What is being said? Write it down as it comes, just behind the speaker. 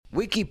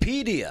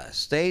Wikipedia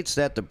states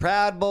that the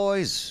Proud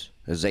Boys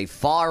is a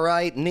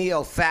far-right,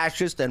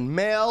 neo-fascist, and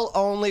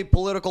male-only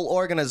political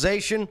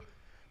organization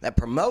that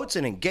promotes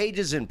and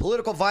engages in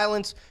political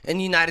violence in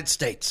the United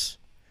States.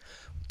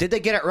 Did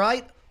they get it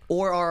right,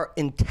 or are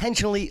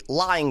intentionally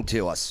lying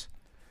to us?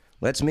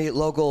 Let's meet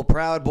local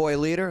Proud Boy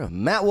leader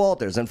Matt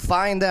Walters and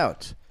find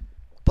out.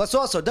 Plus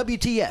also,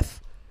 WTF.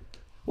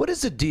 What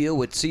is the deal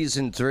with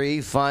Season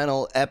 3,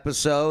 final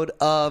episode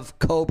of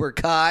Cobra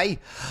Kai?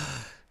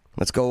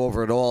 Let's go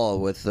over it all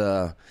with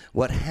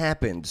what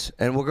happened.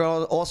 And we're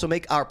going to also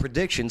make our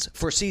predictions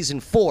for Season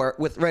 4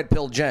 with Red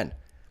Pill Jen.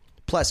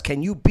 Plus,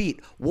 can you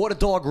beat Water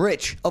Dog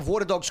Rich of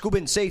Water Dog Scuba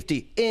and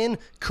Safety in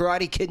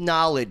Karate Kid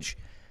knowledge?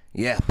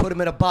 Yeah, put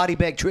him in a body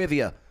bag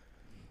trivia.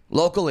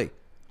 Locally,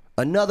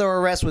 another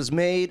arrest was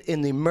made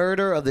in the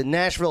murder of the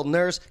Nashville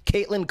nurse,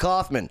 Caitlin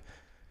Kaufman.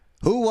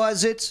 Who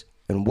was it,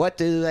 and what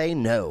do they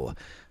know?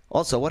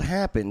 Also, what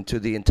happened to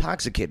the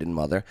intoxicated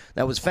mother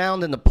that was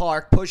found in the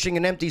park pushing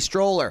an empty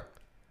stroller?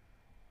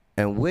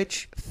 And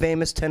which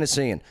famous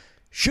Tennessean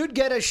should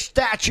get a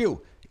statue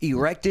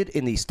erected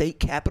in the state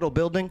capitol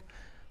building?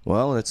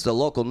 Well, it's the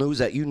local news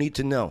that you need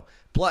to know.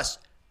 Plus,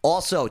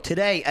 also,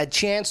 today, a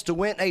chance to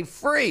win a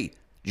free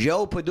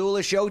Joe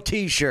Padula Show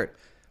t-shirt.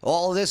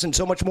 All of this and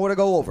so much more to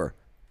go over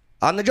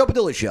on the Joe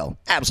Padula Show.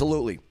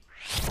 Absolutely.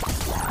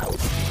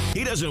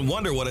 He doesn't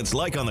wonder what it's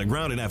like on the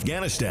ground in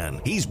Afghanistan.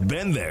 He's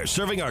been there,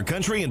 serving our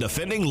country and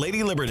defending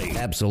Lady Liberty.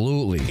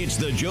 Absolutely. It's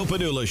the Joe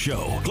Padula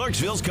Show,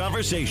 Clarksville's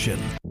Conversation.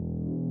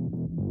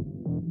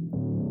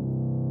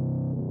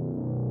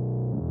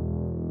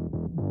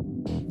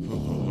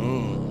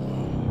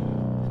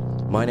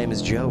 My name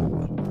is Joe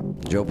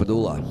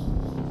Padula.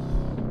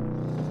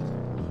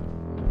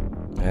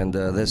 And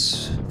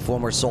this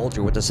former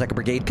soldier with the 2nd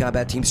Brigade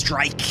Combat Team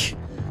Strike.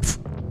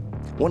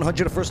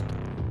 101st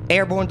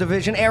Airborne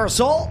Division,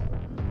 Aerosol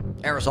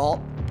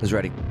is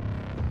ready.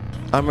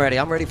 I'm ready.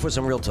 I'm ready for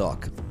some real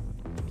talk.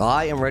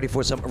 I am ready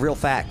for some real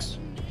facts.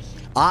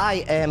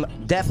 I am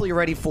definitely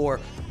ready for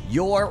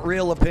your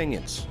real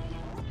opinions.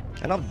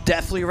 And I'm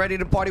definitely ready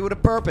to party with a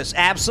purpose.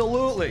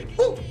 Absolutely.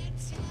 Woo.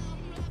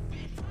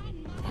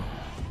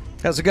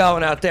 How's it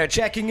going out there?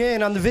 Checking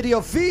in on the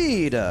video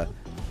feed.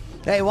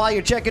 Hey, while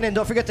you're checking in,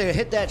 don't forget to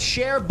hit that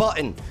share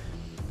button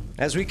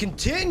as we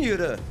continue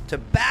to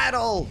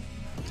battle.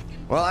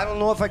 Well, I don't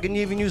know if I can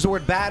even use the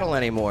word battle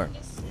anymore.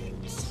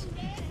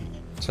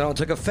 Someone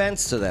took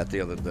offense to that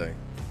the other day.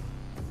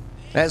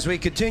 As we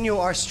continue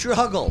our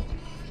struggle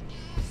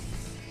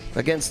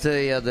against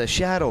the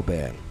shadow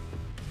ban.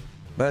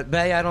 But,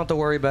 Bay, I don't have to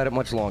worry about it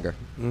much longer.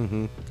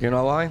 Mm-hmm. You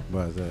know why?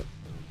 Why is that?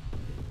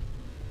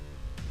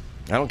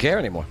 I don't care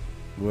anymore.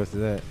 What's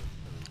that?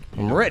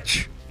 I'm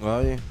rich.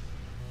 Are you?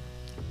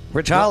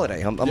 Rich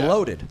Holiday. I'm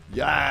loaded.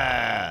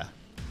 Yeah.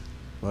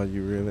 Are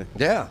you really?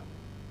 Yeah.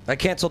 I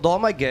canceled all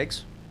my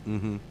gigs.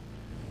 Mm-hmm.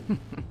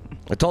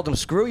 I told them,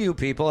 screw you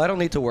people. I don't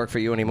need to work for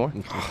you anymore.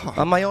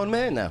 I'm my own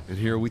man now. And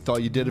here we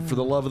thought you did it for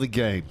the love of the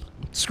game.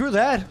 Screw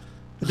that.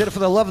 I did it for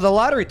the love of the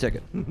lottery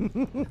ticket.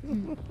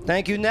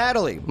 Thank you,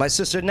 Natalie. My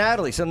sister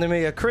Natalie sending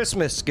me a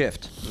Christmas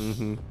gift.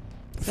 Mm-hmm.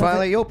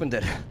 Finally opened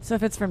it. So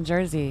if it's from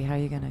Jersey, how are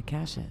you going to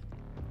cash it?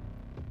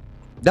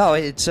 No,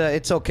 it's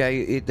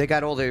okay. They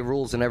got all the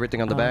rules and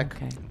everything on the back.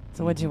 Okay.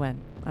 So what'd you win?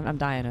 I'm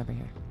dying over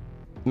here.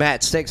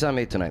 Matt, steaks on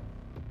me tonight.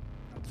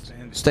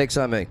 Steaks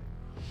on me.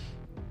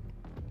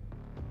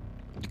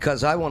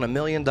 Because I won $1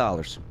 million.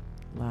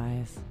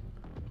 Lies.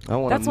 I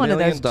won That's $1 million. one of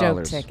those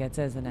joke tickets,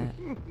 isn't it?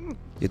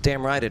 You're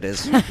damn right it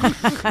is.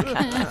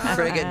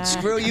 Friggin'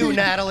 screw you,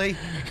 Natalie.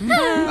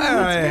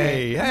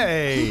 Hey.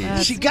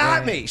 That's She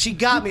got great. me. She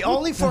got me.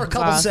 Only for a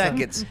couple Awesome.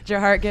 seconds. Did your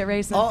heart get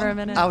racing for a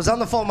minute? I was on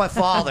the phone with my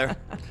father,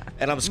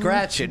 and I'm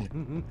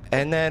scratching.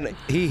 And then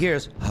he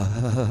hears,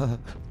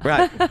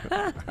 right.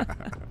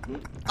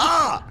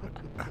 Ah!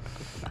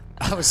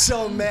 I was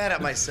so mad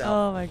at myself.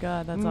 Oh, my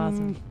God. That's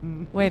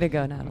awesome. Way to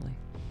go, Natalie.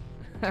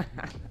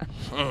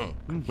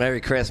 Merry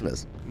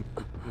Christmas.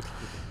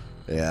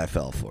 Yeah, I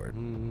fell for it.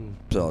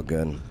 It's all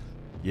good.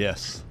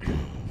 Yes.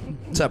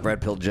 What's up,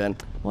 Red Pill Jen?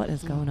 What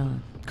is going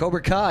on?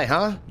 Cobra Kai,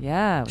 huh?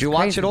 Yeah. Did you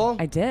watch it all?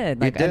 I did.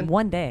 You Like did? in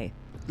one day.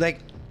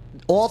 Like,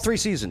 all 3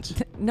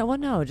 seasons?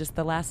 No, just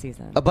the last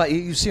season. But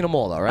you've seen them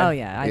all, though, right? Oh,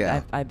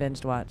 yeah. I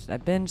binge watched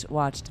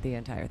the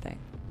entire thing.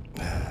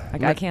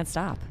 I can't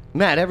stop.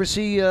 Matt, ever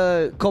see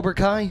Cobra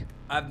Kai?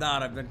 I've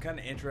not. I've been kind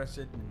of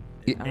interested.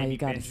 You Maybe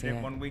gotta binged see it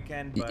it. one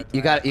weekend, but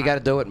You got to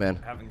do it, man.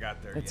 haven't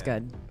got there It's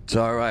yet. good. It's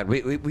all right.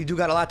 We do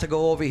got a lot to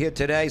go over here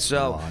today,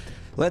 so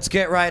let's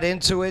get right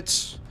into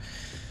it.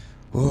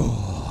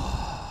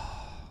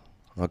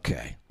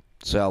 Okay.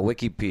 So,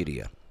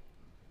 Wikipedia.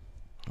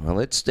 Well,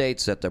 it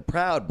states that the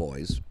Proud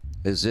Boys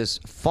is this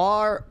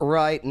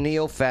far-right,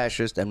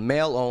 neo-fascist, and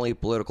male-only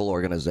political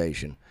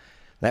organization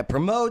that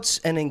promotes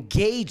and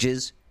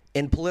engages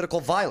in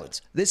political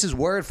violence. This is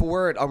word for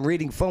word. I'm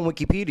reading from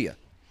Wikipedia.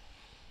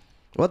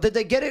 Well, did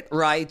they get it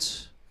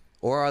right,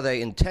 or are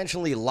they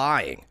intentionally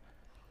lying?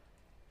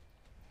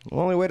 The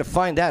only way to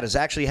find out is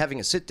actually having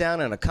a sit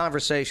down and a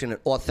conversation, an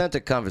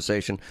authentic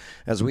conversation,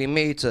 as we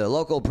meet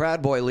local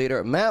Proud Boy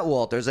leader Matt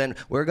Walters, and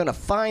we're going to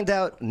find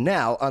out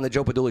now on the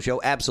Joe Padula Show.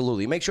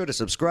 Absolutely. Make sure to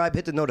subscribe,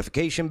 hit the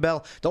notification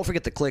bell. Don't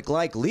forget to click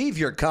like, leave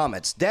your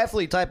comments.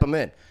 Definitely type them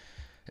in.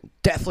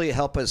 Definitely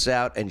help us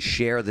out and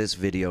share this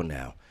video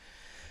now.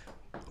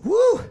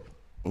 Woo!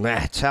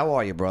 Matt, how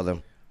are you,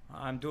 brother?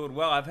 I'm doing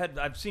well.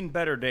 I've seen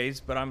better days,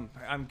 but I'm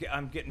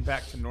getting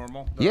back to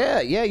normal. Yeah,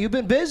 you've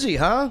been busy,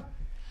 huh?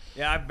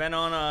 Yeah, I've been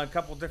on a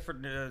couple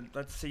different.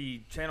 Let's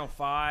see, Channel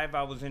 5.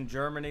 I was in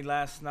Germany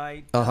last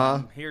night.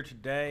 I'm here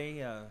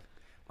today.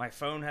 My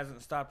phone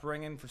hasn't stopped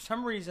ringing for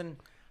some reason.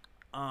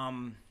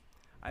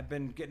 I've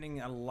been getting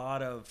a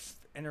lot of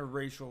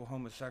interracial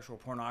homosexual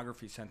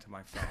pornography sent to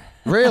my phone.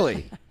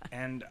 Really?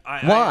 And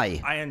Why?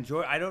 I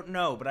don't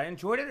know, but I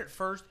enjoyed it at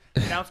first.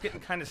 And now it's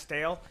getting kind of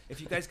stale. If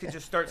you guys could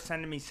just start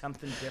sending me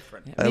something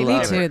different. Me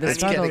too. The It's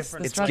struggle's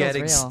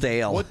getting real.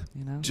 stale. What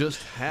You know?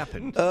 just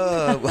happened?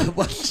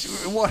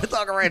 What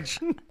Dr. Rich?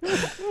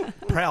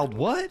 Proud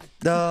what?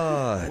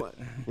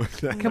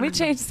 Can we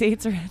change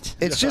seats, Rich?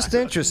 It's just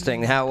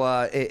interesting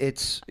how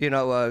it's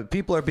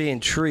people are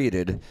being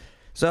treated.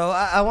 So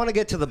I want to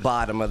get to the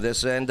bottom of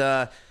this, and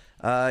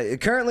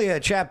currently a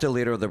chapter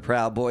leader of the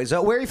Proud Boys.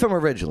 Where are you from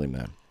originally,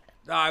 man?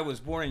 I was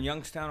born in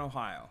Youngstown,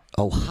 Ohio.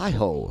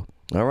 Ohio.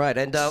 All right,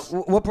 and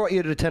what brought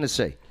you to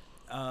Tennessee?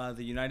 The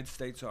United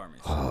States Army.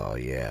 Oh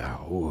yeah,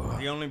 ooh.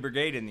 The only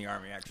brigade in the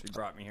Army actually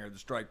brought me here, the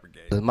Strike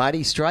Brigade. The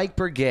mighty Strike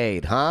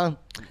Brigade, huh?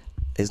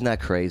 Isn't that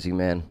crazy,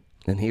 man?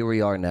 And here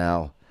we are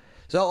now.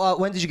 So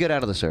when did you get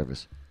out of the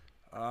service?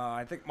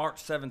 I think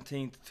March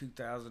 17th,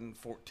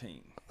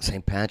 2014.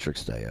 St.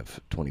 Patrick's Day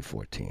of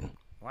 2014.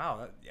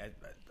 Wow,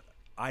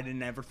 I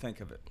didn't ever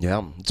think of it.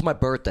 Yeah, it's my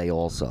birthday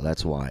also.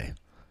 That's why.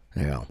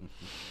 Yeah.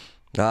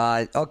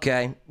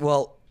 Okay.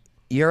 Well,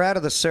 you're out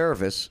of the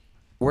service.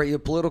 Were you a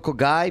political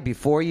guy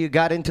before you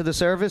got into the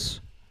service?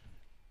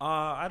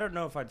 I don't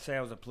know if I'd say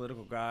I was a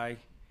political guy.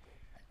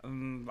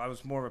 I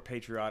was more of a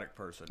patriotic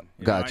person.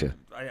 Gotcha.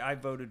 I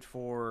voted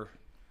for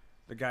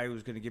the guy who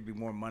was going to give me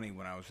more money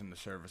when I was in the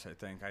service. I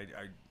think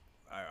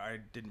I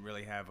didn't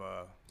really have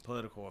a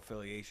political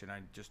affiliation.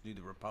 I just knew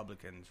the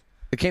Republicans.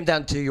 It came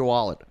down to your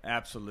wallet.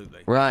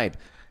 Absolutely. Right.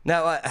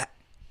 Now,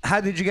 how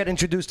did you get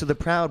introduced to the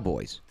Proud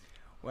Boys?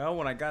 Well,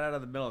 when I got out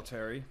of the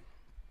military,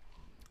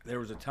 there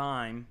was a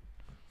time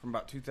from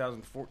about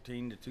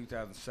 2014 to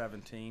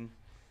 2017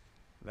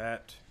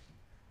 that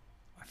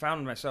I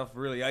found myself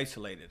really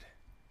isolated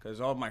because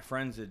all my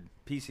friends had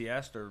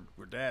PCS'd or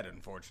were dead,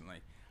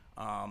 unfortunately.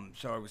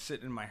 So I was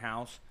sitting in my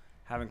house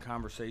having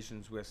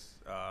conversations with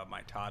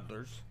my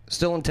toddlers.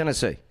 Still in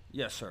Tennessee?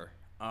 Yes, sir.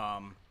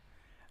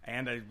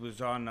 And I was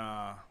on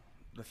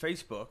the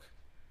Facebook.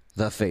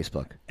 The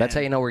Facebook. That's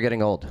how you know we're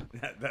getting old.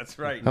 That's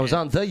right. I was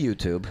on the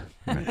YouTube.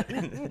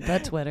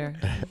 The Twitter.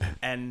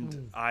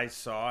 And I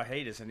saw,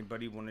 hey, does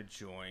anybody want to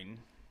join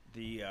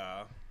the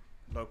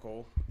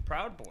local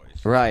Proud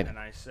Boys? Right. And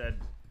I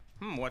said,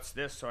 what's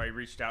this? So I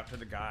reached out to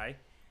the guy,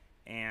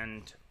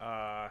 and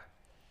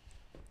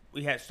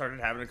we had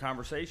started having a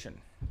conversation.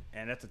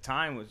 And at the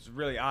time, it was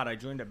really odd. I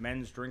joined a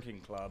men's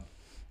drinking club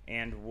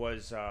and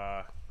was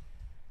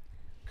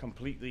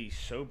completely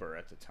sober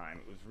at the time.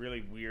 It was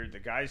really weird. The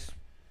guys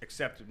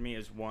accepted me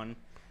as one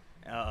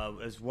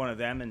of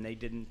them, and they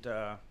didn't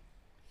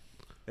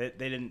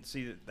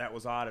see that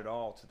was odd at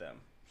all to them.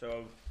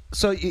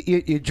 So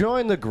you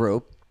joined the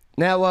group.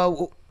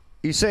 Now,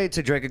 you say it's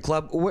a drinking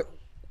club.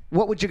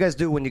 What would you guys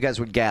do when you guys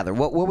would gather?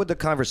 What would the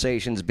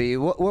conversations be?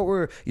 What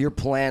were your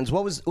plans?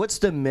 What's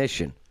the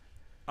mission?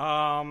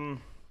 Let's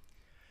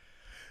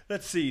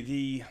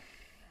see.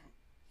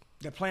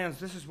 The plans,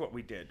 this is what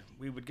we did.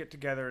 We would get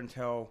together and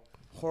tell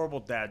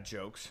horrible dad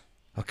jokes.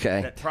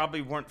 Okay. That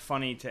probably weren't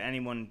funny to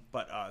anyone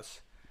but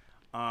us.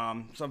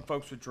 Some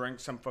folks would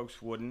drink, some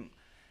folks wouldn't.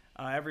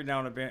 Every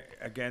now and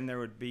again, there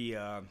would be,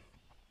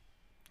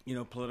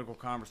 political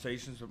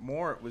conversations, but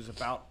more it was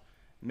about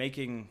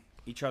making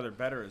each other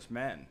better as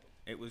men.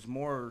 It was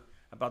more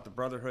about the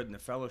brotherhood and the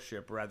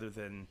fellowship rather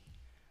than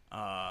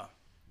the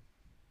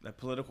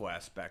political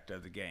aspect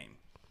of the game.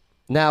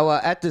 Now,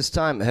 at this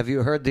time, have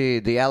you heard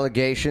the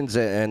allegations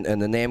and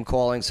the name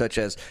calling, such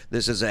as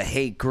this is a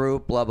hate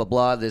group, blah blah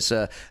blah? This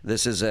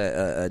is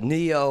a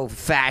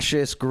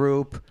neo-fascist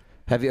group.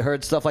 Have you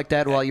heard stuff like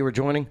that while you were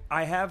joining?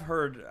 I have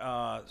heard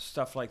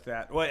stuff like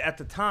that. Well, at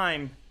the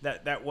time,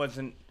 that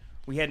wasn't.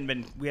 We hadn't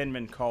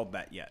been called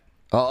that yet.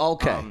 Oh,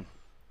 okay.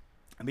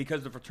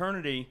 Because the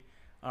fraternity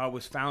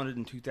was founded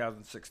in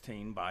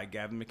 2016 by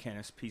Gavin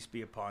McInnes, peace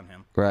be upon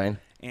him. Right.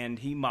 And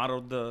he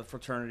modeled the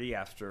fraternity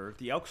after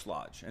the Elks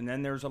Lodge. And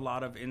then there's a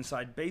lot of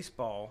inside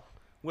baseball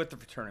with the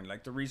fraternity,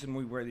 like the reason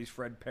we wear these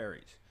Fred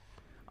Perrys.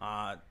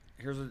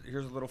 Here's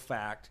a little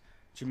fact.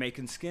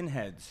 Jamaican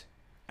skinheads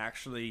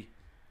actually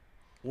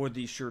wore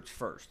these shirts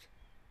first.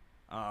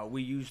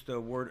 We used the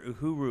word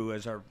uhuru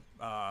as our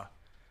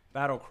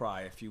battle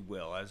cry, if you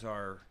will, as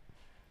our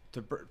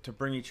to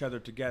bring each other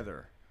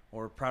together.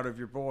 Or proud of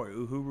your boy.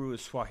 Uhuru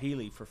is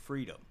Swahili for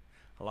freedom.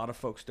 A lot of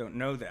folks don't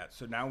know that.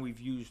 So now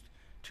we've used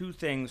two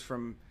things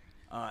from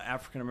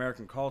African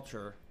American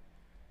culture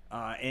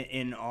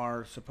in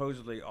our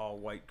supposedly all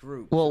white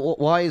group. Well,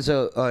 why is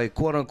a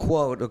quote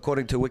unquote,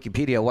 according to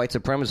Wikipedia, a white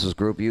supremacist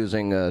group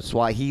using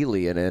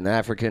Swahili and an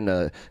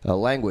African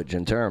language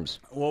and terms?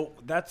 Well,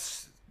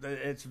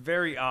 it's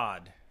very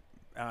odd.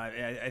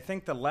 I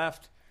think the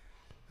left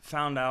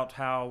found out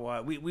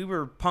how we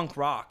were punk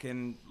rock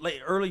in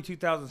early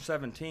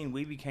 2017.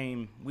 We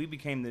became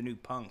the new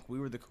punk. We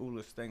were the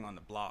coolest thing on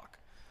the block,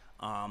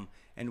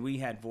 and we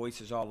had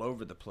voices all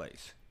over the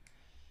place.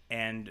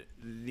 And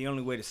the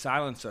only way to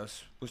silence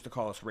us was to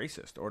call us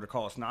racist or to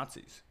call us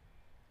Nazis.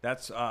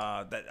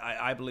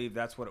 I believe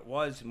that's what it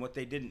was. And what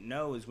they didn't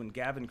know is when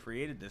Gavin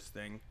created this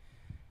thing,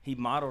 he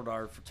modeled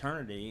our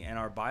fraternity and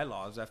our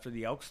bylaws after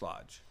the Elks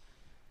Lodge.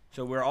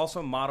 So we're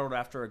also modeled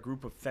after a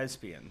group of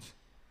thespians.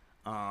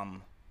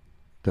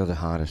 They're the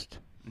hottest.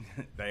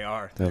 They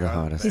are. They're the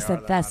hottest. He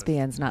said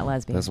thespians, not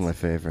lesbians. That's my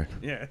favorite.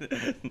 Yeah.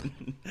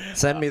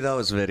 Send me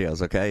those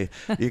videos, okay?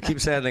 You keep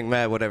sending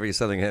Matt whatever you're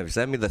sending him.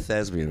 Send me the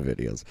thespian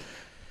videos.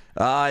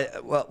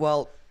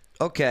 Well,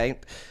 okay.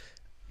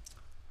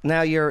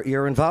 Now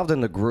you're involved in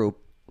the group.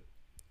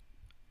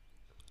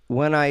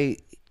 When I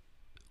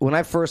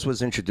first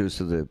was introduced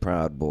to the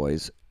Proud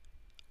Boys,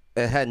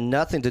 it had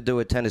nothing to do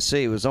with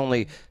Tennessee. It was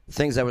only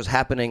things that was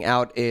happening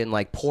out in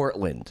like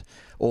Portland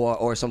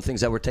or some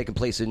things that were taking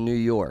place in New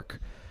York.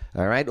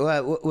 All right.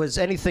 Was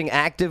anything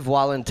active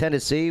while in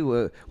Tennessee?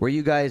 Were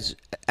you guys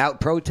out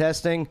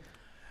protesting?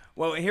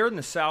 Well, here in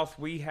the South,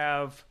 we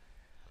have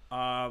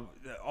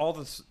all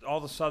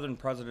the Southern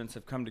presidents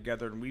have come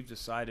together, and we've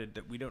decided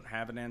that we don't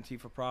have an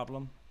Antifa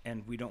problem,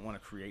 and we don't want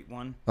to create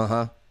one.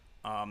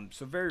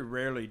 So very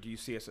rarely do you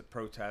see us at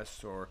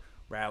protests or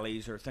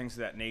rallies or things of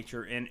that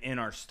nature in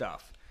our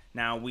stuff.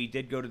 Now, we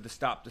did go to the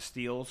Stop the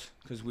Steals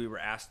because we were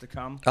asked to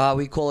come.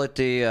 We call it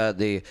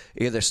the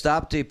either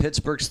Stop the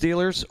Pittsburgh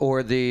Steelers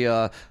or the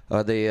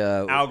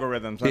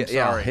algorithms. I'm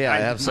sorry. Yeah,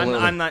 absolutely.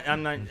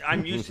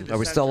 I'm used to this. Are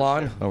we still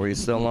on? Are we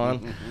still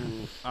on?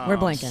 We're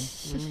blinking.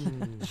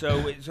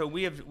 So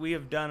we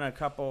have done a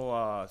couple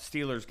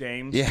Steelers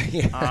games.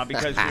 Yeah.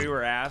 Because we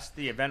were asked.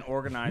 The event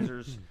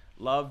organizers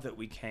loved that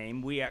we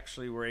came. We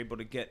actually were able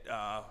to get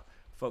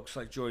folks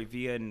like Joey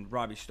Villa and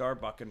Robbie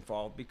Starbuck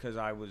involved because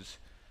I was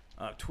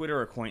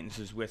Twitter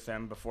acquaintances with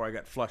them before I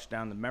got flushed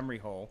down the memory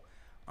hole.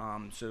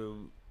 So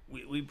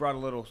we brought a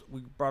little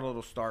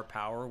star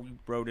power. We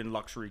rode in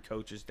luxury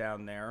coaches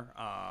down there.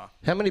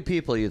 How many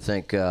people you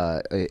think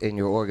in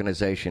your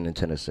organization in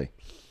Tennessee?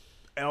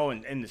 Oh,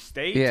 in the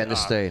state? Yeah, in the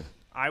state.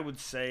 I would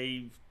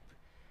say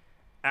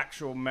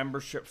actual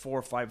membership 400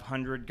 or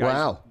 500.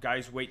 Wow.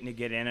 Guys waiting to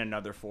get in,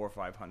 another 400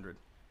 or 500.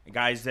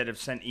 Guys that have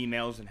sent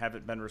emails and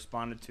haven't been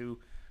responded to,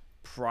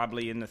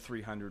 probably in the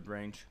 300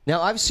 range.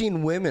 Now, I've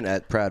seen women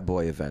at Proud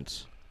Boy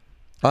events.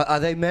 Are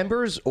they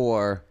members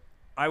or?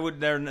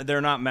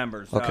 They're not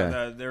members.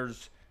 Okay.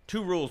 There's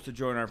two rules to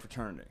join our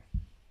fraternity.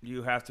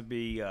 You have to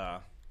be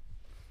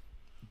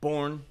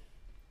born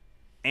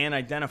and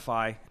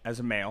identify as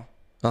a male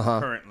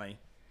currently,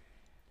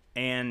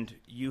 and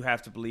you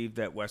have to believe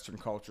that Western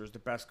culture is the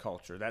best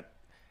culture. That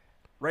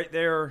right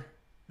there,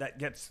 that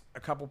gets a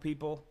couple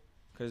people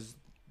because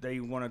they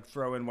want to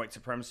throw in white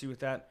supremacy with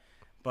that,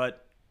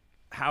 but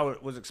how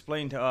it was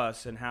explained to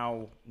us and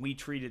how we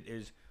treat it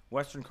is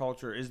Western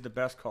culture is the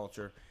best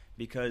culture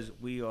because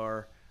we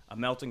are a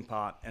melting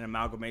pot and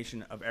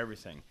amalgamation of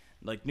everything.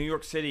 Like New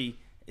York City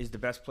is the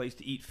best place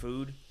to eat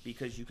food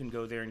because you can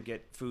go there and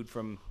get food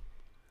from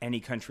any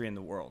country in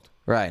the world.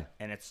 Right.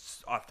 And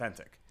it's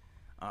authentic.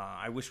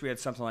 I wish we had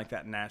something like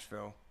that in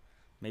Nashville.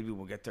 Maybe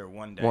we'll get there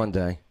one day. One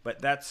day. But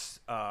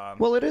that's...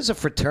 well, it is a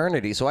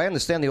fraternity, so I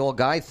understand the old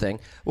guy thing.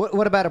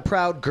 What about a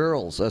Proud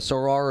Girls, a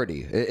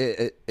sorority?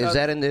 Is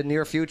that in the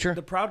near future?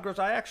 The Proud Girls,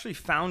 I actually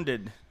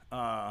founded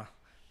the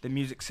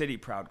Music City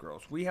Proud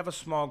Girls. We have a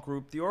small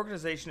group. The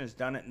organization has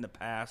done it in the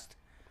past,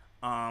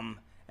 and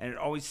it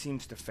always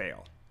seems to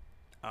fail.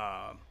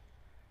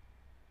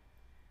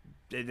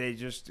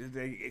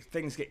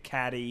 Things get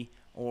catty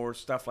or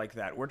stuff like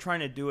that. We're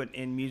trying to do it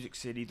in Music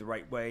City the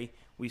right way.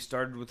 We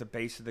started with the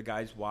base of the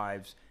guys'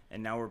 wives,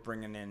 and now we're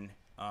bringing in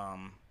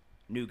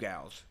new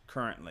gals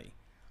currently.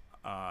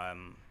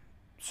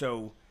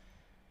 So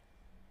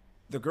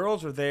the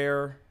girls are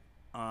there.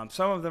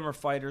 Some of them are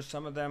fighters.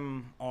 Some of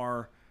them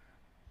are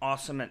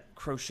awesome at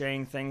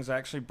crocheting things. I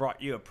actually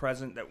brought you a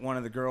present that one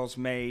of the girls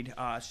made.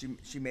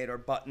 She made our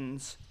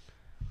buttons.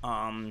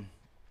 And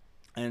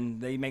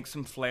they make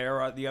some flair.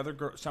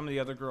 Some of the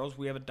other girls,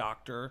 we have a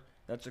doctor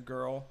that's a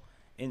girl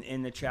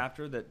in the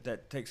chapter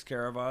that takes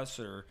care of us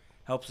or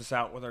helps us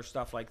out with our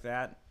stuff like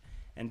that.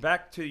 And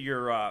back to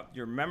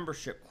your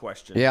membership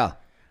question. Yeah.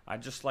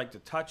 I'd just like to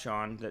touch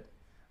on that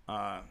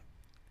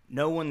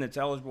no one that's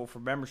eligible for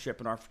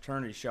membership in our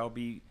fraternity shall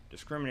be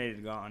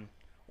discriminated on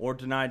or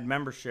denied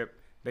membership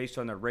based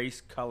on their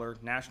race, color,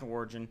 national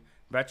origin,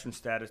 veteran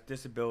status,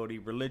 disability,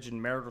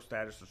 religion, marital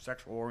status, or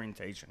sexual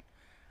orientation.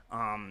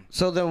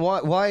 So then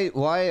why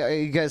are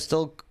you guys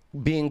still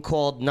being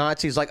called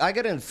Nazis? Like, I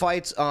get in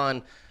fights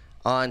on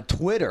on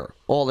Twitter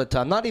all the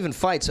time. Not even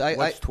fights.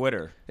 What's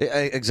Twitter?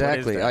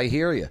 Exactly. What is that? I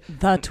hear you.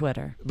 The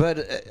Twitter.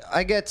 But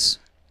I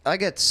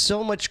get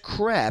so much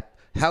crap.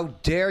 How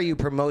dare you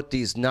promote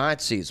these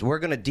Nazis? We're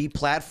going to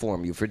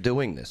deplatform you for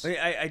doing this.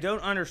 I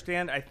don't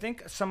understand. I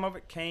think some of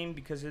it came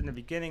because in the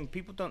beginning,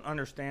 people don't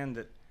understand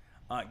that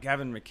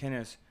Gavin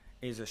McInnes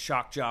is a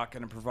shock jock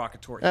and a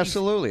provocateur.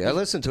 Absolutely. I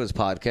listened to his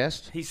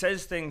podcast. He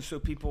says things so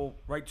people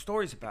write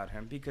stories about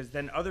him because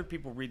then other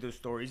people read those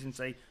stories and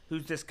say,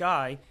 who's this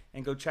guy?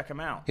 And go check him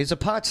out. He's a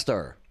pot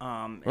stirrer.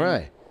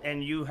 Right.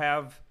 And you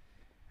have...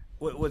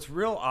 What's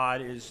real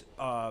odd is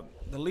the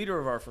leader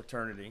of our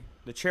fraternity,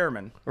 the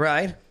chairman...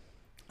 Right.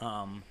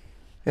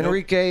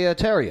 Enrique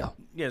Tarrio.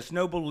 Yes,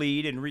 noble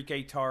lead,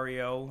 Enrique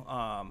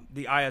Tarrio,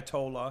 the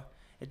Ayatollah.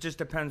 It just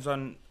depends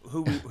on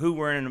who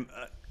we're in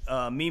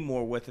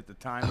Memor with at the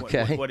time,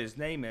 Okay. what his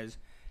name is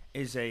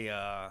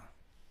a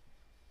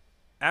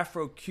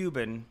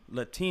Afro-Cuban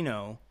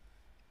Latino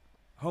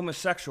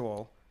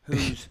homosexual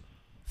whose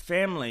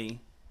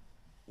family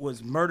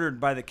was murdered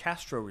by the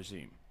Castro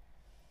regime.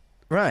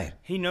 Right.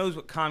 He knows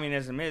what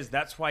communism is.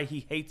 That's why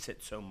he hates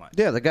it so much.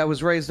 Yeah, the guy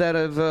was raised out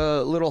of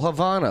Little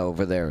Havana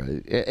over there,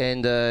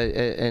 and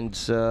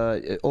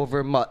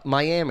over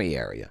Miami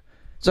area.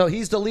 So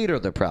he's the leader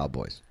of the Proud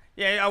Boys.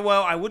 Yeah,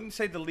 well, I wouldn't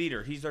say the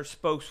leader. He's our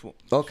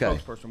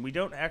spokesperson. We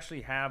don't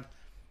actually have.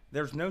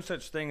 There's no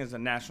such thing as a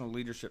national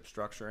leadership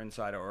structure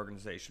inside our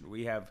organization.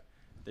 We have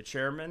the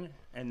chairman,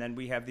 and then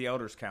we have the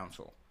elders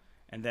council,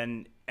 and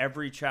then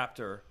every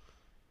chapter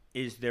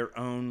is their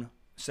own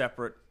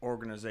separate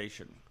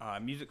organization.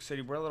 Music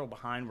City, we're a little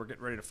behind. We're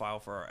getting ready to file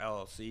for our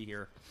LLC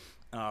here,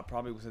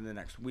 probably within the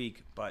next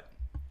week. But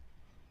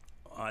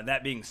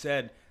that being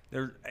said,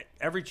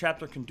 every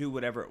chapter can do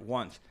whatever it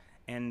wants,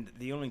 and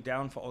the only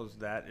downfall is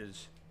that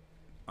is,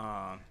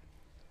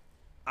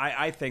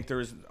 I think there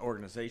is an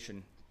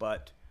organization,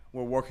 but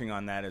we're working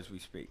on that as we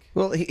speak.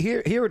 Well,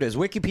 here it is.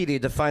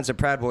 Wikipedia defines the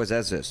Proud Boys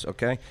as this,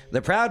 okay?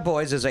 The Proud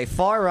Boys is a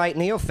far-right,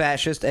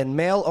 neo-fascist, and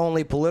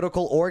male-only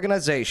political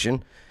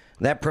organization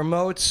that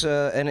promotes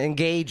and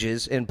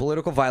engages in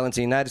political violence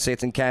in the United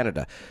States and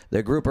Canada.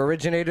 The group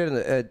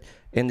originated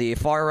in the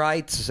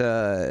far-right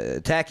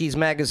Tackies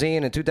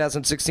magazine in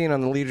 2016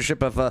 on the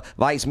leadership of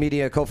Vice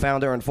Media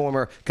co-founder and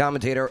former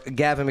commentator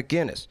Gavin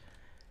McInnes.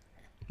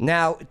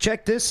 Now,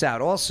 check this out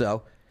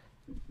also.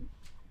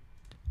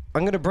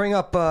 I'm going to bring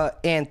up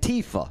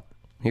Antifa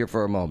here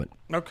for a moment.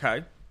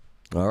 Okay.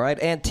 All right,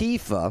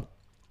 Antifa,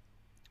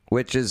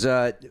 which is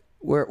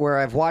where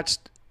I've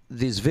watched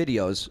these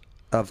videos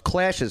of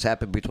clashes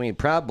happen between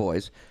Proud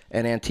Boys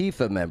and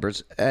Antifa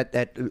members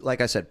at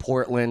like I said,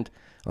 Portland,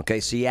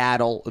 okay,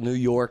 Seattle, New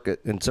York,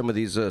 and some of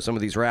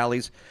these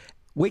rallies.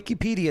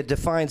 Wikipedia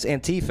defines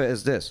Antifa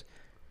as this: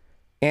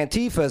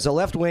 Antifa is a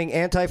left-wing,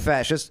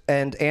 anti-fascist,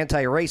 and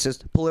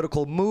anti-racist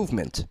political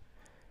movement.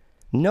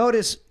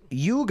 Notice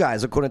you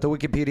guys, according to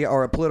Wikipedia,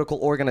 are a political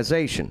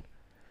organization.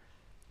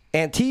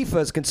 Antifa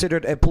is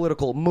considered a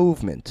political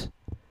movement.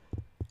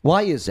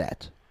 Why is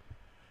that?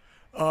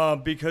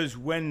 Because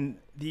when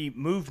the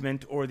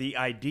movement or the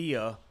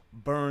idea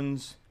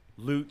burns,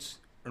 loots,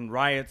 and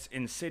riots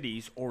in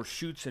cities or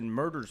shoots and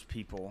murders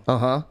people,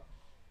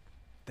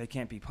 they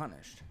can't be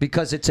punished.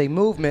 Because it's a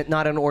movement,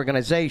 not an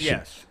organization.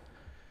 Yes.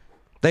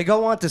 They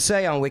go on to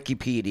say on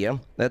Wikipedia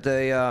that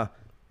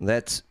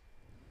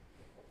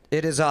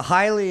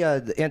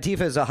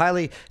Antifa is a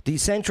highly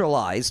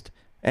decentralized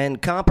and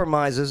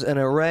compromises an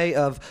array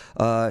of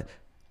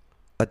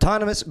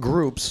autonomous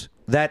groups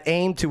that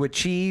aim to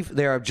achieve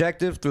their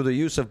objective through the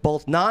use of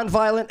both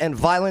nonviolent and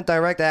violent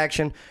direct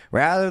action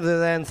rather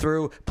than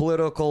through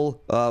political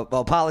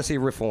policy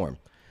reform.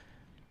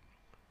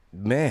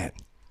 Man.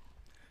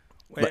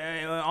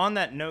 On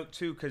that note,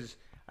 too, because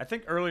I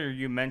think earlier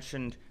you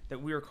mentioned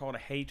that we were called a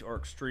hate or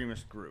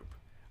extremist group.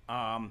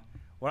 Well,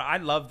 I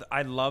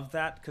love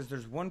that because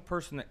there's one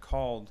person that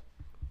called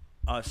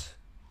us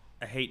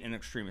a hate and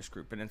extremist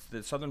group, and it's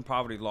the Southern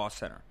Poverty Law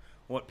Center.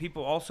 What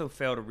people also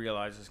fail to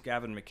realize is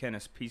Gavin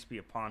McInnes, peace be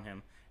upon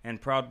him,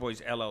 and Proud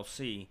Boys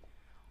LLC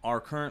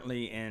are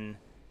currently in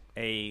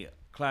a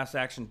class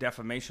action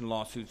defamation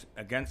lawsuits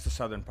against the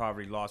Southern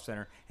Poverty Law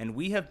Center, and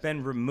we have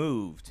been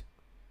removed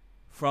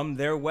from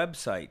their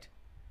website,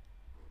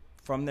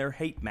 from their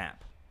hate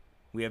map.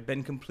 We have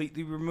been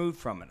completely removed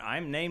from it.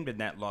 I'm named in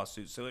that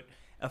lawsuit, so it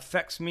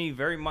affects me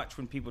very much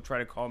when people try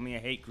to call me a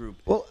hate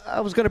group. Well, I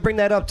was going to bring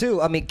that up,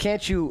 too. I mean,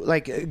 can't you,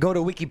 go to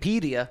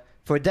Wikipedia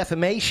for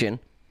defamation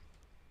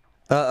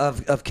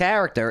of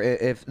character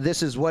if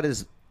this is what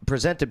is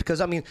presented? Because,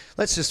 I mean,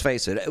 let's just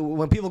face it.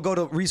 When people go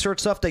to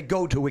research stuff, they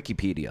go to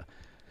Wikipedia.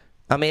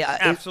 I mean,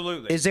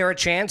 absolutely. Is there a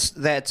chance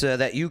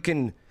that you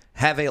can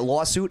have a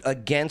lawsuit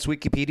against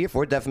Wikipedia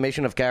for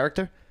defamation of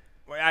character?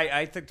 Well,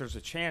 I think there's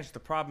a chance. The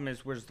problem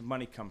is, where's the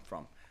money come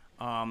from?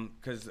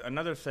 Because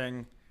another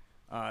thing,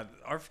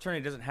 our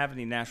fraternity doesn't have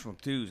any national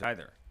dues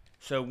either.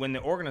 So when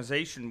the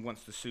organization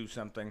wants to sue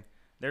something,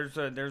 there's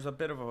a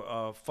bit of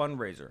a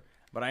fundraiser.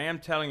 But I am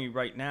telling you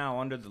right now,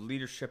 under the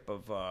leadership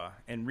of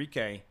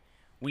Enrique,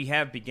 we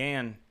have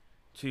began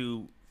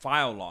to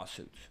file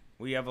lawsuits.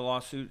 We have a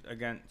lawsuit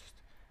against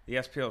the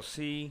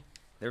SPLC.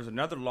 There's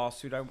another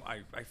lawsuit.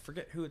 I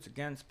forget who it's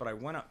against, but I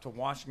went up to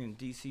Washington,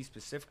 D.C.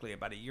 specifically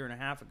about a year and a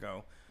half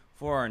ago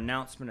for our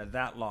announcement of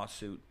that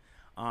lawsuit.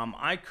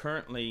 I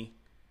currently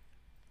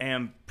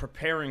am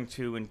preparing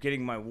to and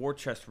getting my war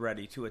chest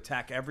ready to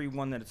attack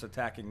everyone that is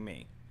attacking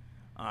me.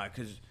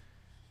 Because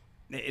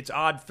it's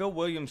odd. Phil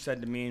Williams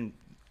said to me in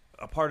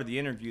a part of the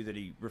interview that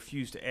he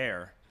refused to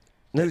air.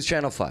 News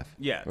Channel 5.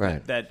 Yeah.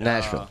 Right. That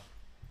Nashville.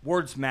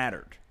 Words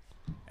mattered.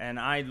 And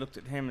I looked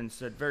at him and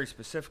said very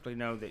specifically,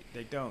 no,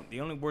 they don't. The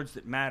only words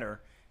that matter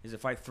is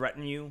if I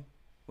threaten you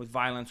with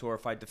violence or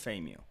if I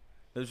defame you.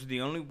 Those are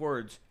the only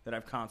words that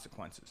have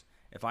consequences.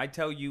 If I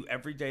tell you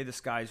every day the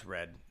sky's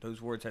red,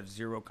 those words have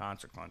zero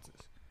consequences.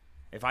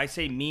 If I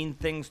say mean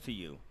things to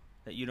you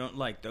that you don't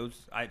like,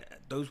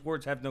 those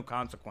words have no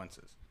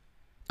consequences.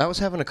 I was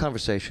having a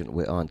conversation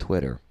on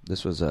Twitter.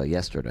 This was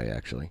yesterday,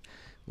 actually,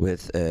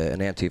 with an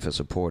Antifa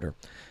supporter.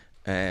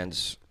 And,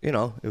 you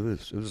know, it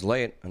was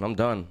late, and I'm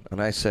done. And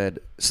I said,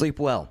 sleep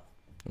well,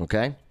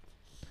 okay?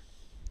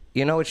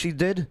 You know what she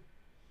did?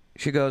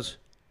 She goes,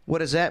 what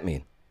does that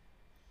mean?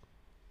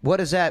 What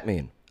does that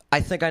mean?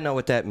 I think I know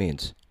what that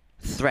means.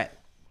 Threat.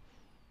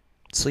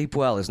 Sleep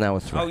well is now a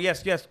threat. Oh,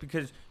 yes,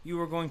 because you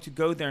were going to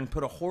go there and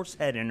put a horse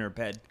head in her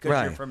bed because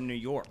Right. you're from New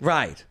York.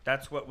 Right.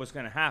 That's what was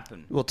going to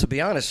happen. Well, to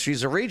be honest,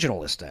 she's a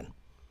regionalist then.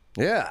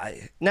 Yeah.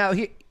 Now,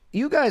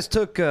 you guys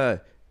took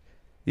it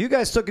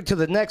to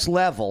the next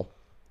level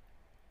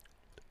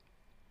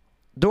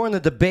during the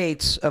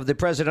debates of the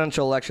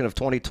presidential election of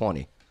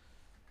 2020.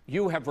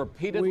 You have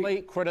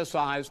repeatedly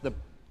criticized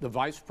the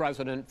vice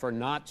president for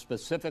not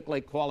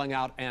specifically calling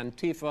out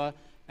Antifa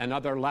and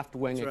other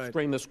left-wing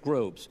extremist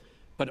groups.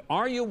 But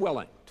are you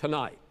willing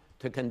tonight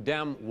to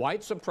condemn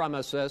white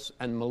supremacists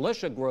and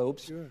militia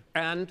groups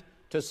and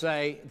to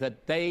say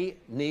that they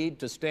need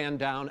to stand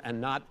down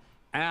and not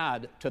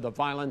add to the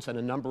violence in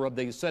a number of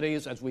these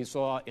cities, as we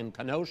saw in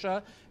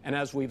Kenosha and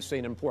as we've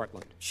seen in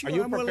Portland? Sure, are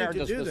you I'm willing prepared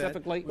to do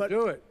specifically that,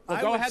 do it?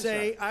 Well, go ahead,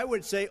 sir. I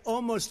would say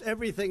almost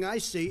everything I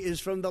see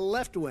is from the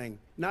left wing,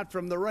 not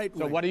from the right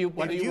wing. So what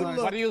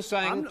are you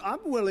saying? I'm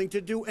willing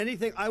to do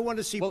anything. I want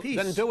to see peace.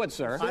 Then do it,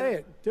 sir. Say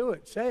it. Do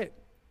it. Say it.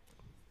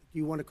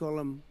 You want to call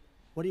them?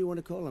 What do you want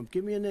to call them?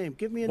 Give me a name.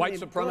 Give me a white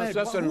name.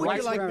 Supremacists and Who would white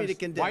you like me to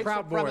condemn? White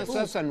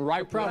supremacists and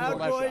right Proud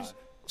militia. Boys,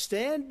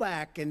 stand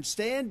back and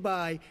stand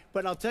by.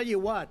 But I'll tell you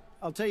what.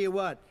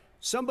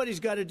 Somebody's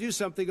got to do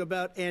something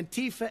about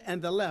Antifa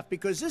and the left,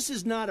 because this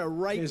is not a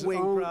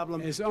right-wing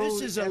problem. This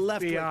is a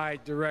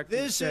left-wing.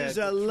 This is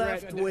a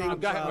left-wing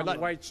problem.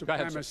 White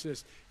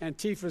supremacists.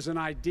 Antifa's an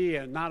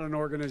idea, not an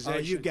organization.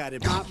 Oh, you got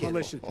it. Not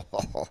militia.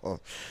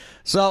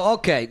 So,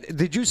 okay,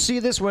 did you see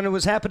this when it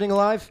was happening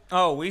live?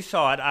 Oh, we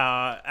saw it.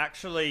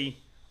 Actually,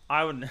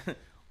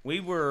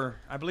 we were.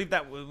 I believe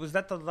that was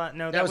that the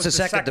no. That was the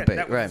second debate.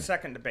 That was right. the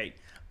second debate.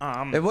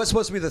 It was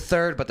supposed to be the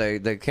third, but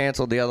they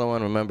canceled the other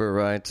one. Remember,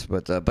 right?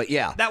 But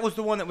yeah, that was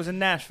the one that was in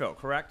Nashville,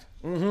 correct?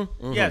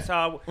 Mm-hmm. Yes.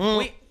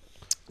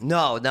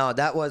 No,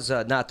 that was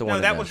not the one.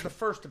 No, that was the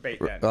first debate.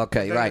 Then.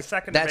 Okay, then right. The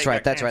second That's debate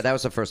right. That's right. That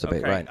was the first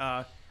debate, okay,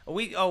 right?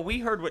 We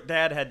heard what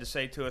Dad had to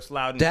say to us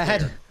loud and Dad?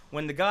 clear.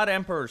 When the God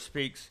Emperor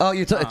speaks. Oh,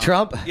 you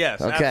Trump? Yes,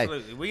 okay.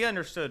 Absolutely. We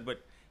understood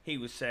what he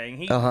was saying.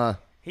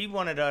 He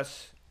wanted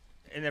us,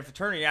 and the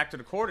fraternity acted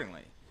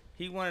accordingly.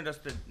 He wanted us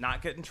to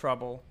not get in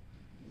trouble,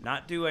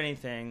 not do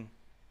anything,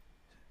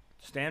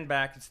 stand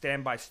back and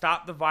stand by,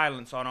 stop the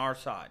violence on our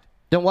side.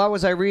 Then why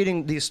was I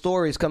reading these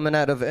stories coming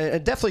out of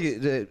definitely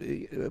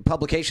the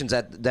publications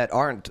that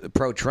aren't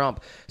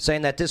pro-Trump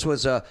saying that this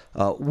was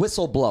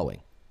whistleblowing?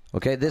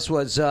 Okay, this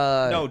was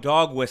no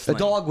dog whistling. A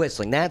dog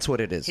whistling. That's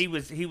what it is. He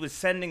was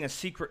sending a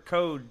secret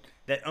code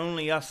that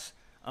only us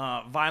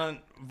violent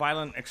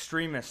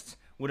extremists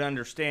would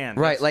understand.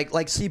 Right,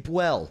 like sleep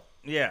well.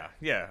 Yeah.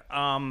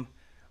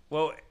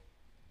 Well,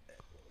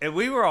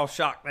 we were all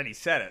shocked that he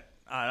said it.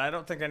 I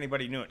don't think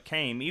anybody knew it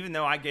came, even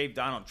though I gave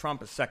Donald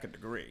Trump a second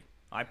degree.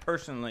 I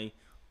personally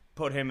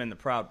put him in the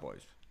Proud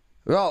Boys.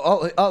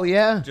 Oh,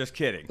 yeah? Just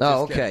kidding.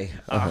 Oh, just okay.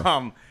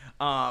 Kidding.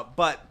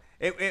 But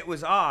it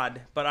was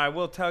odd, but I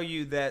will tell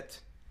you that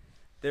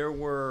there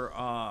were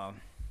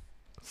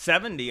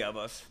 70 of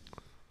us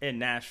in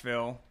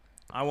Nashville.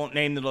 I won't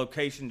name the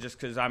location just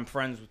because I'm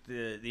friends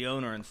with the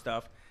owner and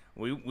stuff.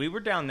 We were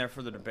down there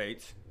for the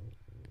debates.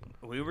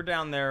 We were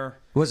down there.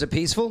 Was it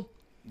peaceful?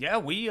 Yeah,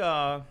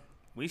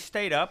 we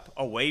stayed up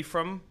away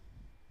from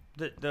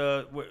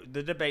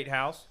the debate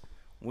house.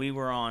 We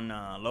were on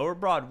Lower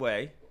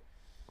Broadway,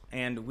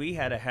 and we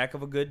had a heck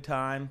of a good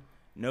time.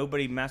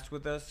 Nobody messed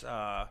with us.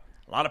 A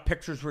lot of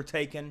pictures were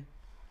taken.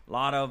 A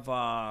lot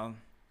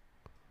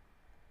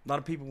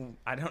of people,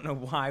 I don't know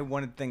why,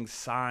 wanted things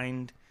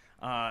signed.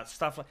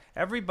 Stuff like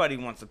everybody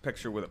wants a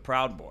picture with a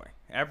Proud Boy.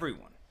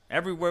 Everyone,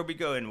 everywhere we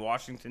go in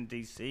Washington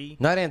D.C.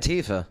 Not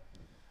Antifa.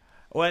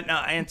 Well,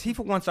 no,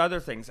 Antifa wants other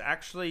things.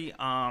 Actually,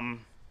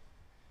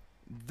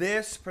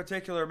 this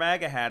particular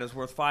MAGA hat is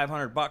worth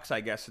 $500, I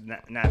guess, in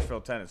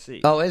Nashville,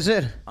 Tennessee. Oh, is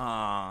it?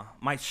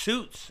 My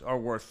suits are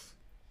worth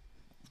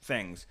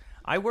things.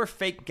 I wear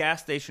fake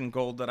gas station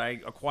gold that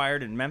I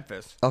acquired in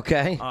Memphis.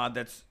 Okay.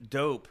 That's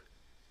dope.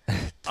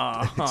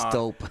 It's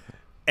dope.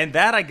 And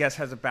that, I guess,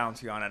 has a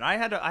bounty on it. I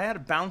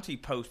had bounty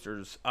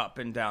posters up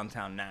in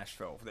downtown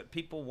Nashville that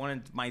people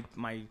wanted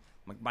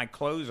my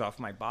clothes off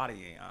my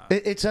body.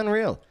 It's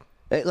unreal.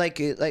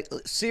 Like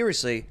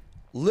seriously,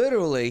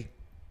 literally,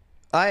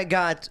 I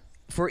got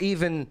for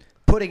even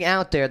putting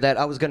out there that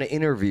I was going to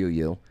interview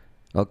you.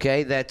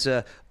 Okay, that's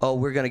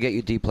we're going to get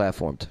you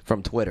deplatformed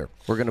from Twitter.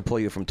 We're going to pull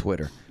you from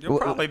Twitter. You'll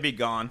probably be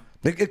gone.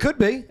 It could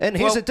be. And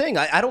here's the thing.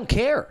 I don't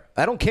care.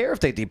 I don't care if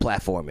they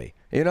deplatform me.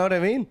 You know what I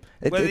mean?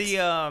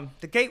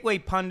 The Gateway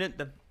Pundit,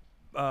 the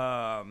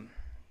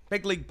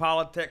Big League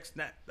Politics,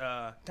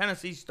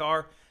 Tennessee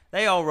Star,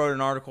 they all wrote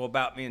an article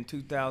about me in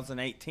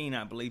 2018,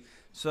 I believe.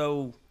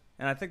 So,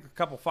 and I think a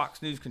couple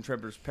Fox News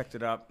contributors picked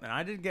it up. And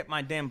I did get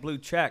my damn blue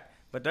check,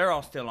 but they're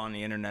all still on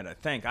the internet, I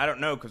think. I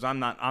don't know because I'm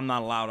not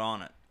allowed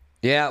on it.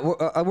 Yeah,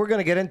 we're going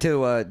to get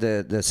into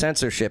the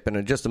censorship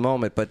in just a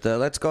moment, but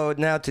let's go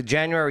now to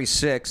January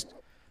 6th,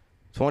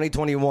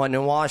 2021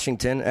 in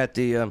Washington at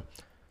the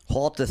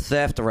Halt the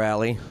Theft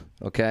rally,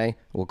 okay,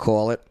 we'll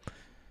call it.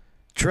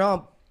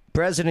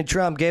 President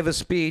Trump gave a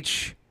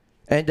speech,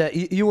 and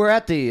you were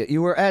at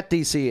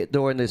D.C.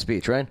 during this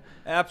speech, right?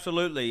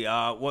 Absolutely.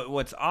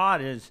 What's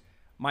odd is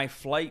my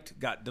flight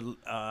got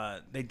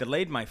they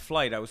delayed my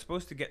flight. I was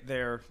supposed to get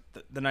there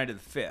the night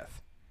of the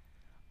 5th.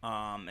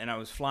 And I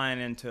was flying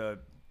into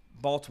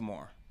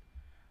Baltimore,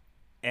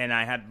 and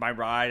I had my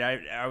ride.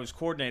 I was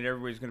coordinated.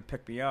 Everybody was going to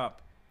pick me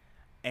up,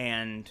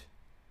 and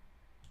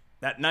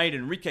that night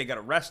Enrique got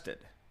arrested,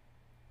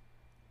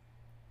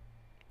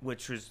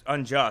 which was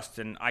unjust,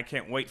 and I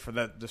can't wait for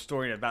the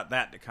story about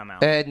that to come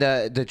out. And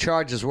the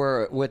charges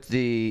were with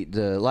the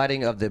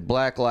lighting of the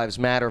Black Lives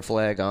Matter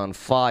flag on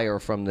fire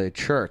from the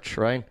church,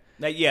 right?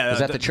 Yeah, is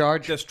that the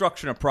charge?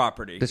 Destruction of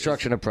property.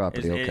 Destruction of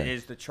property. Okay,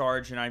 is the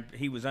charge, and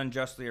he was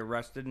unjustly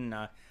arrested, and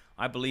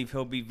I believe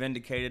he'll be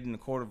vindicated in the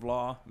court of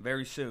law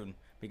very soon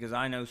because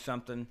I know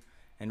something.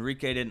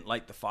 Enrique didn't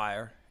light the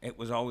fire; it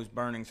was always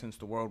burning since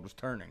the world was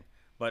turning.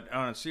 But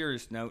on a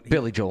serious note,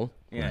 Billy Joel.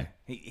 Yeah, right.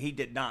 he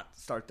did not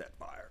start that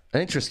fire.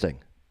 Interesting.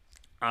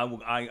 I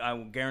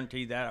will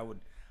guarantee that.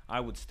 I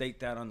would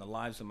state that on the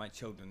lives of my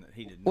children that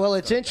he did not. Well,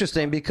 it's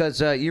interesting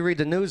because you read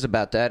the news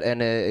about that,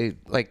 and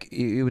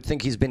you would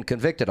think he's been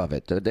convicted of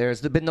it. There's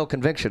been no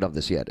conviction of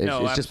this yet.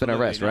 It's just been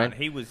arrest, not. right?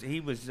 He was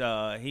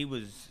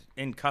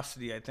in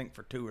custody, I think,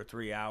 for 2 or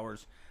 3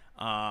 hours,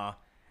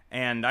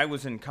 and I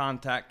was in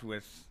contact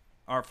with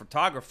our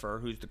photographer,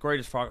 who's the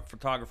greatest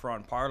photographer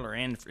on Parler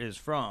and is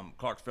from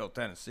Clarksville,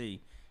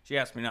 Tennessee. She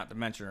asked me not to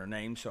mention her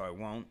name, so I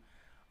won't.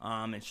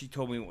 And she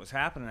told me what was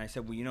happening. I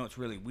said, well, it's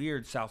really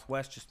weird.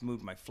 Southwest just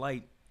moved my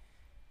flight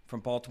from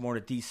Baltimore to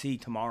D.C.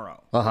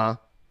 tomorrow. Uh-huh.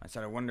 I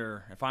said, I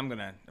wonder if I'm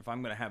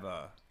gonna have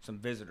some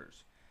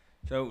visitors.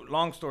 So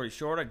long story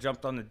short, I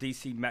jumped on the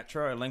D.C.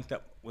 Metro. I linked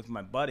up with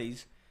my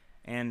buddies,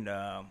 and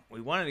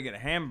we wanted to get a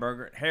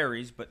hamburger at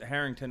Harry's, but the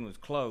Harrington was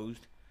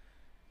closed.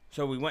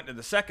 So we went to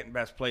the second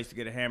best place to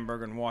get a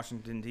hamburger in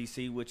Washington,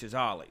 D.C., which is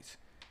Ollie's.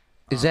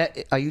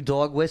 Are you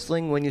dog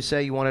whistling when you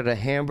say you wanted a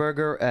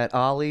hamburger at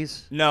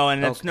Ollie's? No,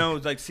 and it's no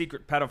like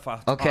secret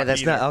pedophile. Okay,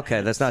 that's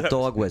either. That's not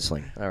dog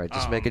whistling. All right,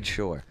 just making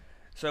sure.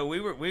 So we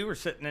were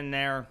sitting in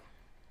there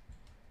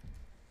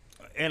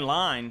in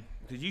line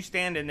because you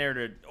stand in there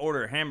to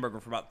order a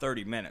hamburger for about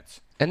 30 minutes.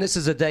 And this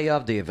is the day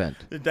of the event.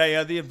 The day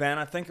of the event,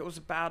 I think it was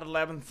about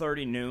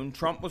 11:30 noon.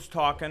 Trump was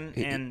talking,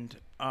 and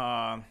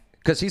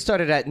because he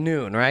started at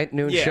noon, right?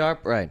 Noon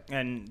sharp, right?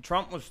 And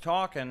Trump was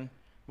talking.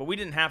 But we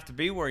didn't have to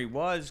be where he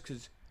was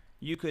because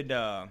you could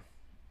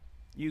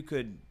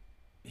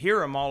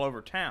hear him all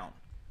over town.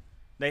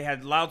 They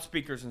had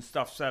loudspeakers and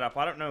stuff set up.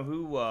 I don't know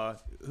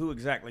who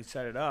exactly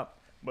set it up,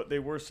 but they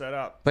were set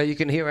up. But you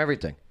can hear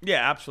everything.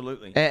 Yeah,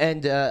 absolutely.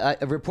 And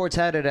reports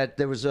had it that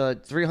there was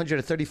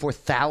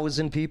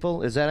 334,000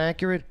 people. Is that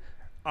accurate?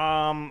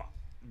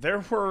 There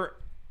were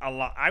a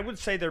lot. I would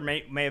say there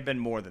may have been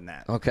more than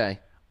that. Okay.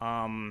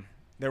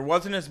 There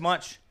wasn't as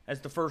much as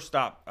the first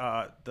stop.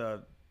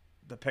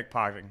 The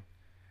pickpocketing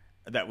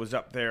that was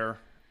up there.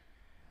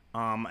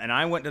 And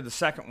I went to the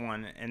second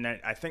one, and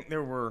I think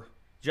there were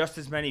just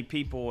as many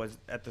people as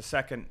at the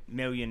second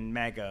Million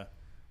MAGA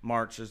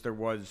march as there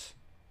was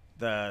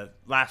the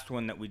last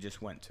one that we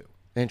just went to.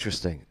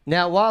 Interesting.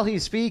 Now, while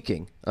he's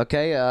speaking,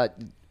 okay,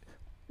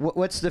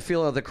 what's the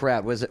feel of the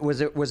crowd? Was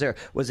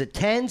it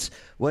tense?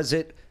 Was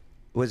it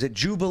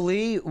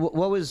jubilee?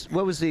 What was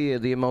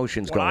the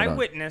emotions going on? Well, I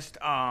witnessed.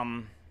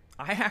 I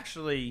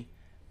actually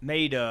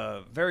made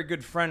a very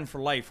good friend for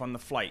life on the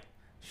flight.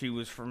 She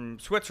was from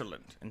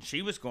Switzerland, and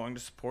she was going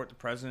to support the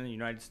President of the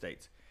United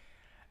States.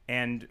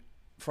 And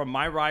from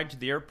my ride to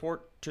the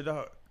airport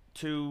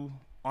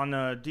on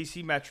the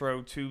D.C.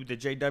 Metro to the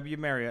JW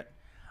Marriott,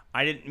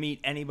 I didn't meet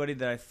anybody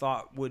that I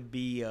thought would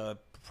be a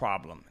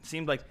problem. It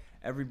seemed like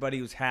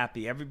everybody was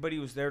happy. Everybody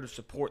was there to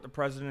support the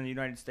President of the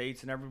United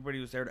States, and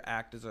everybody was there to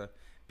act as a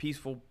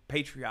peaceful,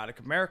 patriotic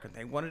American.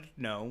 They wanted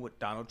to know what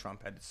Donald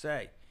Trump had to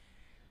say.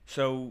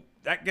 So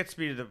that gets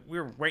me to we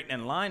were waiting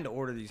in line to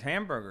order these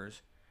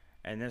hamburgers,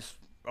 And this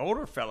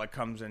older fella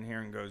comes in here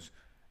and goes,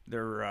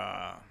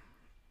 they're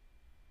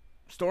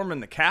storming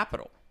the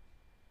Capitol.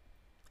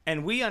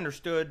 And we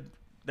understood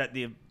that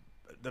the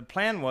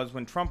plan was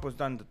when Trump was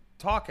done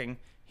talking,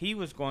 he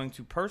was going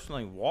to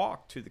personally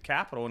walk to the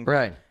Capitol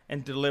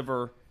and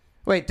deliver.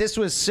 Wait, this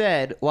was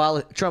said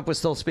while Trump was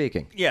still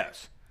speaking?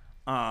 Yes.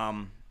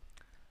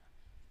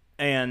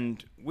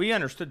 And we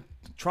understood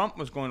Trump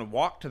was going to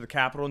walk to the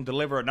Capitol and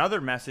deliver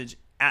another message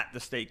at the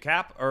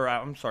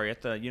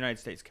at the United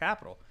States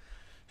Capitol.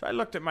 So I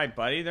looked at my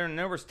buddy.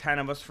 There was 10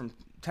 of us from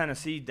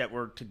Tennessee that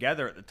were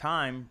together at the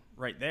time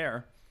right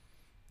there.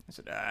 I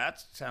said,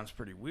 that sounds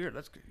pretty weird.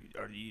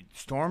 Are you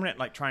storming it,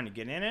 like trying to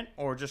get in it,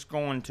 or just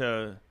going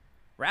to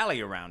rally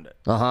around it,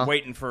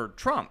 waiting for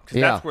Trump? Because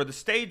that's where the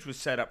stage was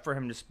set up for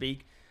him to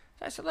speak.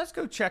 So I said, let's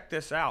go check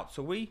this out.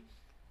 So we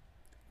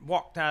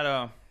walked out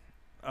of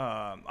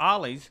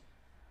Ollie's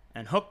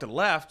and hooked a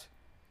left.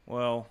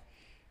 Well,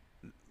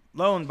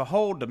 lo and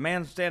behold, the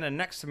man standing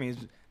next to me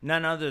is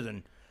none other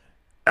than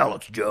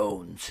Alex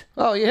Jones.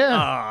 Oh,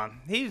 yeah.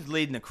 He's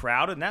leading the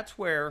crowd, and that's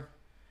where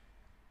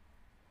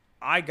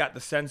I got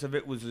the sense of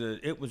it was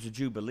a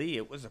jubilee.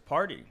 It was a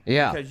party.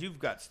 Yeah. Because you've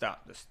got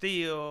Stop the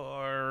Steal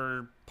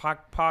or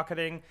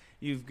pocketing.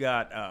 You've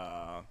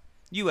got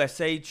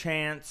USA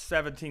chants,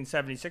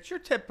 1776. Your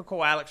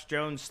typical Alex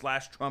Jones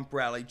 / Trump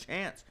rally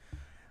chants.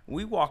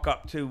 We walk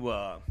up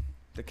to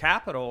the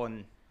Capitol,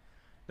 and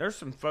there's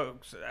some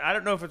folks. I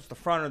don't know if it's the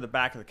front or the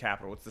back of the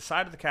Capitol. It's the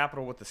side of the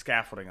Capitol with the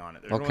scaffolding on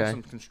it. They're doing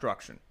some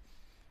construction.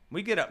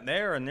 We get up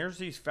there, and there's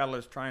these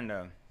fellas trying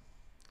to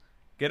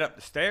get up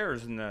the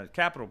stairs, and the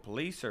Capitol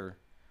Police are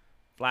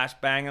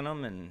flashbanging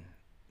them and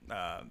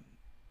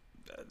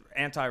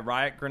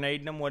anti-riot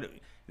grenading them.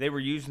 They were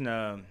using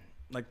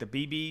like the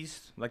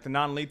BBs, like the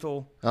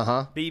non-lethal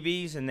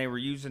BBs, and they were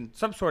using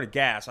some sort of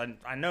gas.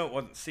 I know it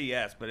wasn't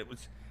CS, but it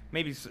was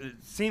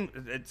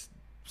it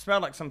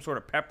smelled like some sort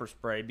of pepper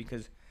spray,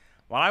 because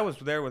while I was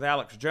there with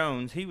Alex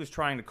Jones, he was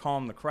trying to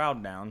calm the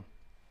crowd down,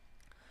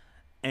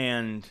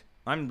 and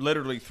I'm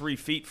literally 3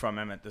 feet from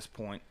him at this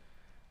point.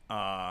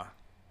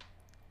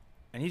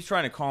 And he's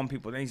trying to calm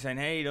people. Then he's saying,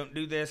 hey, don't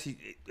do this.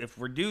 If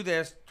we do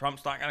this,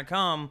 Trump's not going to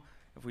come.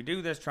 If we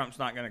do this, Trump's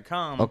not going to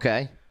come.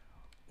 Okay.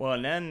 Well,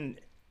 and then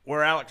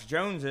where Alex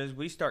Jones is,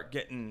 we start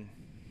getting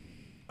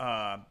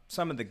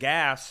some of the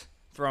gas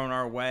thrown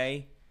our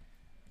way.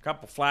 A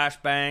couple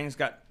flashbangs.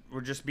 We're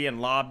just being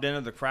lobbed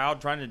into the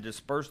crowd, trying to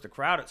disperse the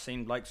crowd, it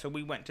seemed like. So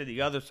we went to the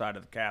other side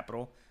of the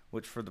Capitol,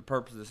 which for the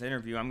purpose of this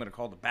interview, I'm going to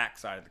call the back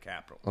side of the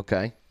Capitol.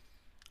 Okay.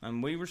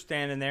 And we were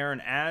standing there, and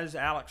as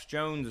Alex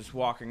Jones is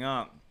walking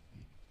up,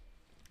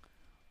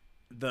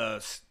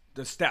 the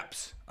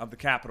steps of the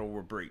Capitol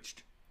were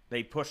breached.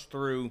 They pushed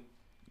through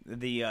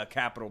the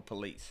Capitol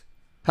Police.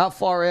 How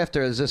far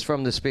after is this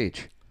from the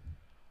speech?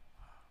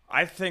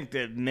 I think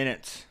that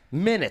minutes.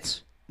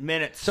 Minutes.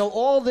 Minutes. So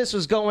all this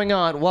was going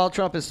on while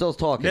Trump is still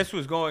talking? This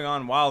was going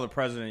on while the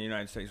President of the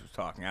United States was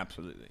talking,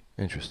 absolutely.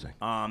 Interesting.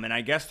 And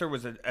I guess there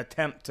was an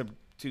attempt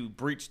to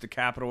breach the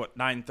Capitol at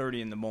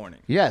 9:30 in the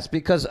morning. Yes,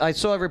 because I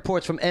saw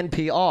reports from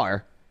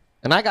NPR,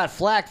 and I got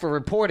flack for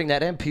reporting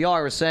that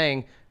NPR was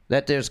saying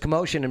that there's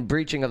commotion and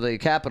breaching of the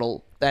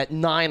Capitol at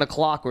 9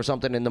 o'clock or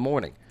something in the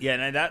morning. Yeah,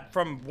 and that,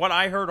 from what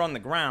I heard on the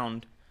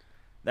ground,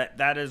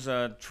 that is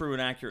a true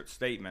and accurate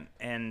statement.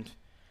 And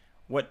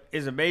what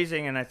is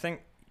amazing, and I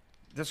think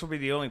this will be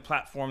the only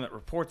platform that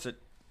reports it,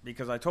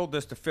 because I told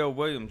this to Phil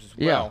Williams as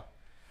well.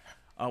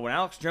 Yeah. When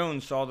Alex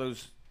Jones saw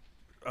those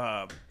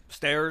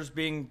stairs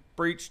being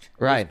breached,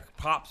 right,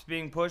 pops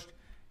being pushed,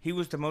 he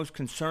was the most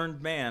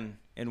concerned man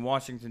in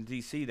Washington,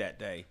 D.C. that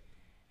day.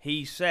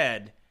 He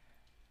said,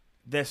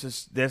 This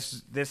is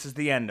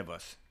the end of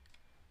us.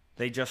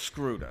 They just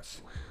screwed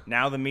us.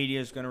 Now the media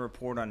is going to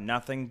report on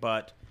nothing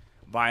but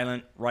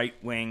violent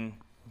right-wing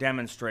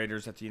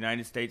demonstrators at the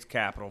United States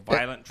Capitol,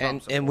 violent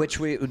Trump supporters. And which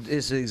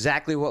is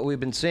exactly what we've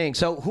been seeing.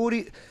 So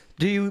who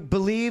do you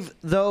believe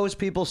those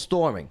people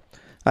storming?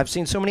 I've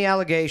seen so many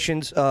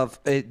allegations of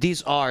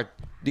these are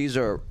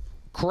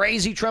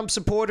crazy Trump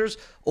supporters,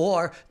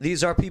 or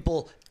these are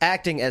people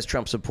acting as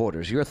Trump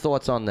supporters. Your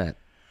thoughts on that?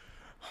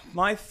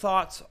 My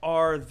thoughts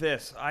are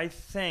this. I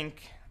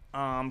think,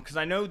 because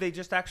I know they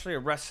just actually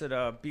arrested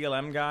a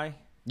BLM guy.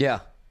 Yeah.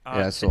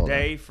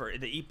 Today, for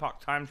the Epoch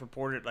Times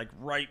reported like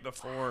right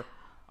before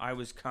I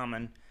was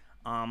coming.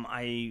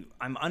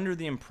 I'm under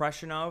the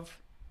impression of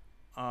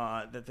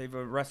that they've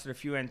arrested a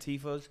few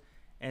Antifas,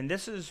 and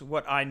this is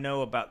what I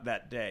know about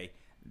that day.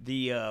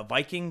 The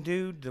Viking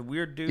dude, the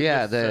weird dude.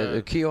 Yeah,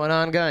 the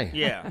QAnon guy.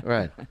 Yeah.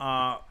 Right.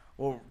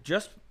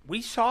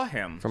 We saw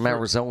him from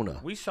Arizona.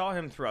 We saw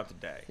him throughout the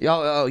day.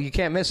 Oh, you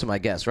can't miss him, I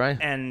guess, right?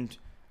 And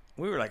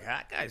we were like,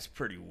 that guy's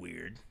pretty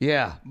weird.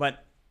 Yeah.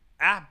 But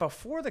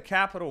before the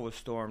Capitol was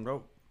stormed,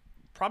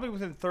 probably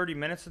within 30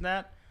 minutes of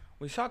that,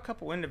 we saw a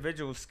couple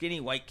individuals,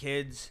 skinny white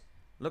kids,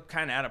 look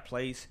kind of out of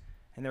place,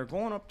 and they're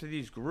going up to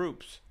these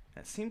groups.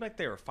 And it seemed like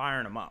they were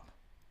firing them up.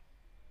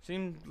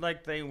 Seemed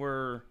like they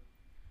were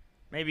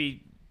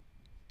maybe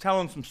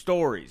telling some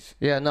stories.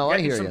 Yeah, no, I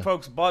hear you. Getting some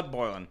folks blood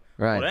boiling.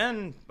 Right. Well,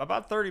 then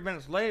about 30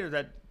 minutes later,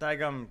 that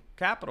daggum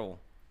Capitol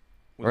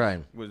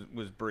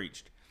was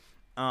breached.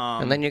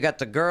 And then you got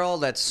the girl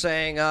that's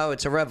saying, "Oh,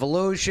 it's a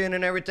revolution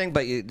and everything,"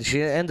 but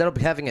she ended up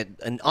having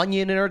an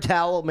onion in her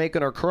towel,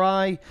 making her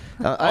cry.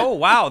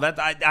 Wow!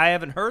 I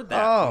haven't heard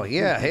that. Oh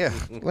yeah, here.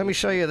 Let me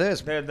show you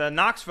this. The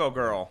Knoxville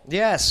girl.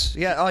 Yes,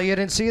 yeah. Oh, you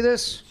didn't see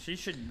this? She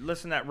should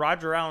listen to that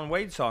Roger Allen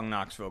Wade song,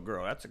 "Knoxville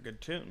Girl." That's a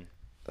good tune.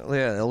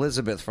 Yeah,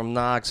 Elizabeth from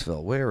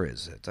Knoxville. Where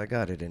is it? I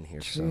got it in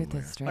here somewhere.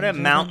 But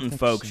them mountain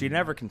folks, you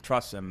never can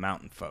trust them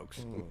mountain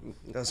folks.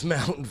 Those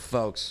mountain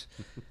folks.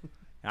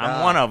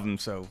 I'm one of them,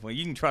 so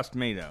you can trust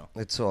me, though.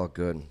 It's all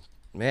good.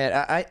 Man,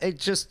 I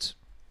just,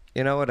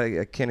 you know what?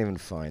 I can't even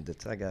find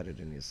it. I got it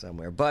in here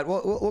somewhere. But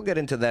we'll get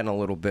into that in a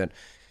little bit.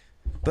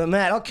 But,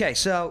 Matt, okay,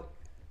 so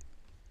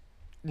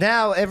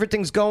now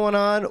everything's going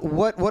on.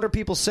 What are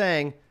people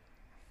saying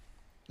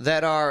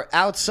that are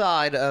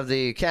outside of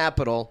the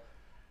Capitol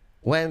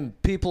when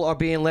people are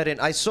being let in?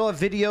 I saw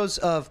videos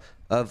of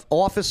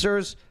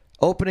officers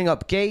opening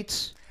up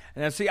gates.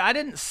 And see, I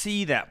didn't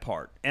see that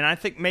part. And I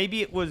think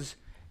maybe it was...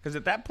 Because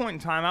at that point in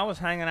time, I was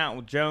hanging out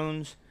with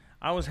Jones.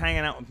 I was hanging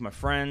out with my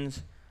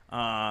friends.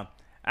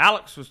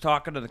 Alex was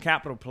talking to the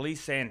Capitol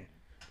Police saying,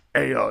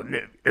 "Hey,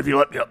 if you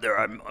let me up there,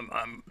 I'm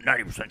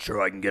 90%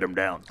 sure I can get him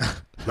down.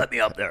 Let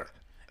me up there."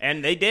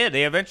 And they did.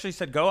 They eventually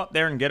said, "Go up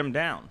there and get him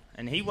down."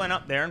 And he went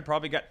up there and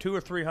probably got 200 or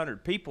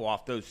 300 people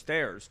off those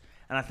stairs.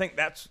 And I think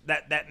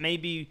that may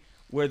be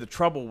where the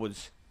trouble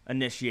was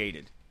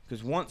initiated.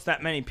 Because once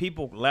that many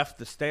people left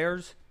the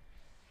stairs,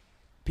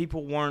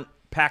 people weren't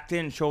packed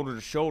in shoulder to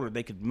shoulder.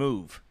 They could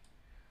move.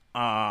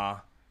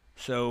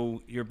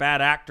 So your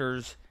bad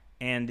actors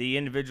and the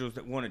individuals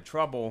that wanted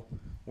trouble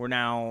were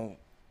now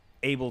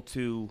able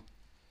to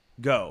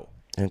go.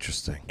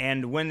 Interesting.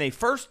 And when they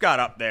first got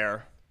up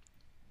there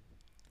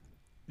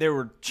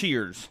were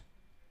cheers.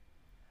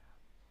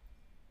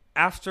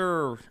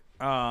 After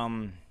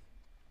a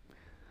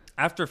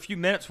few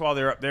minutes while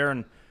they're up there,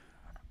 and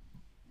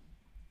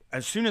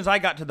as soon as I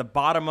got to the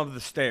bottom of the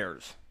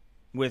stairs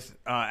with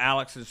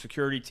Alex's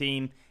security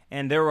team,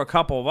 and there were a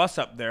couple of us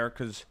up there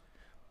because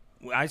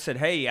I said,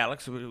 "Hey,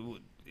 Alex,"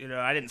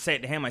 I didn't say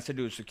it to him. I said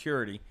to his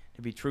security,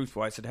 to be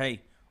truthful. I said,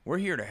 "Hey, we're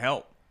here to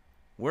help.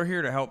 We're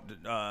here to help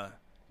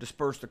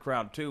disperse the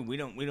crowd too. We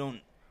don't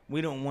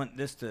want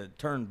this to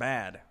turn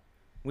bad.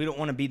 We don't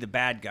want to be the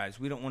bad guys.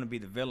 We don't want to be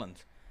the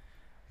villains."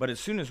 But as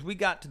soon as we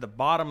got to the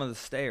bottom of the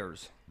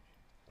stairs,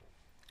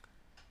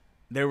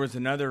 there was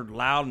another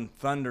loud and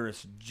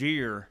thunderous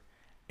jeer.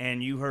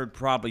 And you heard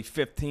probably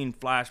 15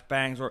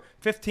 flashbangs or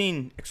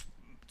 15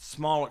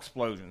 small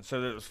explosions.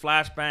 So there was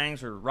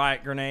flashbangs or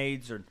riot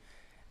grenades,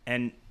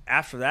 and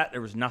after that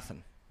there was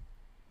nothing.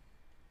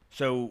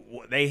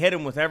 So they hit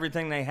them with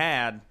everything they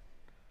had.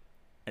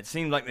 It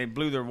seemed like they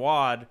blew their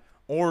wad.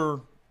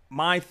 Or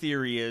my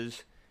theory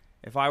is,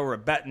 if I were a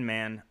betting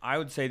man, I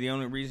would say the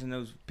only reason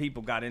those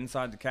people got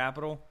inside the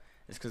Capitol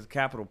is because the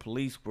Capitol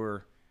Police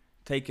were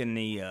taking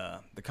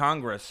the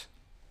Congress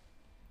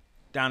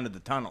down to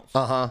the tunnels.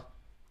 Uh-huh.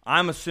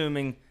 I'm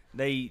assuming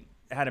they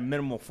had a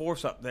minimal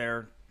force up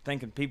there,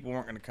 thinking people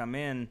weren't going to come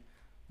in,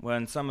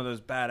 when some of those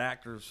bad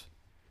actors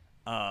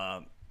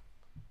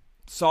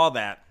saw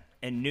that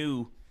and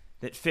knew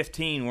that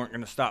 15 weren't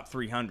going to stop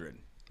 300,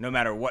 no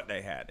matter what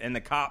they had. And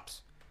the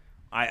cops,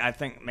 I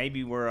think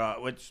maybe were,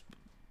 which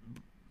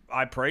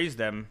I praise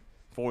them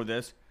for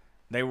this,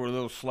 they were a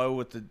little slow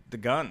with the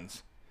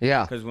guns.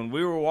 Yeah. Because when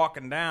we were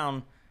walking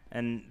down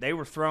and they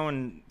were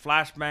throwing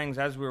flashbangs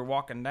as we were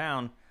walking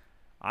down,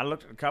 I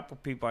looked at a couple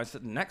of people. I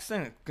said, "The next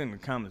thing that's going to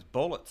come is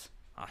bullets.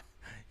 I'm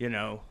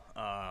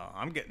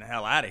getting the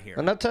hell out of here."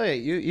 And I'll tell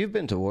you, you've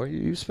been to war.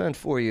 You spent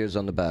 4 years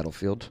on the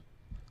battlefield.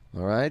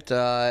 All right.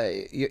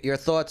 Your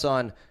thoughts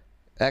on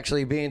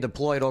actually being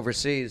deployed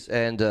overseas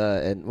and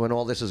when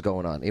all this is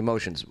going on?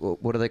 Emotions.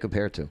 What do they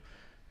compare to?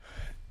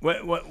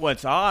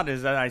 What's odd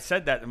is that I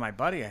said that to my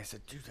buddy. I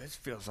said, "Dude, this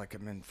feels like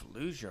I'm in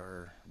Fallujah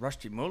or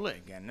Rusty Mullah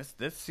again.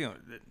 This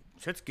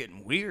shit's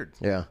getting weird."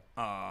 Yeah.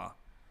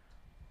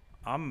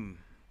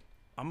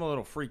 I'm a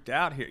little freaked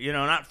out here.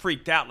 Not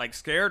freaked out like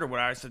scared or what.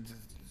 I said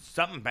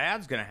something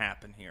bad's going to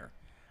happen here.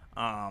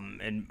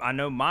 And I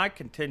know my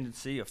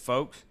contingency of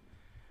folks.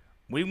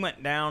 We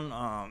went down,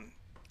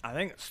 I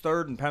think it's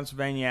 3rd and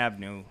Pennsylvania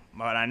Avenue,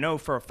 but I know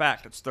for a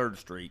fact it's 3rd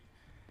Street.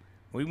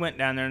 We went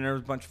down there and there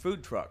was a bunch of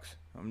food trucks.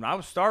 I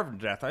was starving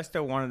to death. I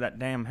still wanted that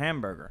damn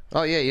hamburger.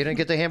 Oh, yeah, you didn't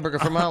get the hamburger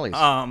from Ollie's.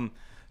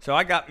 So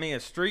I got me a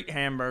street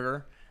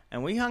hamburger,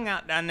 and we hung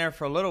out down there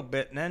for a little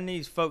bit, and then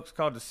these folks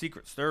called the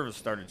Secret Service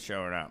started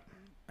showing up.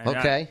 And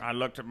okay. I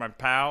looked at my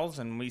pals,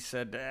 and we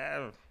said,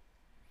 and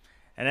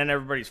then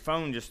everybody's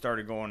phone just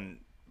started going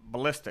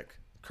ballistic.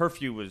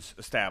 Curfew was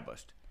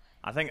established.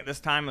 I think at this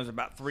time it was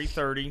about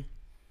 3:30.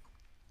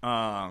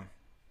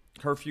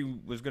 Curfew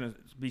was going to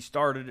be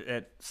started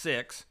at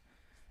 6,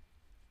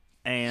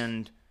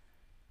 and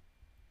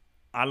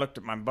I looked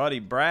at my buddy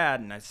Brad,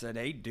 and I said,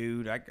 "Hey,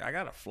 dude, I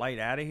got a flight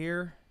out of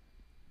here,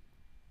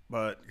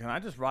 but can I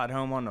just ride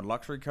home on the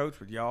luxury coach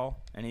with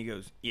y'all?" And he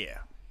goes, "Yeah."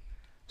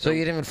 So you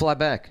didn't even fly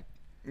back?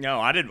 No,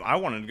 I didn't. I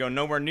wanted to go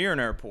nowhere near an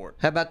airport.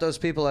 How about those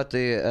people at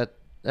the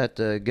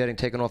getting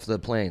taken off the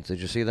planes? Did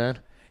you see that?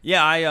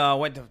 Yeah, I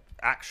went to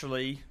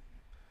actually.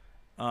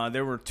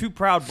 There were 2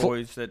 Proud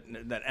Boys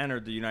that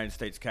entered the United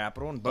States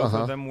Capitol, and both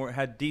of them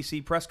had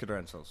D.C. press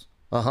credentials.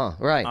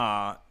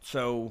 Right.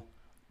 So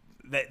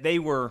they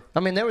were. I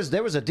mean, there was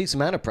a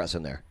decent amount of press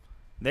in there.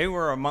 They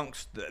were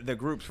amongst the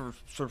groups. For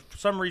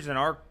some reason,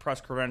 our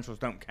press credentials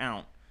don't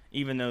count,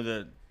 even though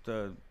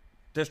the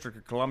District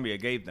of Columbia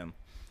gave them.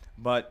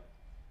 But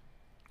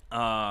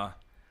I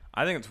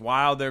think it's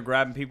wild they're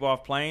grabbing people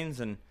off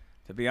planes, and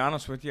to be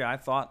honest with you, I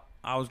thought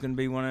I was going to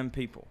be one of them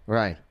people.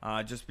 Right.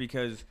 Just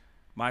because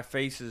my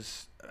face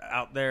is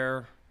out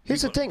there.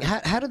 Here's the thing.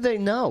 How did they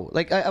know?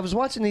 Like, I was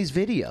watching these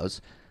videos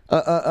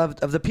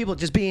of the people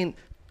just being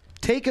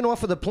taken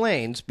off of the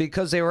planes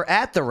because they were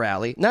at the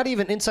rally, not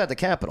even inside the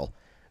Capitol.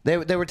 They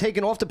were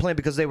taken off the plane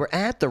because they were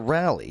at the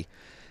rally.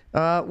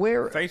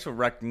 Where facial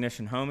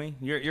recognition, homie.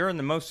 You're in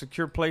the most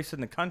secure place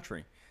in the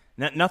country.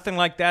 Nothing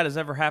like that has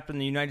ever happened in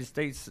the United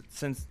States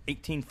since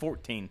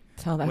 1814.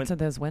 Tell that to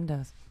those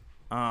windows.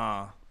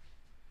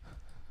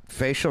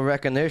 Facial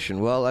recognition.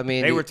 Well, I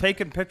mean, they were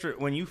taking pictures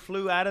when you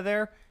flew out of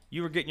there.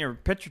 You were getting your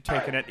picture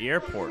taken at the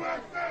airport.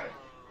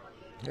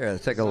 Here,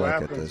 let's take a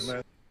look at this.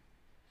 Man.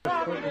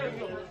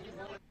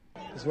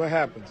 This is what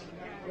happens.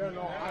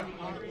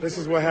 This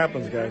is what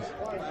happens, guys.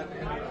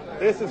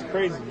 This is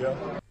crazy, yo.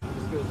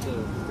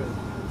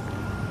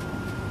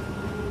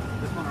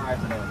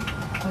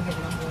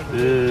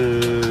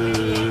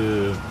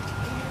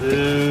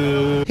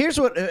 Here's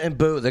what and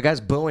boo. The guy's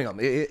booing him.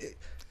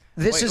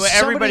 This is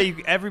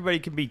everybody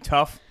can be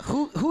tough.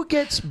 Who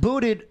gets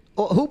booted?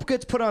 Who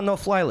gets put on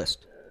no-fly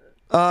list?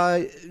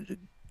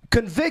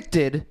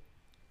 Convicted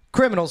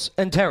criminals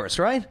and terrorists,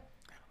 right?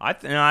 I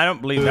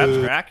don't believe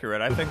that's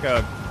accurate. I think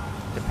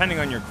depending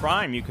on your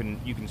crime, you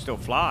can still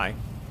fly.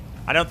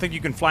 I don't think you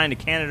can fly into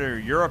Canada or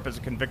Europe as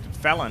a convicted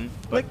felon.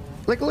 But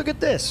like look at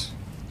this.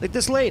 Like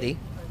this lady.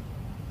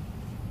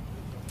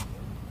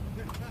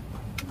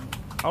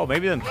 Oh,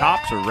 maybe them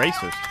cops are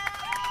racist.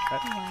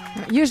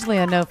 Usually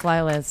a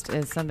no-fly list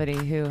is somebody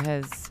who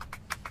has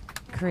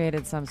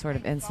created some sort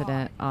of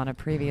incident on a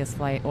previous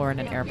flight or in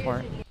an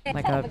airport,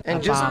 like a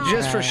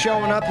just for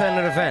showing up at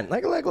an event.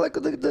 Like look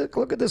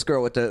at this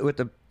girl with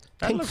the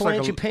pink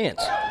flangy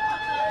pants,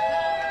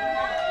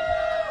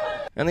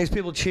 and these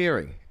people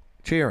cheering.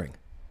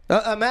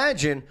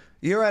 Imagine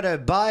you're at a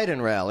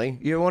Biden rally.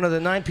 You're one of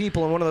the 9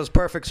 people in one of those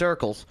perfect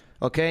circles,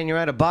 okay? And you're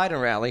at a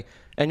Biden rally,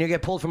 and you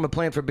get pulled from a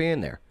plane for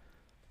being there.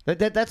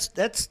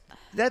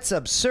 That's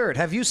absurd.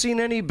 Have you seen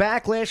any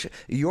backlash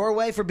your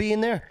way for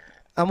being there?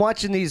 I'm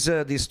watching these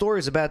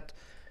stories about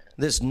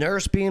this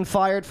nurse being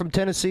fired from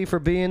Tennessee for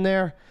being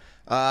there.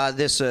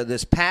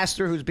 This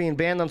pastor who's being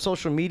banned on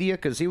social media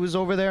because he was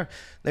over there.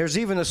 There's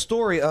even a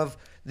story of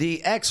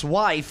the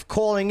ex-wife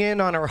calling in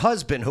on her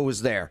husband who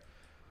was there.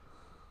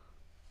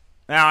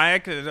 Now I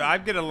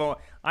get a little.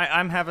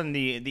 I'm having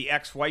the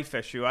ex-wife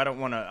issue. I don't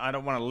want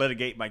to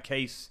litigate my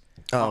case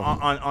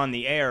on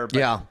the air. But,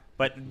 yeah.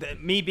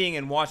 But me being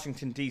in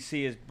Washington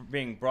D.C. is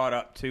being brought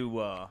up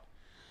to.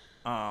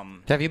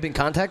 Have you been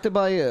contacted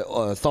by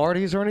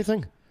authorities or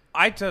anything?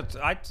 I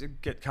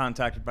get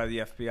contacted by the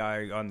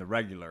FBI on the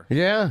regular.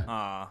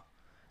 Yeah.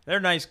 They're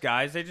nice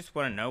guys. They just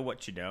want to know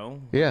what you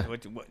know. Yeah.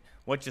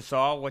 What you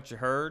saw, what you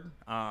heard.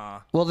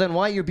 Well, then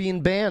why you're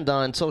being banned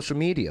on social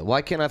media?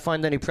 Why can't I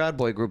find any Proud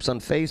Boy groups on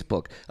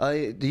Facebook?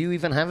 Do you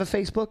even have a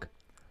Facebook?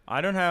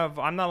 I'm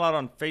not allowed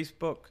on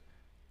Facebook,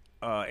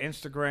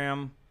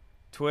 Instagram,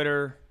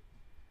 Twitter.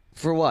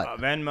 For what?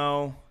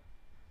 Venmo.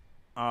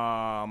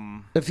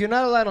 If you're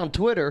not allowed on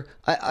Twitter,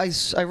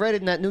 I read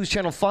it in that News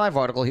Channel 5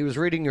 article. He was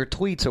reading your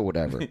tweets or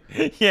whatever.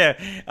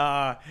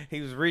 Yeah, he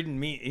was reading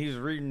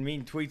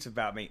mean tweets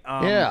about me.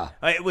 Yeah,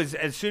 it was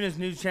as soon as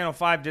News Channel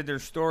 5 did their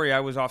story, I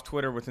was off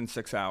Twitter within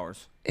 6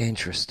 hours.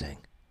 Interesting.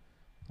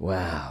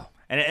 Wow.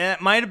 And it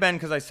might have been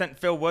because I sent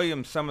Phil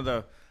Williams some of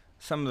the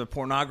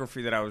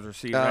pornography that I was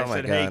receiving. I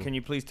said, God. "Hey, can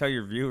you please tell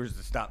your viewers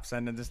to stop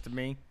sending this to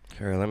me?"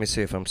 Here, let me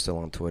see if I'm still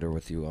on Twitter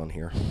with you on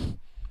here.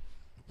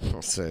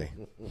 Let's see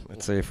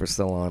if we're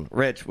still on.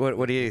 Rich,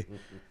 what do you...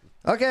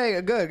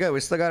 Okay, good. We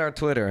still got our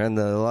Twitter, and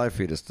the live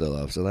feed is still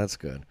up, so that's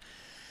good.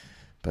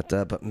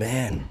 But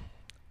man.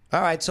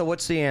 All right, so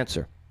what's the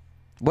answer?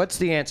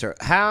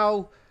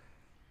 How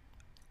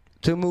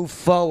to move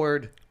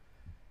forward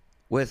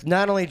with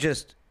not only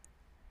just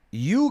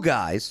you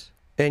guys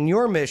and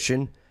your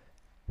mission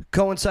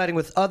coinciding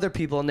with other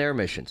people and their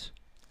missions?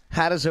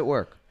 How does it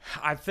work?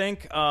 I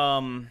think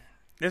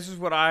this is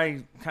what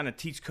I kind of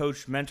teach,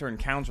 coach, mentor, and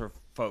counsel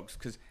folks,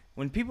 because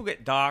when people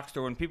get doxxed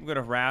or when people get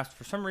harassed,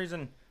 for some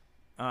reason,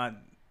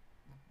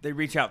 they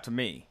reach out to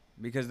me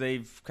because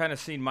they've kind of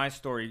seen my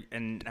story.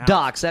 And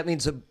dox, that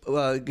means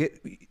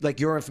like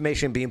your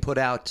information being put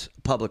out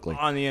publicly.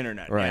 On the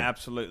internet, right. Yeah,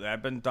 absolutely.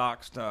 I've been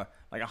doxxed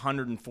like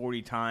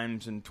 140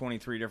 times in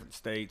 23 different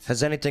states.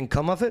 Has anything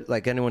come of it?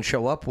 Like anyone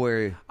show up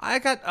where... I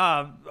got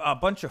a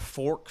bunch of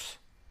forks.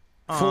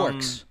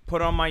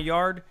 Put on my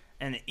yard,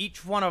 and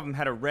each one of them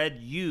had a red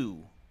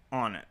U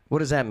on it. What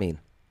does that mean?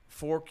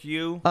 Fork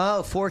You.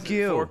 Oh, Fork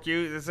You. Fork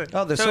You.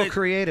 They're so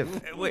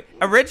creative.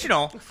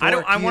 Original.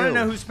 I want to You.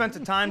 know who spent the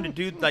time to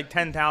do like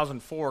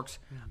 10,000 forks.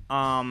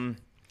 And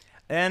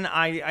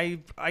I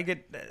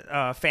get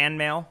fan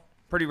mail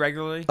pretty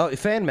regularly. Oh,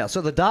 fan mail.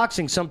 So the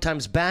doxing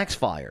sometimes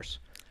backfires.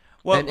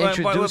 Well, and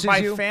introduces by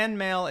you? fan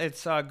mail,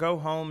 it's go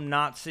home,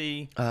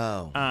 Nazi.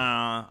 Oh.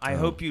 I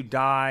hope you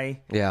die.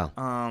 Yeah.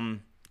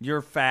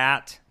 You're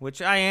fat,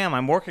 which I am.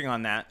 I'm working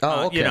on that.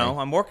 Oh, okay.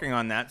 I'm working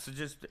on that. So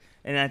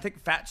and I think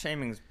fat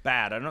shaming is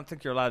bad. I don't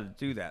think you're allowed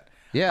to do that.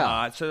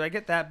 Yeah. So I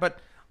get that, but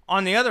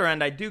on the other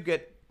end, I do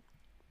get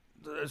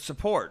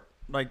support.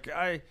 Like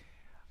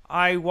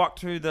I walked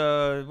through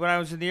when I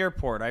was in the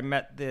airport, I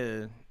met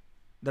the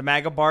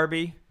MAGA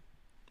Barbie.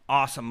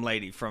 Awesome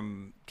lady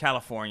from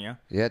California.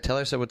 Yeah, tell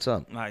her so what's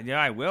up.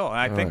 Yeah, I will.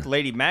 I think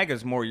Lady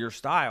MAGA's more your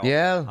style.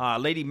 Yeah.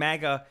 Lady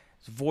MAGA's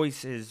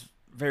voice is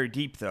very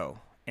deep, though,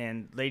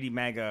 and Lady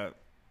MAGA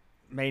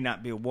may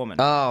not be a woman.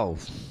 Oh,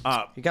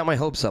 you got my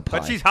hopes up high.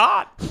 But she's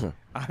hot.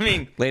 I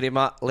mean, Lady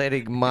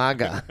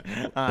Maga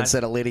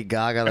instead of Lady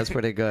Gaga. That's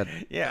pretty good.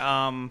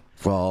 Yeah.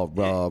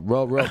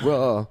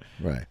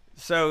 Right.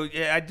 So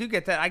yeah, I do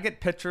get that. I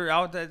get pictures.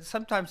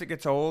 Sometimes it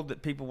gets old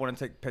that people want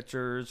to take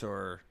pictures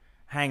or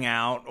hang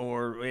out,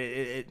 or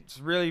it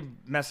really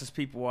messes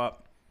people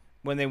up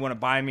when they want to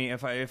buy me.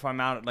 If I'm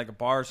out at like a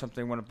bar or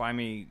something, want to buy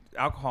me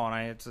alcohol, and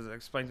I have to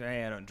explain to them,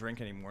 hey, I don't drink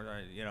anymore.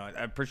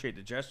 I appreciate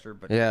the gesture,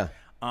 but yeah.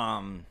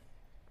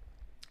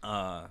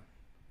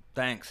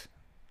 Thanks,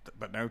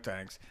 but no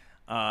thanks.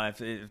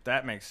 If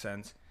that makes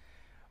sense,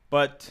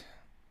 but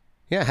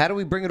yeah, how do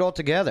we bring it all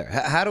together?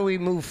 How do we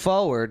move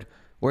forward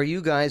where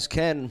you guys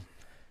can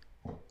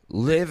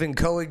live and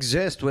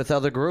coexist with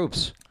other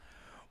groups?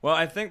 Well,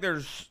 I think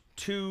there's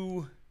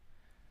two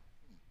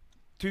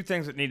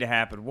things that need to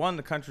happen. One,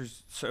 the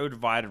country's so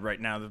divided right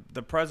now.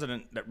 The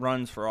president that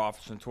runs for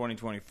office in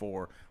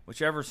 2024,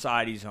 whichever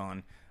side he's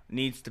on,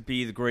 needs to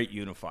be the great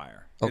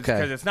unifier. Okay.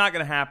 Because it's not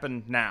going to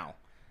happen now.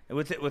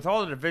 With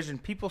all the division,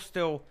 people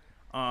still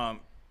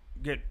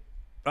get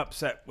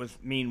upset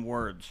with mean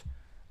words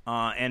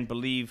and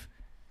believe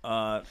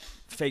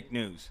fake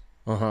news.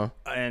 Uh-huh.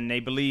 And they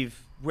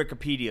believe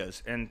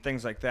Wikipedias and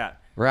things like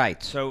that.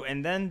 Right. So,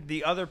 and then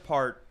the other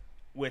part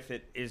with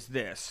it is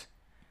this,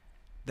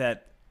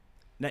 that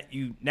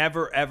you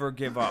never, ever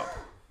give up.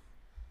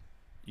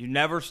 You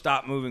never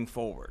stop moving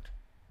forward.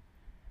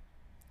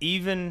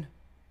 Even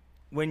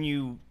when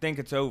you think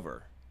it's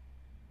over.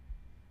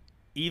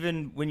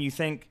 Even when you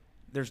think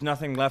there's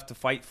nothing left to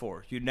fight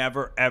for. You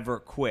never, ever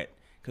quit.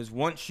 Because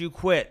once you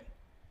quit,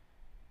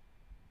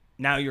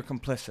 now you're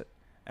complicit.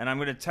 And I'm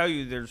going to tell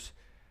you, there's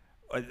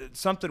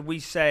something we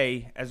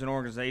say as an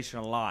organization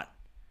a lot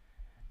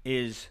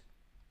is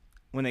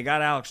when they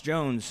got Alex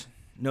Jones,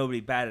 nobody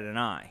batted an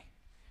eye.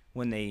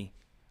 When they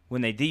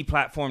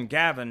deplatformed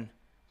Gavin,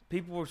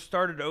 people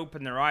started to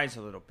open their eyes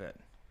a little bit.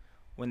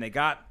 When they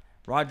got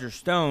Roger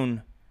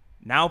Stone,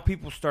 now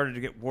people started to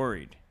get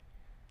worried.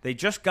 They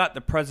just got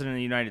the president of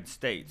the United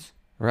States.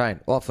 Right.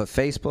 Off of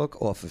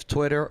Facebook, off of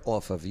Twitter,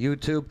 off of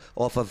YouTube,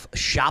 off of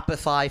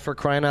Shopify, for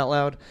crying out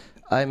loud.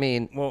 I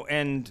mean, well,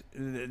 and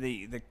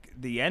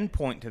the end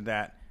point to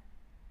that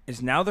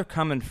is now they're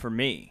coming for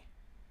me.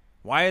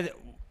 Why?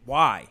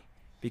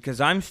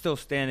 Because I'm still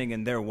standing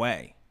in their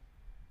way.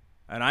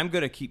 And I'm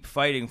going to keep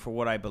fighting for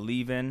what I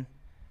believe in.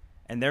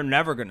 And they're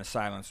never going to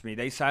silence me.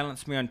 They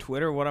silenced me on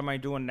Twitter. What am I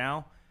doing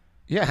now?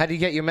 Yeah, how do you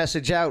get your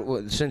message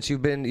out since you're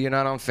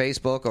not on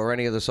Facebook or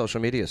any of the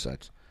social media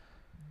sites?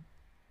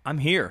 I'm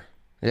here.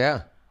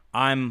 Yeah.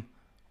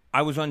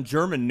 I was on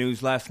German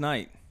news last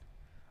night.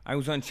 I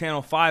was on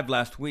Channel 5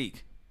 last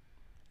week.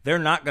 They're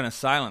not going to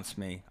silence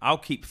me. I'll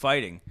keep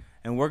fighting.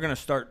 And we're going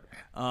to start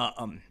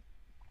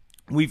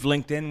we've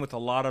linked in with a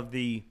lot of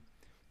the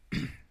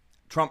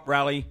Trump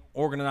rally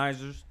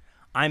organizers.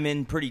 I'm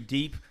in pretty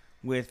deep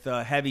with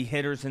heavy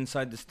hitters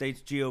inside the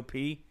state's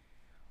GOP.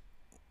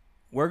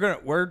 We're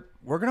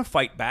gonna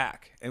fight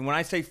back. And when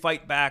I say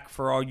fight back,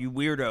 for all you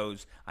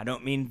weirdos, I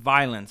don't mean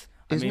violence.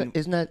 Isn't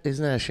that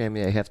a shame?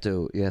 You have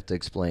to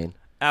explain.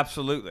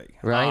 Absolutely.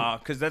 Right.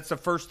 Because that's the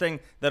first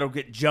thing that'll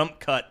get jump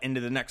cut into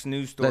the next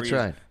news story. That's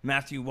right.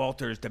 Matthew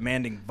Walters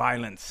demanding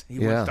violence. He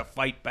wants to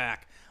fight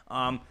back.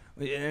 And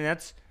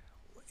that's,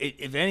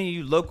 if any of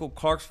you local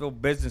Clarksville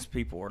business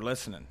people are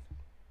listening,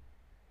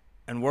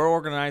 and we're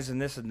organizing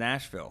this in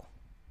Nashville,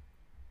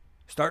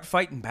 start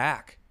fighting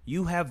back.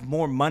 You have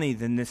more money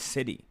than this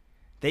city.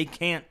 They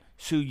can't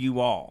sue you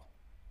all.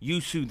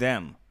 You sue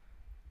them.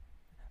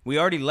 We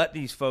already let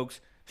these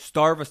folks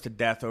starve us to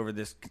death over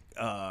this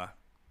I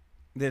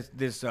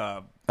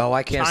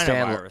can't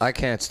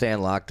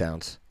stand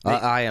lockdowns.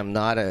 I am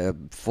not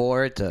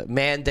for it.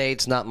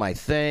 Mandates not my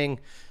thing.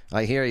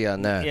 I hear you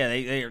on that.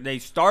 Yeah, they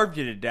starved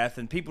you to death,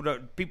 and people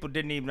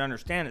didn't even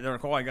understand it. They're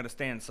like, "Oh, I got to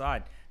stay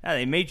inside." No,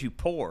 they made you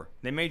poor.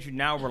 They made you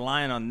now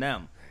relying on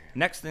them.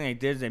 Next thing they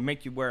did is they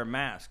make you wear a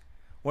mask.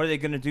 What are they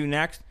going to do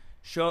next?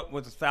 Show up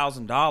with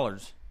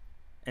 $1,000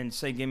 and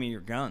say, "Give me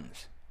your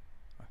guns."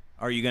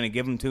 Are you going to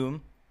give them to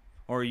them,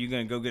 or are you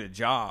going to go get a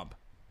job?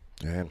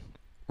 Yeah.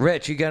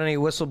 Rich, you got any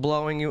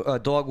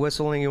whistleblowing, dog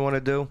whistling you want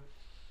to do?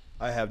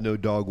 I have no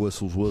dog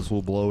whistles,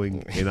 whistle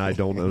blowing, and I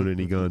don't own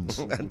any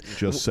guns.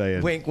 Just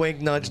saying. Wink, wink,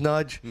 nudge,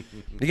 nudge.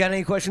 You got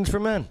any questions for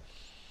men?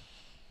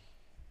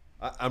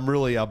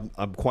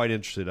 I'm quite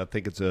interested. I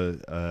think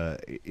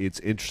it's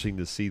interesting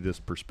to see this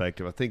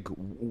perspective. I think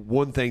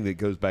one thing that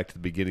goes back to the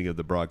beginning of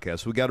the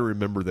broadcast, we got to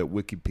remember that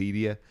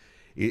Wikipedia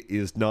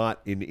is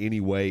not in any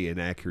way an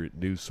accurate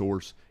news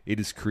source. It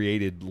is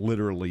created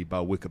literally by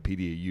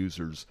Wikipedia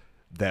users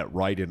that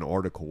write an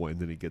article and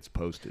then it gets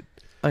posted.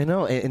 I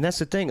know, and that's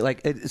the thing.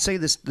 Like, say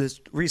this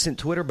recent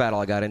Twitter battle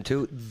I got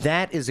into,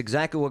 that is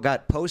exactly what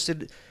got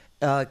posted,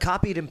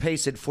 copied and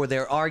pasted for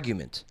their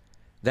argument.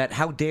 That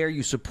how dare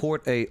you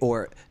support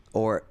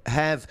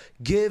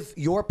give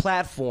your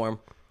platform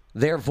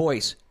their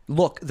voice.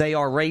 Look, they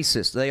are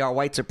racist. They are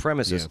white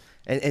supremacists.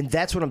 Yeah. And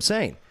that's what I'm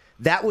saying.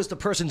 That was the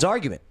person's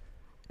argument.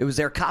 It was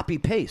their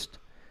copy-paste.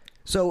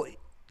 So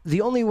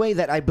the only way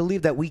that I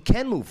believe that we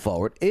can move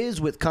forward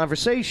is with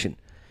conversation.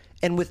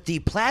 And with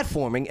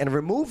deplatforming and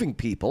removing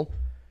people,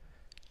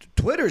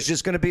 Twitter's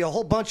just going to be a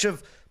whole bunch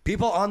of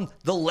people on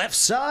the left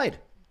side.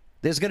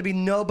 There's going to be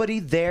nobody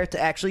there to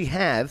actually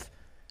have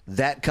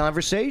that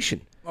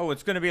conversation. Oh,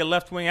 it's going to be a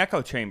left-wing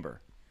echo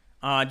chamber.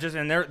 And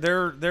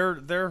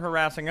they're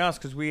harassing us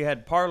because we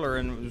had Parler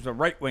and it was a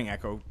right-wing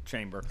echo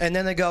chamber. And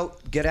then they go,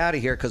 get out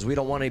of here because we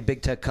don't want any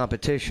big tech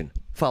competition.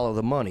 Follow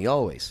the money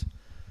always.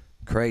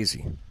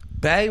 Crazy.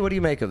 Bay, what do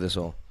you make of this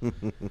all?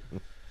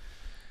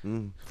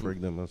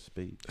 Freedom of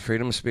speech.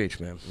 Freedom of speech,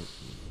 man.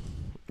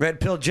 Red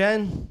Pill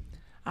Jen?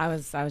 I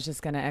was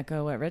just going to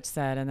echo what Rich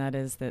said, and that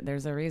is that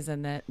there's a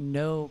reason that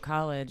no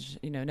college,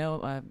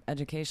 no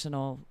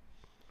educational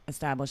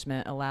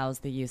establishment allows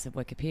the use of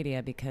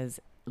Wikipedia,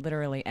 because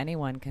literally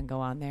anyone can go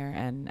on there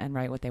and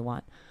write what they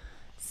want.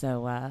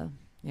 So,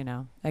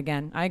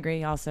 again, I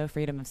agree also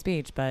freedom of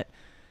speech, but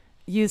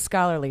use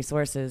scholarly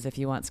sources if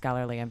you want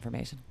scholarly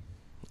information.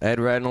 Ed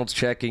Reynolds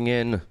checking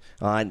in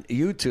on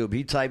YouTube.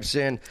 He types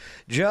in,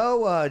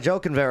 Joe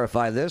can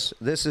verify this.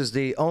 This is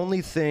the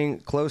only thing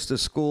close to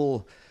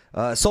school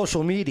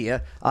social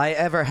media I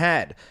ever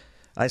had.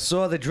 I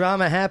saw the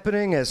drama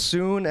happening as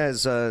soon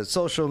as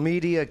social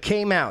media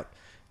came out.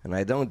 And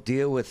I don't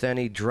deal with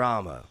any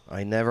drama.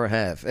 I never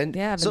have. And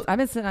yeah, I've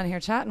been sitting on here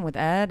chatting with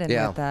Ed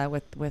and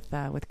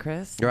with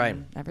Chris, right?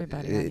 And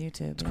everybody on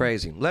YouTube. It's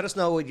crazy. Let us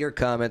know with your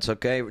comments,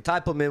 okay?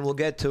 Type them in. We'll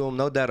get to them.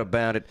 No doubt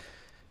about it.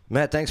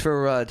 Matt, thanks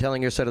for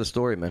telling your side of the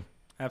story, man.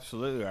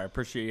 Absolutely. I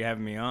appreciate you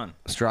having me on.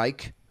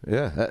 Strike?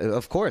 Yeah,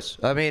 of course.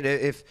 I mean,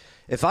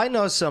 if I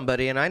know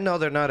somebody and I know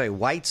they're not a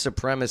white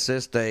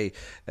supremacist,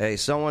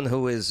 someone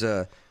who is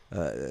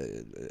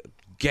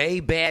gay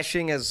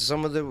bashing, as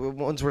some of the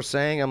ones were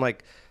saying, I'm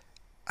like,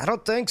 I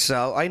don't think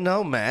so. I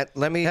know, Matt.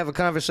 Let me have a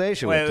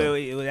conversation with them.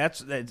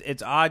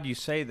 It's odd you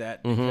say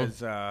that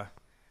because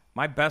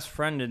my best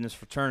friend in this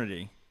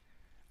fraternity,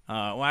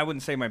 I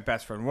wouldn't say my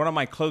best friend, one of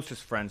my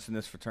closest friends in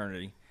this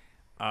fraternity,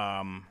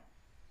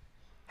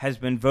 has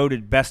been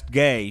voted best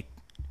gay.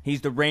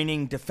 He's the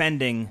reigning,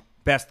 defending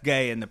best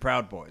gay in the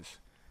Proud Boys.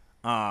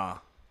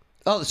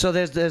 So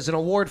there's an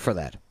award for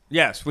that.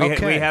 Yes, we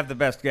have the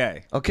best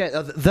gay. Okay,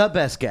 the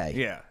best gay.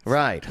 Yeah.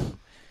 Right.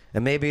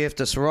 And maybe if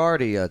the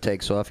sorority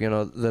takes off,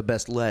 the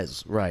best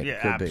les. Right.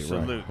 Yeah, could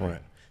absolutely. Be.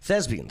 Right.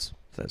 Thespians.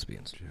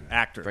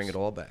 Actors. Bring it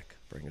all back.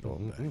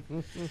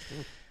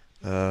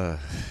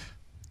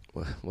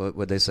 What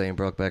would they say in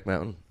Brokeback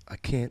Mountain? I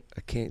can't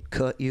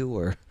cut you,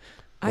 or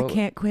I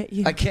can't quit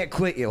you. I can't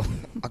quit you.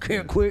 I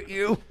can't quit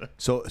you.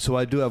 So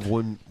I do have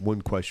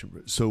one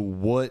question. So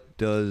what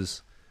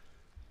does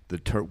the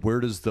term?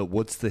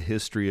 What's the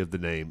history of the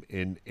name?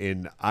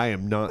 And I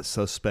am not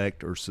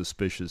suspect or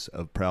suspicious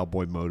of Proud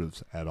Boy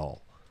motives at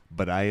all.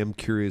 But I am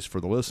curious for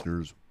the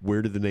listeners,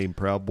 where did the name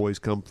Proud Boys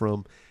come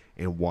from,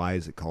 and why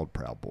is it called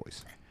Proud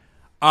Boys?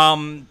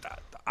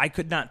 I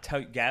could not tell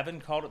you. Gavin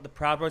called it the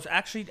Proud Boys.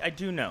 Actually, I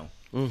do know.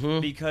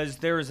 Because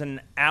there is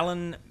an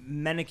Alan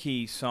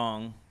Meneke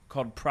song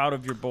called Proud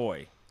of Your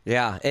Boy.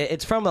 Yeah,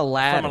 it's from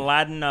Aladdin. From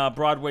Aladdin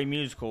Broadway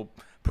musical.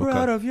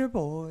 Proud of your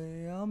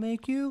boy, I'll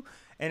make you.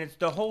 And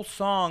the whole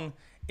song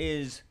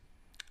is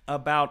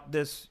about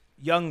this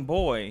young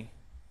boy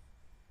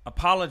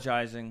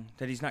apologizing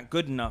that he's not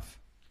good enough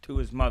to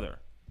his mother.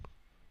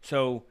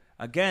 So,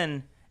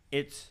 again,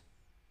 it's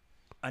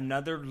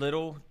another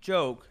little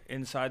joke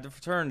inside the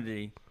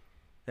fraternity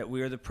that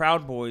we are the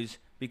Proud Boys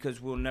because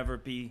we'll never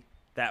be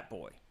that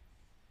boy.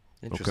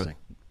 Interesting.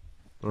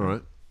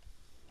 Okay.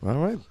 All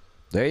right.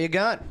 There you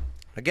go.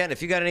 Again,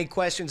 if you got any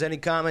questions, any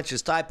comments,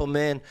 just type them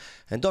in.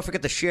 And don't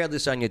forget to share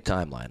this on your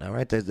timeline, all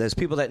right? There's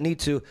people that need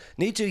to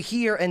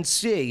hear and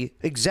see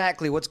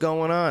exactly what's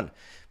going on.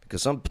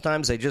 Because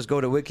sometimes they just go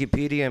to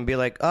Wikipedia and be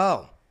like,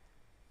 oh,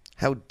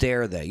 how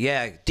dare they?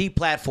 Yeah,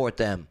 deplatform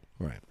them.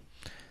 Right.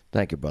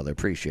 Thank you, brother.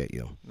 Appreciate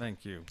you.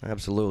 Thank you.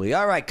 Absolutely.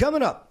 All right,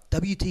 coming up,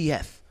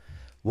 WTF.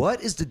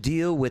 What is the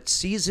deal with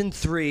Season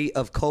 3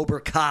 of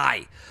Cobra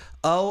Kai?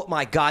 Oh,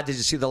 my God, did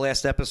you see the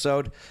last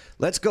episode?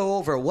 Let's go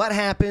over what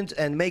happened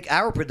and make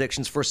our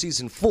predictions for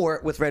Season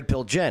 4 with Red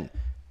Pill Jen.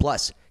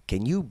 Plus,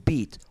 Can you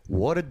beat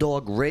Water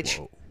Dog Rich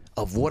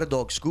of Water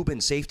Dog Scuba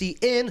and Safety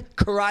in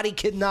Karate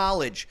Kid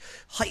knowledge?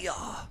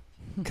 Hiya!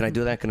 Can I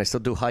do that? Can I still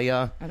do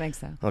hiya? I think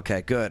so.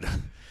 Okay, good.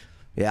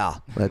 Yeah,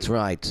 that's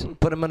right.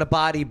 Put him in a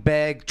body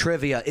bag.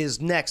 Trivia is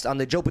next on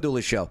the Joe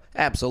Padula Show.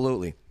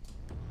 Absolutely.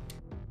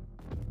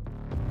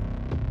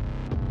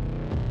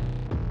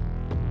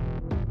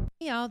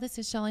 Hey y'all, this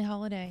is Shelley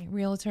Holiday,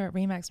 realtor at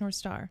RE/MAX North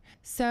Star.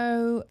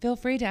 So feel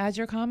free to add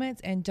your comments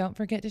and don't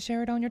forget to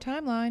share it on your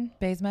timeline.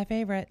 Bay's my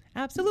favorite.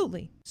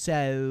 Absolutely.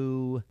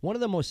 So, one of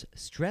the most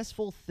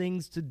stressful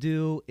things to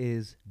do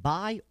is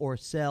buy or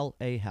sell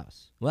a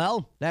house.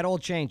 Well, that all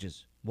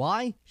changes.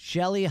 Why?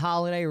 Shelley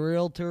Holiday,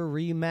 realtor,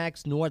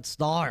 RE/MAX North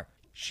Star.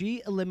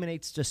 She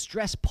eliminates the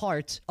stress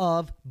parts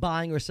of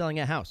buying or selling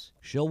a house.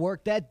 She'll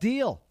work that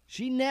deal.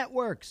 She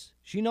networks.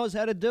 She knows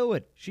how to do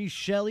it. She's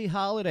Shelley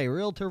Holiday,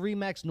 realtor,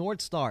 RE/MAX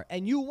North Star,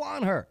 and you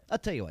want her. I'll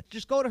tell you what,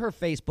 just go to her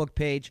Facebook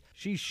page.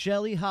 She's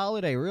Shelley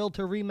Holiday,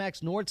 realtor,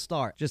 RE/MAX North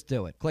Star. Just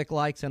do it. Click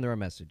like, send her a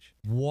message.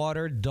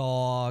 Water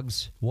Dog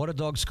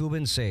Scuba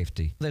and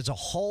Safety. There's a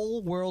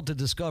whole world to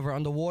discover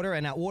underwater,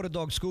 and at Water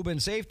Dog Scuba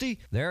and Safety,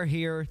 they're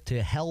here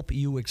to help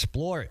you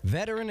explore it.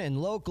 Veteran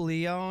and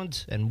locally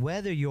owned, and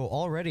whether you're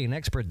already an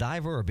expert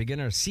diver or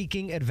beginner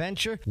seeking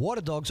adventure,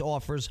 Water Dogs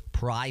offers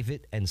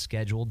private and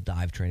scheduled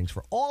dive trainings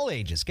for all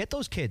ages. Get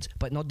those kids,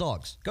 but no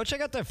dogs. Go check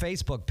out their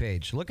Facebook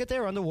page. Look at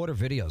their underwater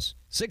videos.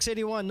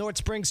 681 North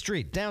Spring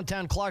Street,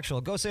 downtown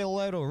Clarksville. Go say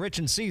hello to Rich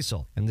and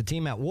Cecil and the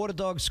team at Water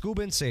Dog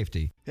Scuba and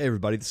Safety. Hey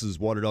everybody, this is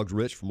Water Dogs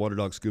Rich from Water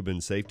Dog Scuba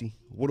and Safety.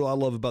 What do I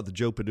love about the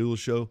Joe Padula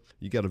Show?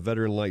 You got a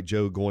veteran like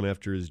Joe going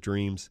after his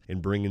dreams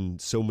and bringing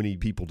so many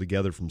people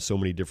together from so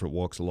many different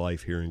walks of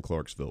life here in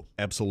Clarksville.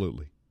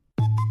 Absolutely.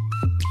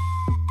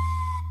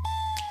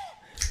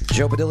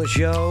 Joe Padula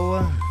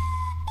Show.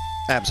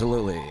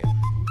 Absolutely.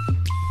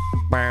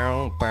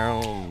 Bow,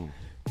 bow.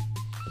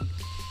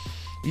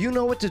 You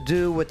know what to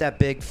do with that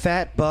big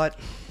fat butt.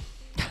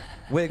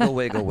 Wiggle,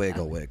 wiggle,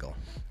 wiggle, wiggle.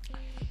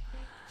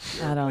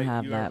 I don't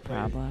have that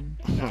problem.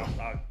 No, there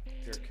are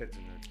kids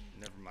in there.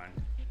 Never mind.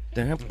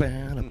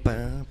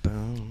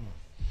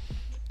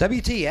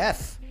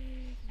 WTF?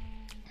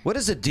 What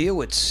is the deal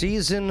with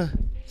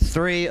season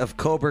 3 of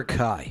Cobra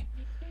Kai?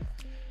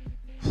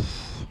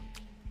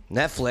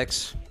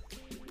 Netflix.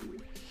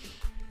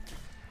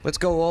 Let's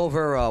go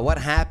over what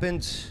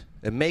happened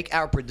and make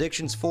our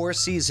predictions for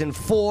season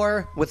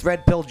 4 with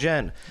Red Pill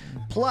Jen.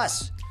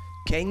 Plus,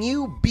 can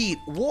you beat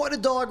Water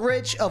Dog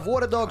Rich of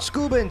Water Dog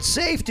Scuba and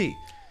Safety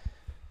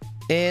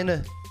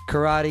in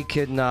Karate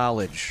Kid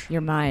knowledge?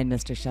 You're mine,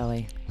 Mr.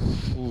 Shelley.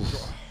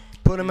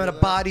 Put him in a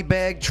body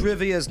bag.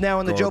 Trivia is now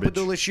on the Garbage.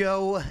 Joe Padula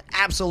Show.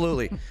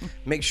 Absolutely.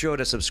 Make sure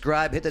to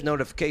subscribe, hit the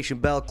notification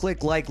bell,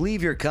 click like,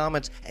 leave your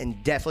comments,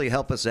 and definitely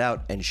help us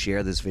out and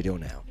share this video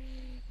now.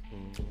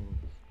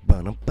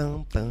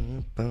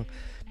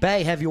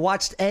 Bay, have you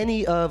watched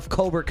any of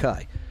Cobra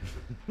Kai?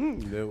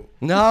 No.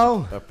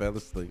 No? I fell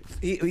asleep.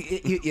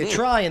 You're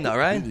trying, though,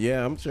 right?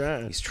 Yeah, I'm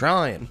trying. He's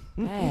trying.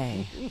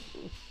 Hey.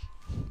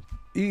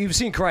 You've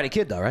seen Karate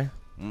Kid, though, right?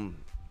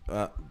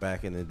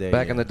 Back in the day.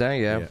 Back in the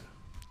day, yeah.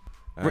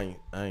 I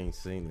ain't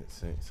seen it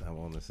since, I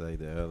want to say,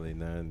 the early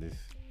 90s.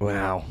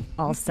 Wow.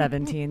 All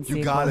 17 sequels.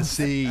 You gotta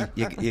see.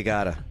 You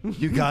gotta.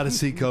 You gotta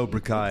see Cobra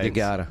Kai. You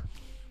gotta.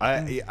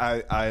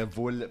 I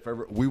avoided it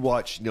forever. We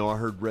watched, I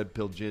heard Red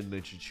Pill Jen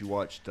mention she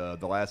watched the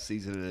last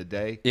season in a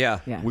day.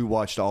 Yeah. We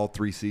watched all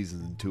 3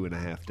 seasons in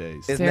 2.5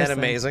 days. Isn't that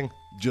amazing?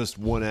 Just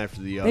one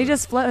after the other. They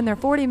just float, and they're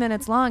 40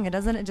 minutes long, and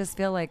doesn't it just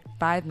feel like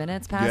 5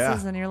 minutes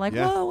passes, and you're like,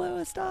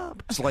 whoa,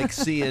 stop. It's like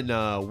seeing,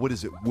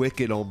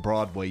 Wicked on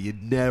Broadway. You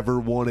never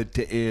want it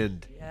to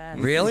end. Yes.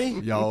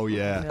 Really? Oh,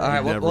 yeah. All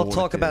right, we'll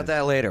talk about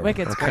that later.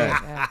 Wicked's great.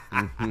 Yeah.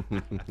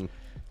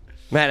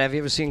 Matt, have you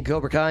ever seen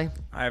Cobra Kai?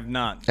 I have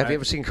not. Have you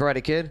ever seen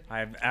Karate Kid? I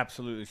have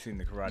absolutely seen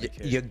the Karate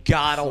Kid. You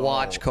gotta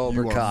watch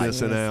Cobra You Kai. are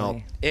missing out.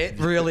 It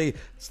really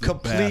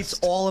completes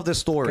best. all of the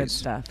stories. Good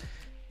stuff.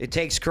 It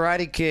takes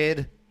Karate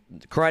Kid,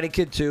 Karate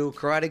Kid 2,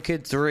 Karate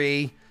Kid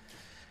 3,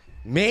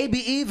 maybe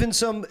even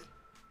some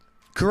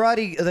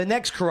the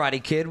next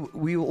Karate Kid.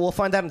 We'll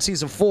find out in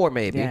season 4,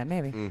 maybe. Yeah,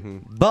 maybe.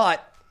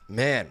 But,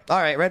 man.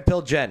 All right, Red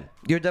Pill Jen,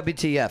 your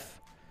WTF.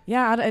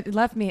 Yeah, it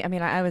left me. I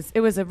mean, it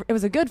was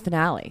a good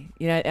finale.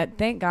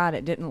 Thank God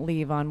it didn't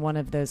leave on one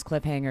of those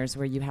cliffhangers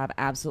where you have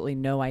absolutely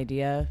no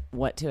idea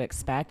what to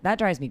expect. That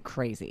drives me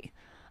crazy.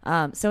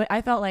 So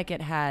I felt like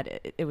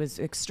it was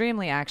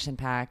extremely action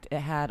packed. It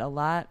had a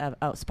lot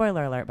of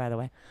spoiler alert, by the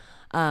way.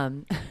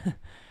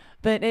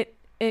 But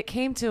it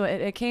came to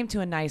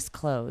a nice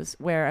close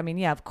where, I mean,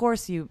 yeah, of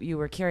course you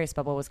were curious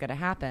about what was going to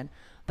happen,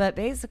 but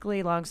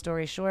basically, long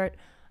story short,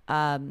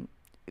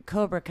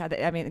 Cobra Kai.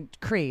 I mean,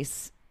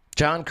 Kreese.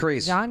 John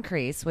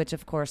Kreese, which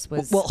of course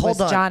was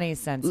Johnny's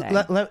sensei.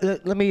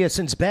 Let me,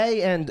 since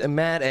Bay and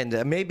Matt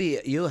and maybe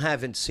you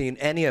haven't seen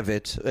any of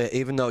it,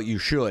 even though you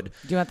should.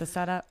 Do you want the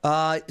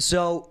setup?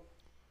 So,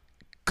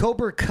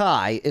 Cobra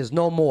Kai is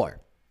no more.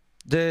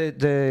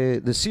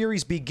 The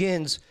series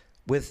begins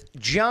with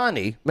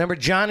Johnny. Remember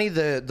Johnny,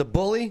 the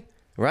bully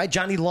Right,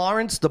 Johnny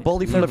Lawrence, the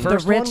bully from the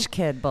first the one. rich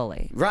kid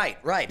bully. Right.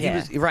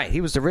 Yeah.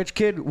 He was the rich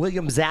kid.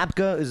 William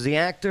Zabka is the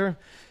actor.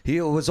 He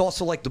was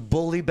also like the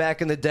bully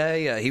back in the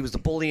day. He was the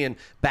bully in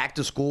Back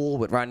to School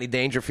with Rodney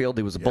Dangerfield.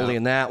 He was the bully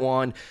in that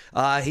one.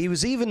 He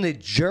was even the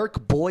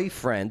jerk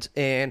boyfriend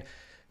in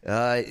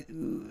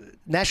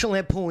National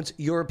Lampoon's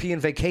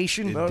European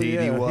Vacation. Indeed,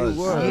 he was.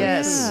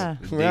 Yes, Yeah.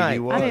 right. He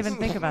was. I didn't even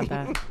think about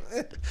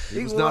that.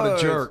 He was not a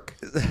jerk.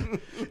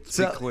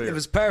 So clear. it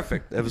was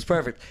perfect. It was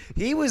perfect.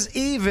 He was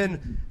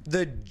even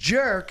the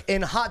jerk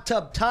in Hot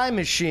Tub Time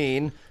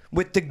Machine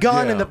with the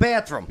gun in the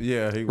bathroom.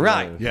 Yeah, he was.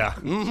 Right. Yeah.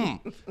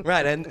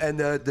 Right, and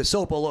the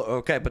soap.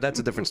 Okay, but that's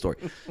a different story.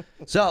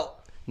 So,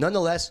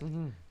 nonetheless,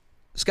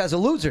 this guy's a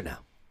loser now.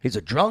 He's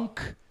a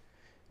drunk.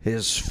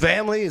 His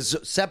family is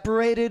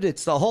separated.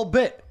 It's the whole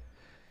bit.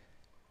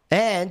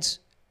 And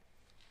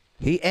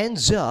he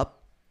ends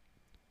up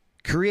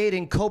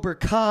creating Cobra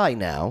Kai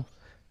now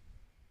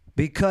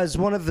because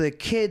one of the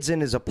kids in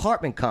his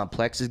apartment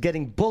complex is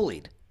getting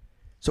bullied.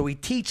 So he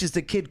teaches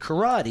the kid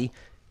karate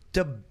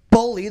to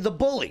bully the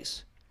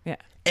bullies. Yeah.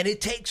 And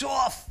it takes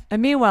off.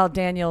 And meanwhile,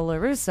 Daniel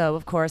LaRusso,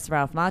 of course,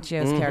 Ralph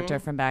Macchio's character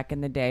from back in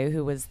the day,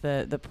 who was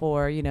the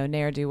poor,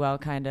 ne'er-do-well,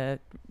 kind of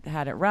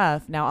had it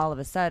rough. Now, all of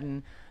a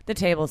sudden, the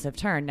tables have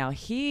turned. Now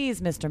he's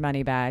Mr.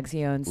 Moneybags.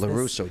 He owns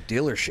LaRusso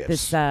dealerships.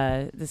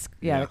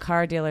 The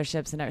car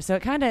dealerships and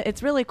everything. So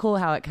it's really cool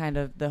how it kind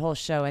of, the whole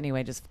show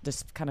anyway,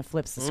 just kind of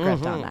flips the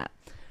script on that.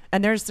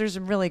 And there's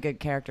some really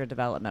good character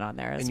development on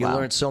there as well. And you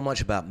learn so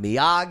much about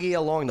Miyagi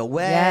along the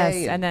way.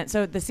 Yes, and then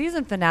so the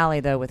season finale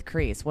though with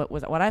Kreese,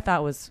 what I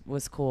thought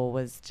was cool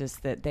was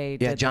just that they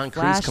did John the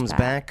Kreese comes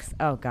back.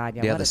 Oh God,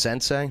 Yeah, the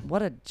sensei.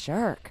 What a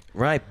jerk!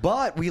 Right,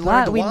 but we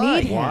learned we why.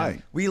 need him.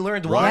 Why? We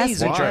learned why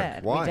he's a we jerk.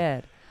 did. Why? We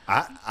did.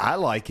 I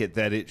like it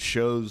that it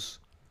shows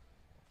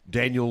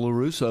Daniel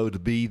LaRusso to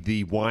be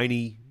the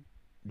whiny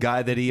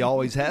guy that he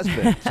always has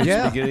been since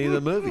the beginning of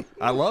the movie.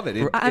 I love it.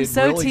 It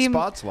really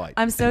spotlights.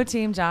 I'm so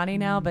team Johnny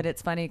now, but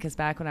it's funny because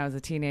back when I was a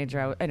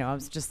teenager, I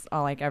was just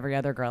all like every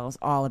other girl. I was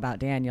all about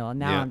Daniel, and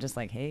now I'm just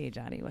like, hey,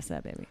 Johnny, what's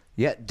up, baby?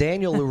 Yeah,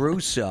 Daniel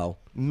LaRusso,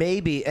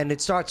 maybe, and it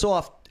starts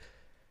off,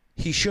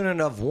 he shouldn't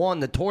have won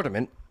the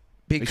tournament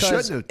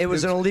because it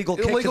was an illegal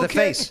kick to the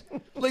face.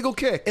 Illegal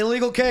kick.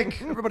 Illegal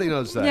kick. Everybody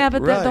knows that. Yeah,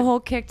 but the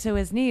whole kick to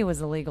his knee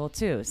was illegal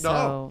too.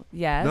 So,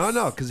 yes.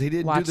 No, because he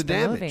didn't Watch do the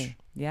damage. movie.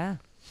 Yeah.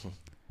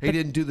 He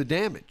didn't do the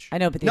damage. I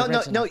know, but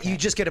No, you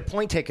just get a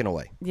point taken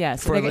away. Yeah,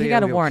 so he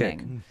got a warning.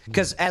 Kick.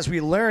 Because as we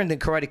learned in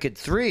Karate Kid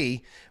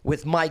 3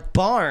 with Mike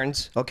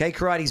Barnes, okay,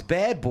 Karate's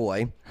bad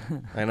boy.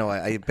 I know,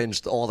 I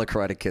binged all the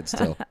Karate Kids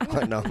still.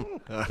 I know.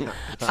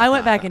 I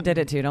went back and did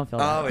it too. Don't feel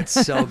bad. Oh, it's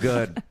so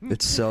good.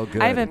 It's so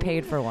good. I haven't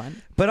paid for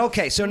one. But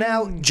okay, so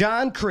now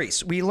John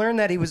Kreese, we learned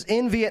that he was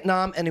in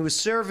Vietnam and he was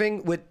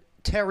serving with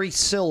Terry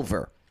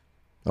Silver.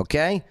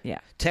 Okay?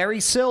 Yeah.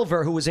 Terry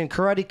Silver, who was in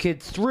Karate Kid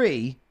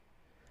 3,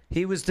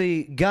 he was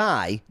the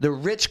guy, the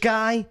rich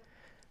guy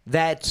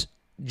that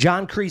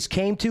John Kreese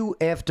came to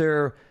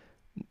after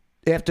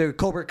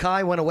Cobra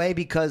Kai went away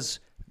because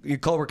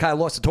Cobra Kai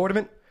lost the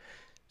tournament.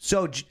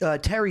 So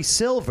Terry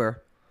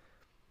Silver,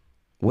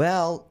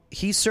 well,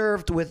 he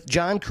served with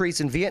John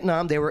Kreese in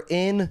Vietnam. They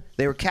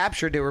were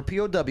captured. They were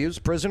POWs,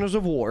 prisoners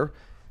of war,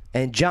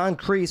 and John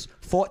Kreese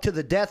fought to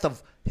the death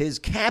of his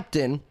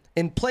captain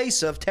in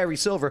place of Terry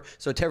Silver.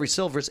 So Terry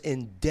Silver's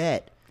in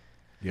debt.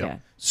 Yep. Yeah.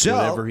 So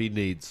whatever he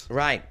needs.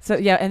 Right. So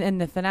yeah, and in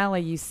the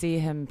finale, you see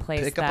him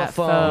place Pick up that a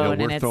phone. phone,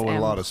 We're and it's throwing a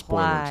lot of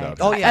spoilers implied. out.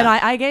 Oh, yeah. And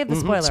I gave the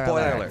spoiler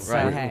Spoiler alert. So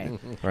right. hey,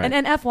 Right.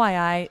 and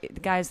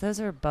FYI, guys, those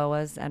are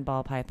boas and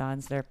ball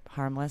pythons. They're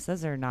harmless.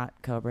 Those are not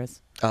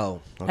cobras.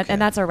 Oh, okay.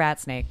 And that's a rat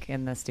snake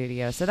in the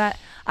studio. So that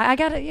I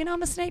got it.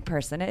 I'm a snake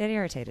person. It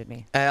irritated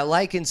me.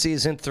 Like in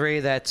season 3,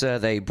 that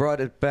they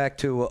brought it back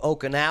to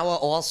Okinawa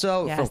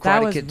also Yes, from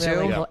that Karate was Kid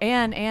really 2. cool.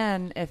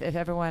 And if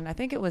everyone, I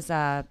think it was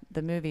the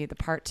movie, the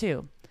part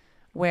 2.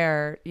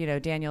 Where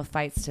Daniel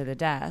fights to the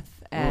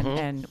death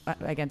and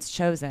against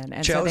Chosen,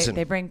 and so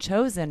they bring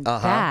Chosen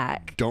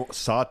back. Don't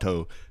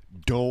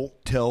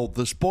tell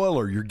the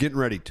spoiler. You're getting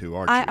ready to,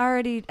 aren't you?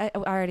 I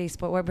already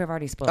spoiled. We've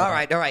already spoiled. All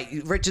right.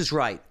 Rich is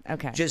right.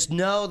 Okay. Just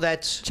know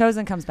that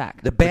Chosen comes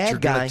back. the But bad you're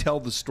guy. going to tell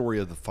the story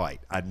of the fight.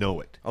 I know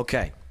it.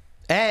 Okay.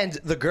 And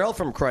the girl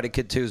from Karate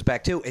Kid 2 is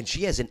back too, and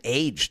she hasn't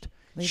aged.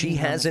 She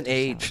hasn't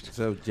aged.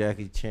 So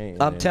Jackie Chan.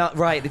 I'm telling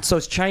right. It's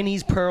those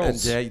Chinese And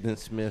pearls. Jaden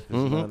Smith.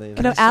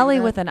 Is Allie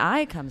with an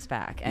eye comes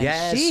back, and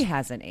Yes. she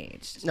hasn't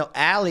aged. No,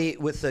 Allie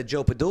with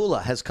Joe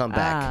Padula has come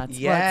back.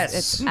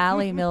 It's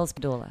Allie Mills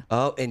Padula.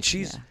 Oh, and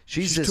she's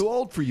just too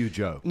old for you,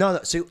 Joe. No.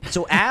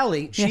 So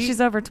Allie,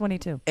 She's over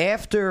 22.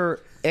 after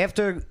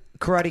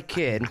Karate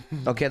Kid,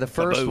 okay, the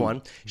first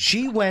one,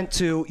 she went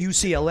to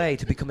UCLA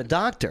to become a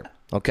doctor.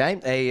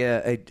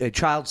 Okay, a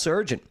child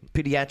surgeon,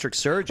 pediatric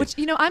surgeon. Which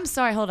I'm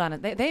sorry. Hold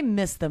on. They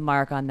missed the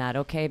mark on that.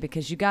 Okay,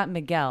 because you got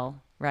Miguel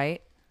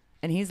right,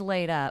 and he's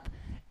laid up.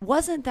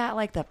 wasn't that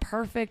like the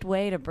perfect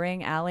way to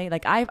bring Allie?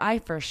 Like I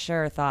for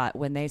sure thought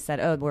when they said,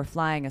 "Oh, we're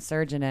flying a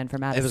surgeon in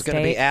from out of state," it was going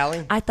to be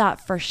Allie. I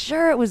thought for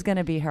sure it was going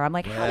to be her. I'm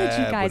like, how did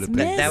you guys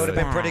miss that? Would have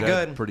been pretty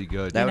good. Pretty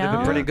good. That would have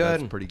been pretty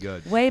good. That's pretty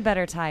good. Way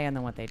better tie-in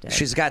than what they did.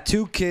 She's got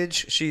 2 kids.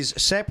 She's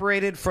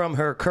separated from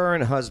her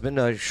current husband,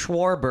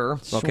 Schwarber.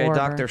 Okay, Schwarber.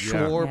 Dr.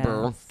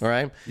 Schwarber. Yes. All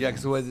right. Yeah,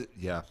 because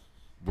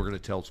we're going to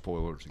tell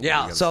spoilers.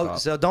 Yeah, so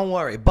don't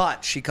worry.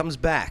 But she comes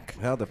back.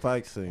 How the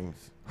fight scenes.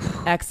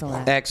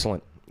 Excellent.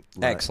 Excellent.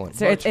 Right. Excellent.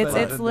 So it's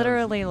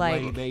literally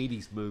like late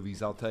 80s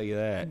movies, I'll tell you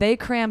that. They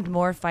crammed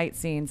more fight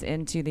scenes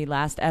into the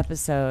last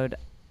episode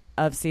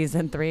of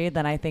season 3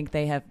 than I think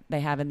they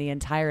have in the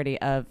entirety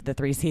of the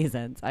 3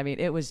 seasons. I mean,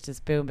 it was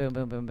just boom, boom,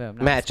 boom, boom, boom.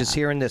 Matt, just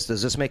hearing this,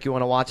 does this make you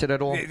want to watch it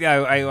at all?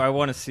 Yeah, I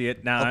want to see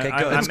it now. Okay,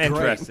 good. I'm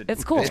interested.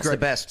 It's cool. It's the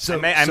best.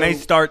 So, I may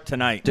start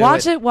tonight.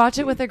 Watch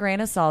it with a grain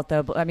of salt,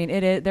 though. I mean,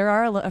 there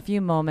are a few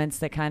moments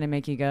that kind of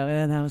make you go,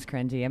 that was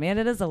cringy. I mean,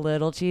 it is a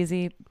little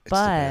cheesy, but it's the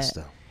best,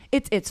 though.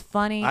 It's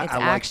funny. It's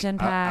action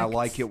packed. I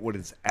like it when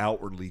it's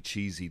outwardly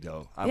cheesy,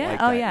 though. I Yeah. like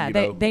Oh that, yeah.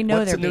 you They know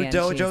What's they're the new being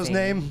dojo's cheesy.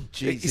 name?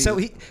 Cheesy. So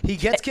he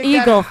gets kicked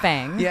Eagle out.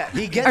 Fang. Yeah,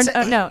 he gets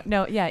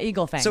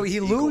Eagle Fang. So he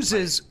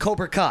loses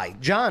Cobra Kai.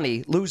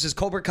 Johnny loses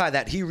Cobra Kai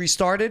that he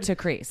restarted to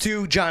Kreese.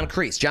 To John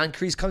Kreese. John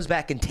Kreese comes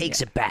back and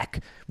takes it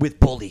back with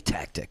bully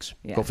tactics.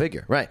 Yeah. Go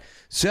figure. Right.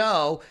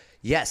 So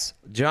yes,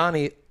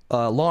 Johnny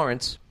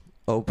Lawrence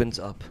opens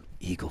up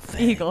Eagle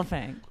Fang. Eagle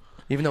Fang.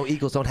 Even though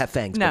eagles don't have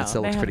fangs, No, but it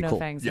still they looks have pretty no cool.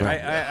 fangs. Yeah,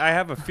 I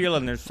have a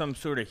feeling there's some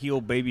sort of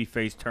heel baby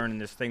face turn in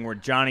this thing where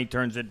Johnny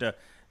turns into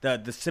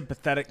the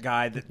sympathetic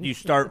guy that you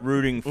start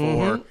rooting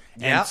for,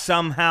 and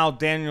somehow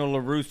Daniel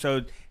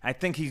LaRusso, I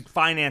think he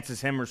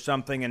finances him or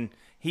something, and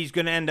he's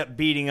going to end up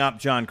beating up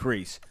John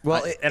Kreese.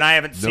 Well, and I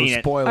haven't seen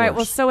it. All right.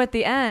 Well, so at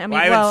the end, I mean,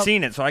 I haven't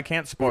seen it, so I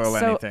can't spoil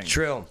anything.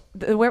 True.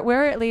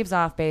 Where it leaves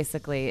off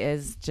basically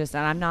is just,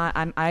 and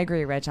I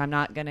agree, Rich. I'm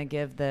not going to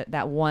give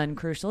that one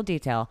crucial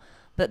detail,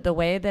 but the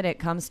way that it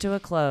comes to a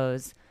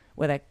close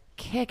with a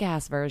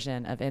kick-ass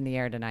version of "In the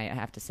Air Tonight," I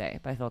have to say,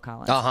 by Phil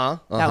Collins. That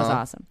was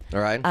awesome. All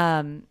right.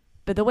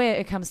 But the way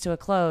it comes to a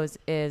close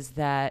is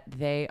that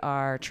they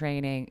are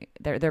training.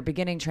 They're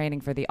beginning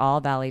training for the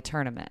All Valley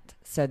tournament.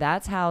 So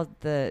that's how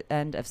the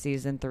end of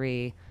season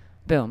 3.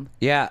 Boom.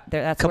 Yeah.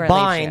 That's combined.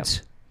 Where it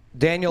leaves you.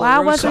 Daniel Well,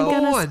 I LaRusso, wasn't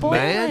gonna spoil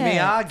it.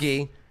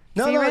 Miyagi.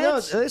 No, See, no.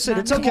 Rich? Listen,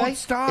 it's Come okay. on,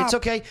 stop. It's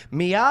okay.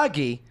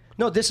 Miyagi.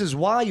 No, this is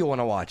why you want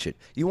to watch it.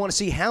 You want to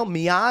see how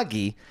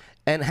Miyagi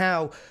and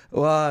how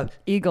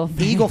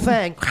Eagle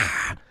Fang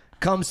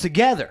comes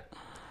together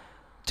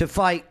to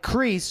fight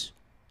Kreese,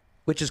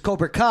 which is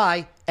Cobra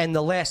Kai, and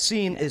the last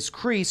scene is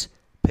Kreese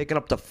picking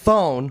up the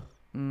phone,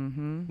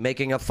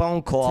 making a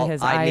phone call. To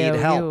his I IOU, need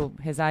help.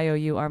 his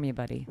IOU army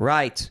buddy.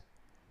 Right.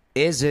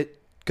 Is it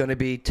going to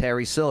be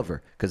Terry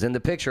Silver? Because in the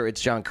picture,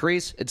 it's John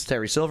Kreese, it's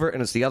Terry Silver,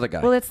 and it's the other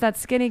guy. Well, it's that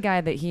skinny guy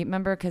that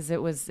remember, because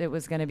it was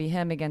going to be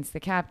him against the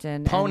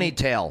captain.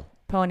 Ponytail.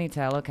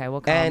 Ponytail. Okay,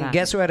 we'll call him And that.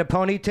 guess who had a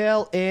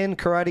ponytail in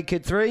Karate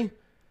Kid 3?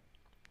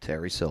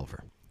 Terry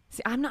Silver.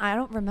 See, I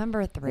don't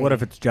remember 3. What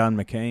if it's John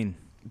McCain?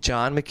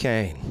 John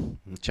McCain.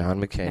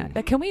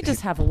 Yeah, can we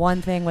just have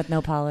one thing with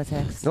no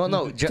politics?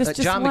 No.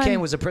 Just John one- McCain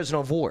was a prisoner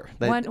of war.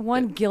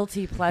 One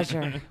guilty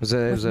pleasure. It was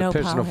a no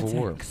prisoner politics. of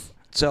war.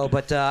 So,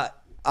 but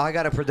I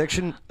got a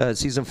prediction.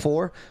 Season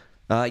 4.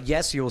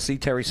 Yes, you will see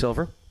Terry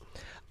Silver.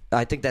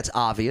 I think that's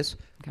obvious.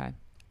 Okay.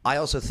 I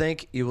also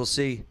think you will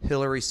see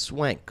Hilary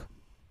Swank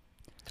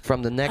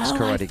from the next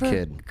Karate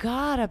Kid.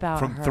 Forgot about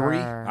From her. 3?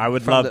 I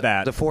would From love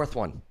that. The 4th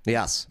one.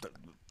 Yes.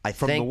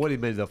 What he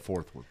made the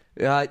 4th one.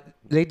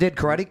 They did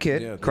Karate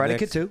Kid, Yeah, Karate next-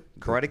 Kid 2,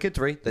 Karate Kid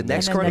 3, the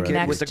next and then Karate the Kid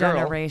next with the girl.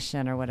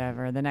 generation or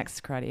whatever. The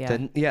next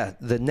karate. Yeah.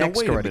 The No, next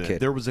wait a Karate minute. Kid.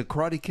 There was a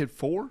Karate Kid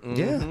 4?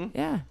 Yeah.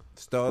 Yeah.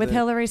 Started- With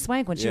Hilary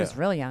Swank when she Yeah. was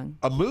real young.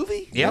 A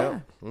movie? Yeah.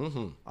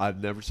 I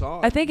never saw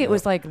it. I think it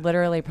was like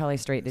literally probably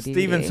straight to DVD.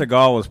 Steven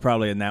Seagal was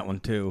probably in that one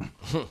too.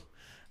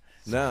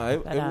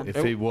 No,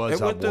 If he was,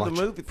 it went I'd to the watch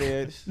it. movie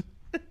theaters.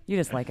 You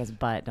just like his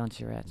butt, don't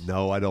you, Rich?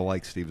 No, I don't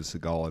like Steven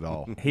Seagal at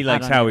all. He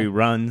likes don't how either. he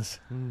runs.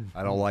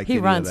 I don't like He any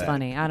of runs that.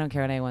 funny. I don't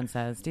care what anyone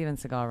says. Steven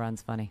Seagal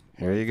runs funny.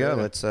 Here you go.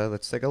 Let's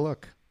take a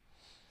look.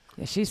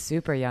 Yeah, she's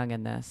super young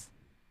in this.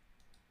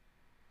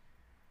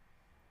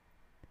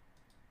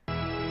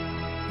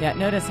 Yeah,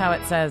 notice how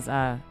it says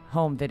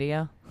home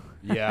video.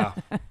 Yeah.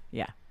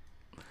 Yeah.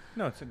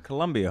 No, it's a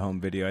Columbia home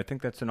video. I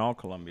think that's in all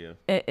Columbia.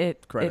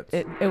 It Credits.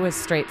 it was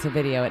straight to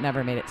video. It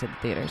never made it to the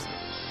theaters.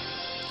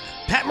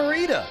 Pat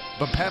Morita.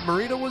 But Pat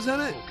Morita was in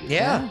it?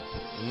 Yeah.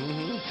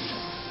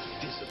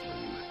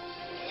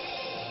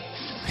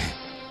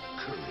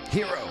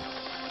 Hero.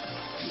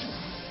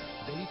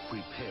 They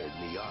prepared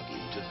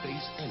Miyagi to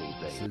face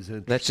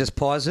anything. Let's just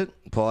pause it.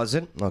 Pause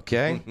it.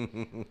 Okay.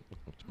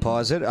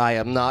 Pause it. I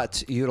am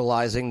not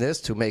utilizing this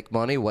to make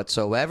money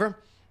whatsoever.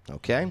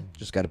 Okay.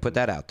 Just got to put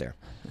that out there.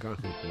 But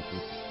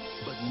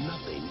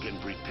nothing can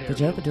prepare. The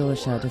Joe Padula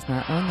Show does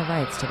not own the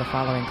rights to the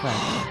following clip.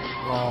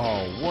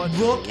 Oh, what?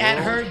 Look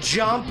at her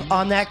jump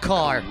on that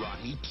car.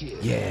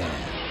 Yeah.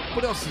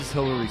 What else has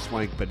Hillary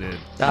Swank been in?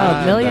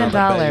 $1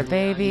 Million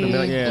Baby.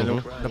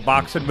 The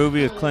boxing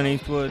movie with Clint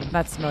Eastwood.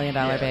 That's $1 Million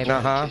Baby.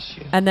 Uh-huh.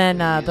 And then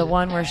the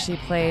one where she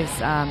plays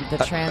the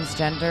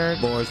transgender.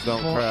 Boys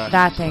Don't Cry.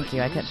 That, thank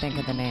you. I couldn't think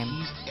of the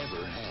name.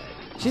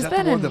 She's Is been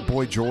that the one in. that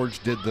Boy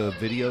George did the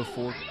video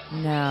for?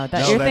 No, No,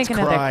 you're that's thinking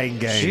Crying of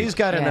the. Game. She's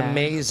got an Yeah.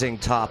 amazing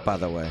top, by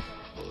the way.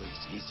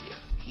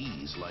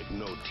 He's like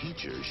no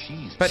teacher.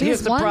 But here's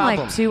She's the won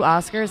problem. like 2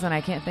 Oscars, and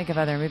I can't think of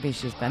other movies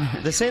she's been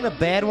in. This ain't a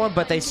bad one,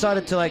 but they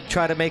started to like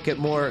try to make it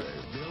more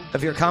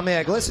of your comedy.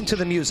 Like, listen to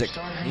the music.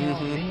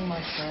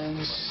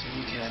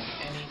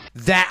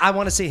 That I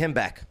want to see him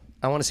back.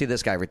 I want to see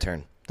this guy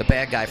return. The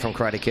bad guy from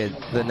Karate Kid,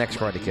 the next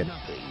Karate Kid.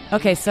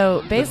 Okay,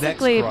 so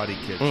basically, the next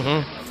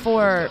Karate Kid.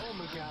 for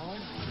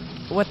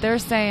what they're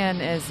saying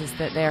is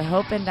that they're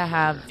hoping to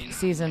have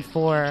season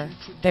 4.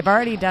 They've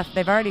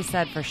already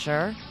said for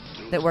sure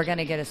that we're going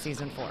to get a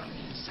season 4.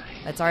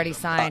 It's already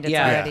signed. It's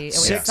already it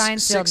was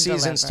signed, sealed, Six and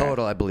seasons delivered.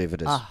 total, I believe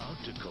it is. Oh,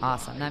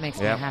 awesome! That makes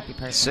me a happy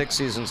person. 6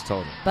 seasons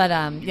total. But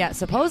yeah,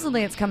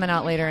 supposedly it's coming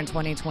out later in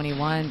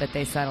 2021. But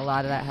they said a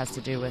lot of that has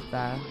to do with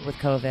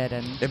COVID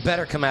and. It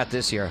better come out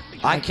this year.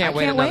 I can't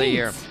wait another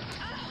year.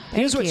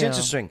 Here's what's you.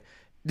 interesting.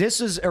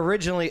 This is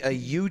originally a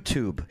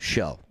YouTube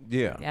show.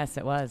 Yeah. Yes,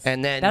 it was.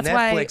 And then That's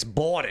Netflix why,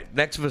 bought it.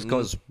 Netflix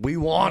goes, we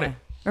want it.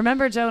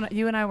 Remember, Joe,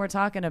 you and I were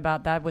talking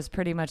about that was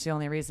pretty much the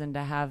only reason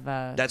to have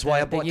That's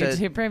why I bought the YouTube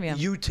the Premium.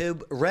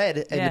 YouTube Red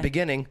in Yeah. the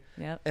beginning.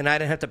 Yep. And I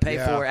didn't have to pay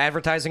for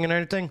advertising and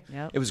everything.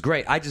 Yep. It was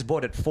great. I just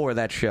bought it for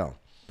that show.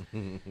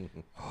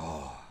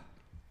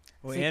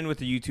 Well, and with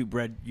the YouTube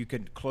Red, you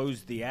could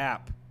close the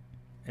app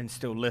and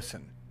still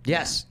listen.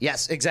 Yes,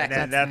 exactly.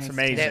 That's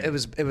amazing. Yeah,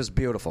 it was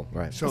beautiful.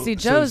 Right. So, See,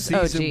 Joe's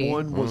season OG.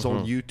 1 was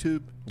on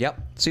YouTube? Yep.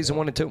 Season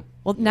 1 and 2.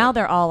 Well, now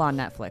they're all on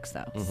Netflix,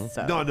 though.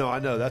 So. No, I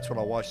know. That's what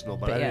I watched it on,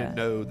 but I yeah. didn't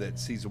know that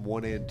season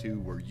 1 and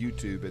 2 were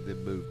YouTube and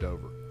then moved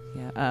over.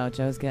 Yeah. Oh,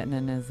 Joe's getting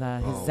in his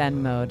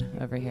Zen mode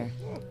over here.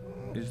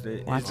 Is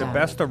the Watch out.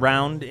 best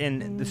around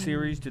in the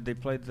series? Did they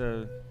play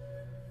the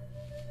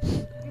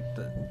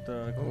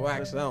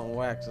Wax on,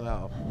 wax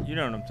off. You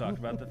know what I'm talking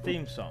about? The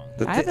theme song.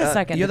 I have a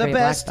second You're to the play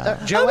best. Black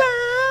Belt.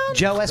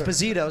 Joe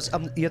Esposito's.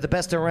 You're the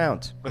best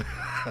around.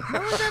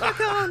 Never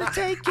gonna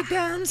take you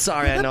down.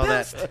 Sorry, I know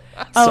that.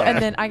 Oh, Sorry. and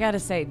then I gotta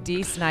say,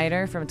 Dee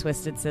Snider from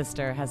Twisted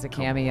Sister has a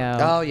cameo.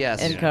 Oh,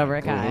 yes. in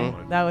Cobra Kai.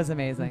 That was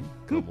amazing.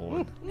 Come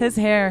on. His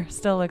hair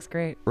still looks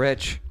great.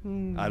 Rich.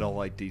 I don't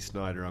like Dee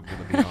Snider. I'm going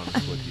to be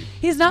honest with you.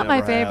 He's not my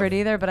Never have. favorite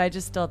either, but I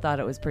just still thought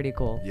it was pretty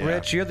cool. Yeah.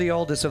 Rich, you're the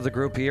oldest of the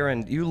group here,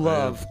 and you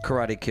love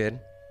Karate Kid.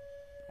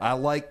 I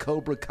like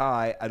Cobra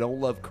Kai. I don't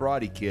love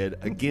Karate Kid.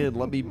 Again,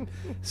 let me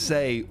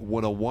say,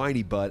 when a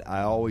whiny butt,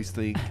 I always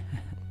think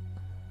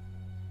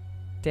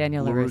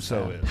Daniel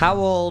LaRusso. LaRusso is. How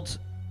old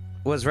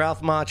was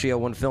Ralph Macchio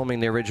when filming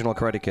the original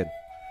Karate Kid?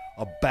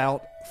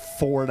 About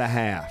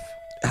 4.5.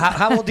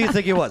 How old do you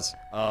think he was?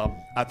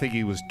 I think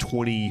he was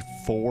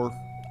 24.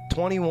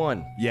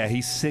 21. Yeah,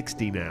 he's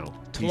 60 now.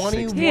 He's 21.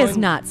 60. He is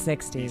not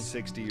 60. He's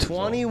 60 years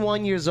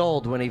 21 years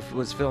old when he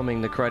was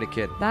filming the Karate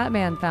Kid. That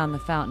man found the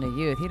fountain of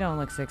youth. He don't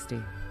look 60.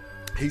 old.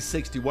 He's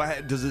 60.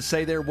 What, does it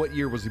say there what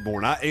year was he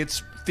born?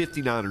 It's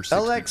 59 or 60.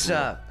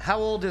 Alexa, how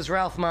old is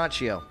Ralph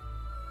Macchio?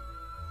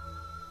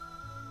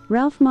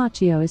 Ralph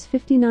Macchio is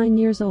 59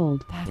 years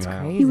old. That's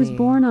crazy. He was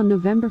born on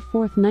November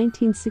 4th,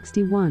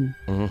 1961.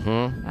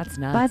 Mm-hmm. That's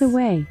nuts. By the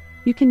way,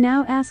 you can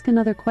now ask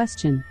another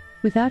question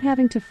without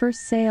having to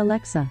first say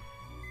Alexa.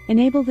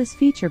 Enable this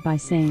feature by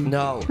saying,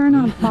 No. turn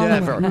on follow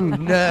Never. mode.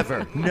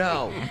 Never.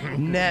 No.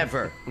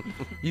 Never.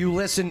 You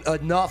listen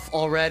enough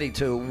already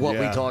to what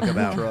we talk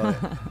about.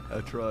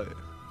 That's right.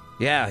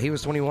 Yeah, he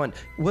was 21.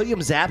 William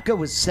Zabka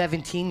was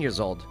 17 years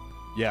old.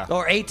 Yeah.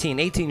 Or 18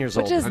 years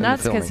old. Which is in the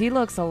nuts because filming. he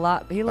looks a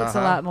lot. He looks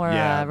a lot more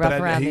Yeah, rough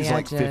but around he's the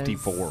like edges.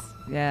 54.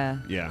 Yeah.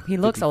 Yeah. He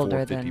looks 54,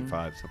 older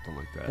 55, something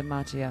like that. than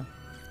Macchio.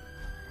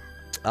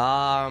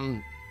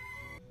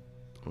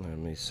 Let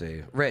me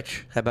see.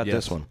 Rich, how about Yes.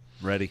 this one?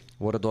 Ready?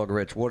 Water Dog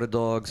Rich.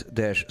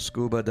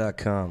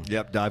 Waterdogs-scuba.com.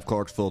 Yep,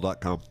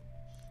 diveclarksville.com.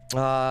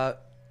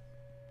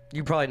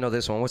 You probably know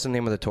this one. What's the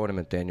name of the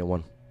tournament Daniel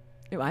won?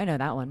 Ooh, I know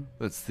that one.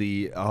 It's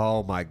the,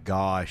 oh my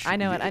gosh. I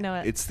know it.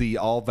 It's the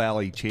All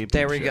Valley Championship.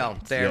 There we go.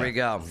 There Yeah. we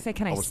go. Say,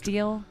 can I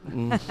steal?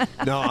 No,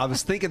 I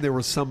was thinking there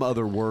was some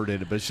other word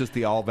in it, but it's just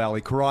the All Valley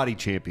Karate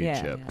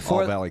Championship. Yeah.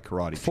 All Valley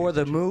Karate For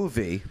the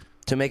movie,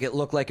 to make it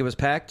look like it was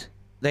packed,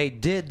 they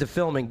did the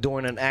filming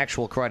during an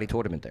actual karate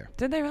tournament there.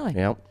 Did they really?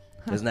 Yep.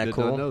 Isn't that Did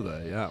cool? not know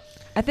that, yeah.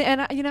 I think,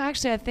 and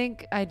actually, I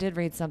think I did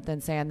read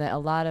something saying that a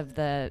lot of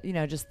the,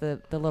 just the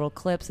little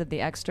clips of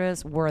the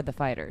extras were the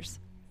fighters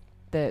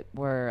that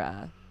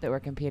were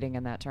competing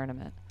in that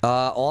tournament.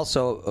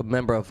 Also, a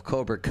member of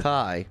Cobra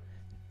Kai,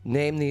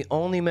 named the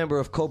only member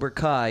of Cobra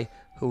Kai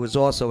who was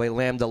also a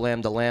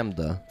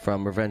Lambda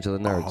from Revenge of the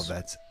Nerds. Oh,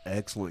 that's an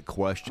excellent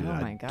question. Oh,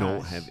 my I don't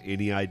gosh. have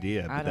any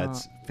idea, I but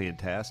that's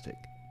fantastic.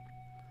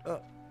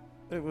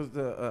 It was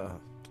the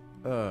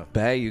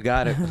Bay, you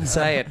got it.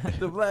 Say it.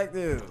 The black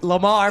dude.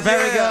 Lamar,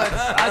 very good.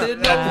 I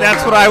didn't know.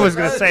 That's what I was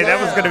going to say.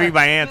 That was going to be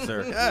my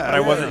answer, but I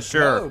wasn't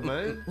sure.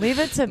 Man. Leave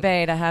it to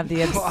Bay to have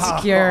the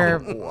obscure,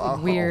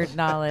 weird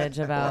knowledge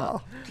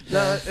about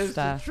it's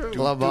stuff. the truth.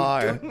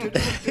 Lamar.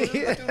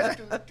 Yeah,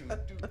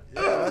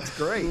 that's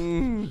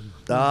great.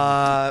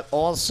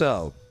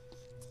 Also,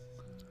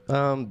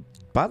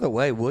 by the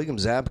way, William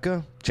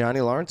Zabka,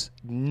 Johnny Lawrence,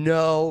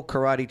 no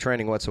karate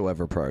training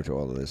whatsoever prior to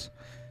all of this,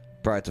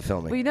 prior to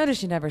filming. Well, you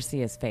notice you never see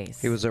his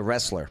face. He was a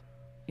wrestler.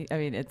 I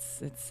mean,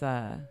 it's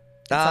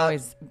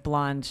always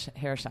blonde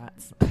hair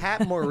shots.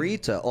 Pat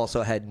Morita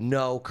also had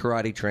no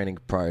karate training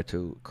prior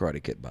to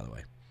Karate Kid, by the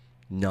way.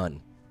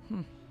 None.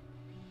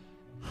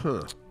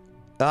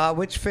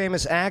 Which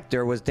famous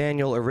actor was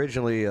Daniel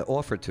originally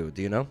offered to?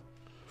 Do you know?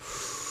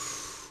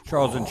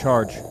 Charles in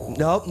Charge.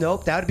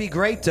 Nope. That would be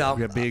great, though.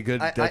 That'd be a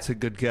good. That's a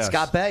good guess.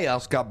 Scott Baio.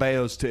 Scott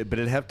Baio's too, but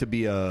it'd have to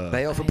be a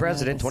Baio for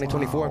president,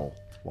 2024.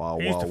 Wow.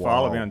 He used to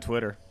follow me on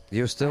Twitter.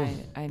 You still?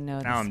 I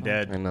know. Now I'm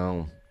dead. I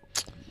know.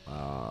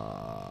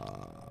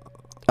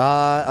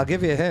 I'll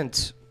give you a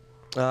hint.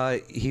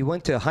 He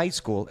went to high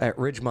school at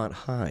Ridgemont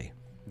High.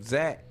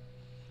 Zach.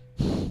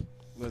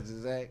 What's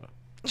his Zach?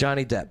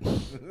 Johnny Depp.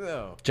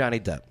 No. Johnny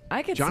Depp.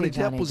 I could Johnny see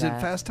Johnny Depp was in Depp.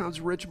 Fast Times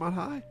at Ridgemont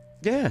High.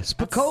 Yeah,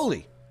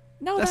 Spicoli.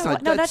 No,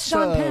 that's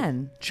Sean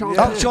Penn. Sean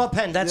Oh, Sean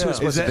Penn. That's who it's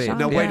supposed to be.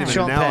 No, wait a minute.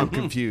 Sean Now Penn. I'm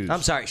confused.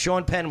 I'm sorry.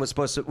 Sean Penn was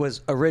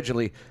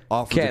originally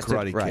Offered the casted,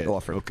 Karate right, Kid.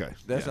 offered. Okay.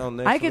 That's on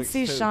Netflix. I could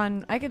see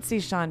too.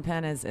 Sean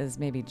Penn as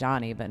maybe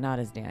Johnny, but not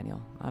as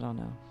Daniel. I don't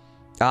know.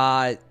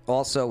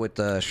 Also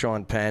with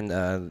Sean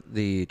Penn,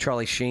 the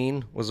Charlie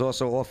Sheen was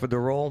also offered the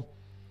role,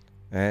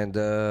 and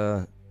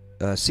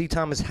C.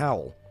 Thomas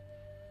Howell.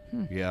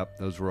 Yeah,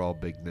 those were all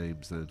big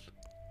names then.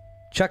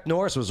 Chuck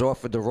Norris was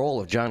offered the role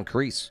of John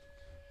Kreese.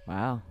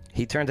 Wow.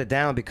 He turned it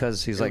down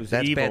because he's like,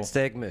 that's evil. bad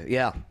stigma.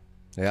 Yeah.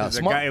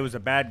 It was a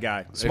bad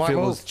guy. Smart if it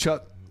move. was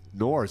Chuck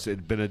Norris,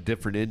 it'd been a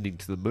different ending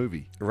to the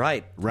movie.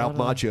 Right. Ralph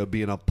Macchio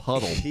being a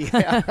puddle.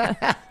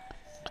 Yeah.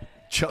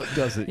 Chuck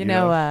doesn't. You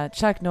know,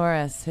 Chuck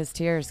Norris, his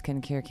tears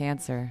can cure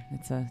cancer.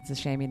 It's a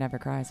shame he never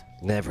cries.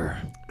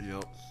 Never.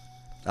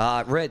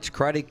 Yep. Rich,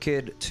 Karate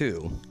Kid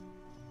 2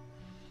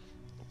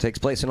 takes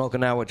place in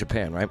Okinawa,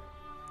 Japan, right?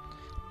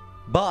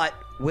 But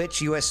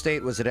which U.S.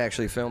 state was it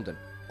actually filmed in?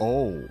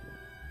 Oh.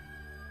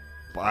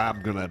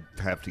 I'm going to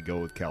have to go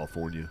with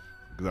California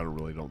because I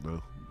really don't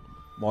know.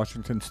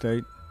 Washington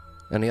State.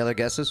 Any other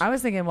guesses? I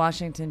was thinking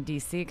Washington,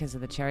 D.C. because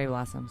of the cherry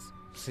blossoms.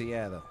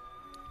 Seattle.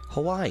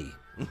 Hawaii.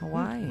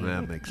 Hawaii.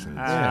 That makes sense.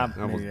 Yeah.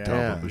 I was Yeah. dumb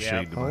Yeah. and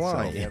ashamed of Hawaii.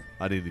 myself. Yep.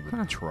 I didn't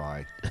even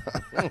try.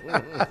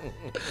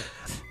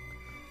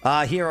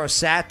 Hiro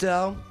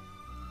Sato.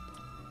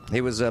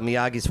 He was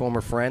Miyagi's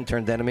former friend,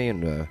 turned enemy,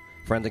 and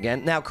friend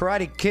again. Now,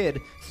 Karate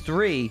Kid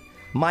 3,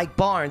 Mike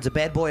Barnes, a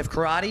bad boy of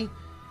karate,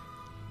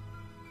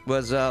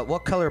 was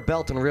what color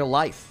belt in real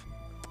life?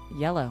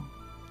 Yellow.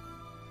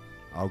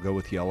 I'll go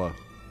with yellow.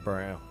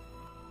 Brown.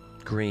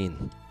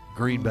 Green.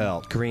 Green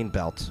belt. Green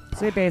belt.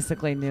 So he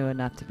basically knew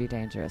enough to be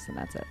dangerous, and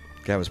that's it.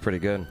 That was pretty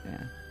good.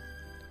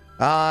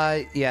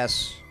 Yeah.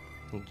 Yes.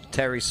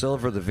 Terry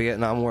Silver, the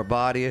Vietnam War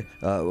buddy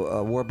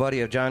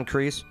of John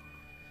Kreese.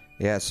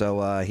 Yeah,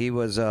 so he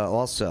was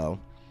also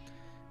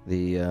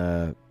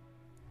the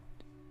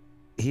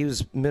he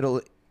was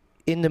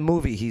in the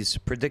movie. He's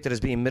predicted as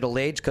being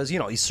middle-aged because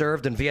he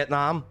served in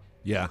Vietnam.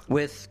 Yeah.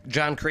 With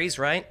John Kreese,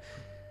 right?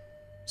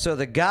 So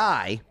the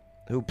guy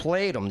who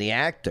played him, the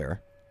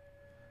actor,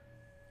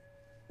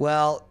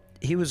 well,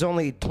 he was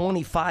only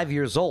 25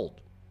 years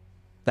old.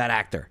 That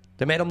actor.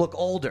 They made him look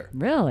older.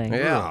 Really?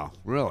 Yeah. Oh,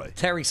 really?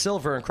 Terry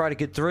Silver in Karate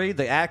Kid 3,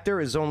 the actor,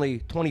 is only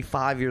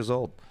 25 years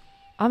old.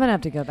 I'm going to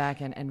have to go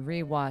back and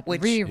rewatch,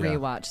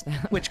 rewatch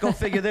that. Which, go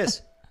figure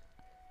this.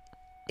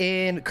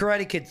 In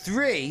Karate Kid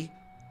 3,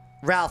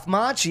 Ralph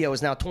Macchio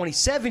is now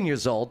 27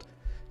 years old.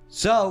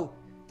 So,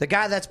 the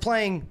guy that's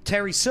playing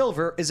Terry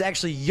Silver is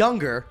actually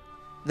younger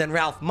than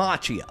Ralph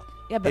Macchio.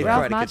 Yeah, but in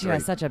Ralph Karate Kid Macchio 3.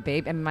 is such a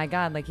babe. I mean, my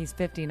God, like he's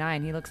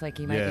 59. He looks like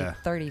he might be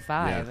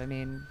 35. Yeah. I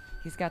mean,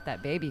 he's got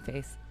that baby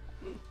face.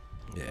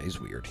 Yeah, he's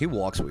weird. He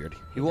walks weird.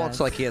 He walks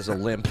does. like he has a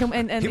limp.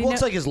 And he you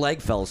walks know- like his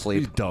leg fell asleep.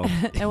 He's dumb.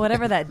 And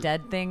whatever that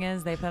dead thing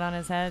is they put on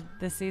his head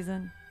this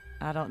season,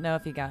 I don't know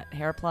if he got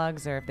hair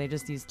plugs or if they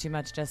just used too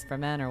much just for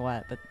men or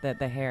what, but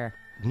the hair.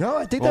 No,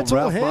 I think that's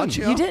all him.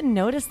 You didn't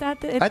notice that?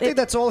 I think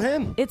that's all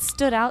him. It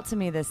stood out to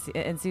me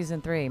in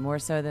season 3 more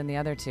so than the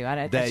other two.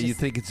 That you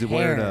think it's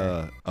wearing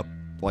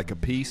like a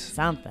piece?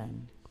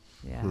 Something.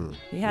 Yeah.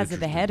 He has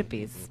the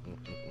headpiece.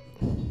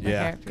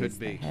 Yeah, hairpiece, could the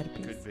be.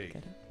 headpiece. Could be.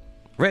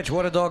 Rich,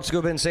 water dog,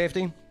 scuba and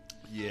safety?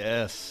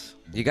 Yes.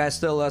 You guys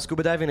still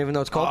scuba diving even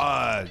though it's cold?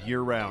 Year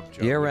round,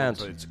 Joe. Year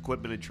round. It's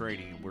equipment and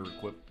training, and we're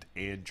equipped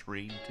and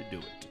trained to do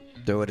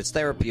it. Do it. It's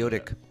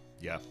therapeutic.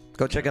 Yeah.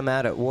 Go check them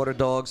out at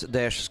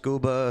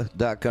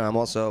waterdogs-scuba.com.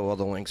 Also, all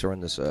the links are in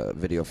this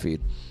video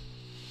feed.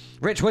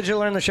 Rich, what did you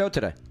learn on the show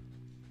today?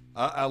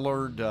 I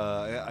learned,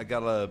 I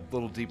got a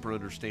little deeper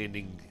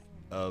understanding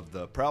of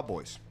the Proud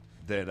Boys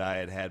than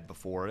I had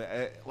before.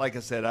 Like I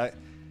said, I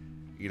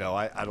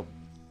don't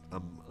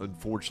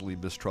unfortunately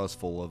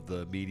mistrustful of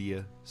the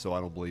media, so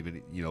I don't believe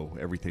in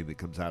everything that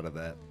comes out of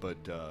that. But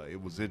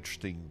it was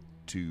interesting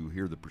to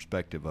hear the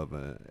perspective of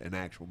an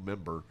actual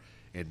member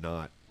and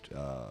not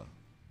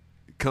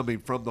coming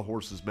from the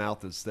horse's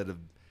mouth instead of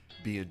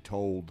being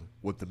told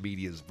what the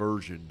media's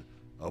version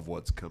of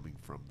what's coming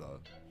from the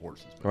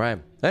horse's mouth. Right.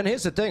 And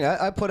here's the thing.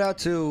 I put out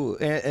to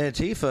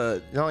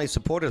Antifa, not only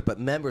supporters, but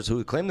members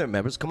who claim they're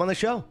members, come on the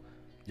show.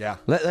 Yeah.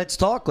 Let's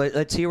talk.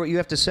 Let's hear what you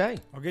have to say.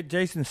 I'll get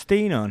Jason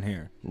Steen on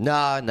here. No.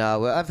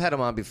 I've had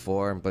him on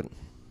before, but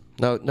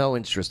no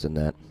interest in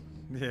that.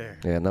 Yeah.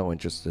 Yeah, no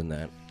interest in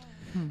that.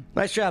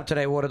 Nice job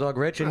today, Water Dog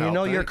Rich. And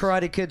your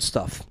Karate Kid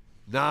stuff.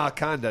 Nah,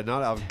 kinda.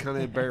 I kind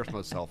of embarrassed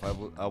myself.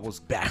 I was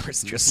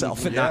embarrassed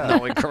yourself in not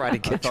knowing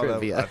Karate Kid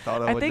trivia.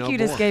 I think you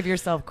just gave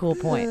yourself cool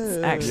points,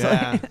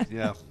 actually.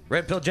 Yeah.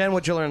 Red Pill Jen,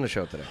 what'd you learn on the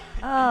show today?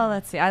 Oh,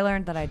 let's see. I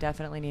learned that I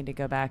definitely need to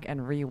go back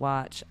and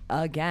rewatch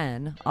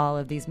again all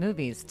of these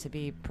movies to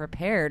be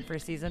prepared for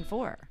season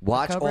 4.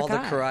 Watch Cobra all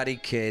Kai. the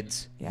Karate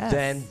Kids, Yes.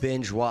 then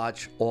binge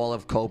watch all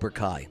of Cobra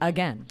Kai.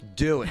 Again.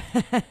 Do it.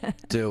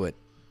 Do it.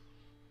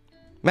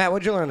 Matt,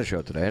 what'd you learn on the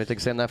show today? Anything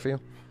stand that for you?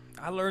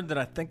 I learned that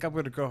I think I'm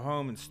going to go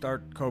home and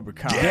start Cobra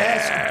Kai.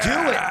 Yes, do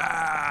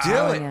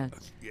it. Do it.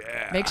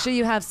 Yeah. Make sure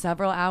you have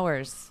several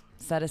hours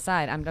set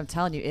aside. I'm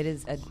telling you, it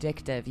is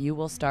addictive. You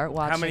will start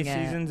watching it. How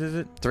many seasons is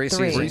it? 3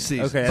 3 seasons.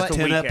 seasons. Okay, that's but a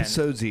 10 weekend.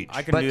 episodes each.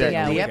 I can But do the,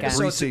 that. the weekend. episodes,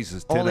 3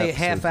 seasons, 10 only episodes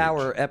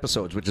half-hour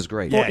episodes, which is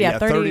great. Well, yeah,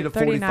 30 to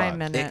 39 45.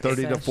 minutes.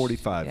 30 to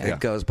 45. Yeah. Yeah. It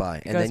goes by.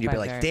 And Goes then you'll by be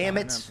like, very damn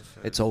fast. it,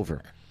 it's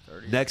over.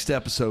 Next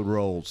episode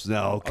rolls.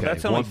 No, okay. Oh,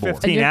 that's only one more.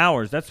 15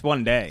 hours. That's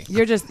one day.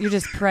 You're just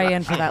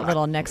praying for that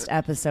little next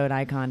episode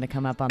icon to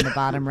come up on the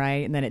bottom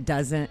right, and then it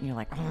doesn't, and you're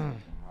like,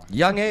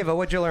 Young Ava,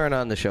 what'd you learn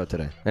on the show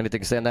today?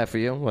 Anything stand out for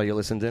you while you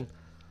listened in?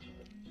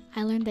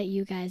 I learned that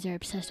you guys are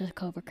obsessed with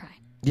Cobra Kai.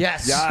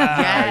 Yes.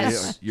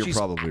 Yes. You're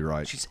probably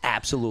right. She's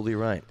absolutely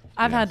right.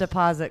 I've had to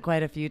pause it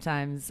quite a few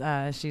times.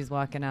 She's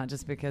walking out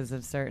just because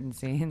of certain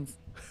scenes.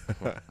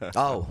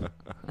 Oh.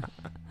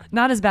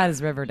 Not as bad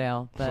as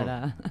Riverdale,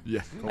 but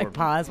Yeah. like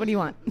pause. What do you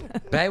want?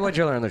 Bay, what'd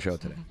you learn on the show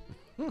today?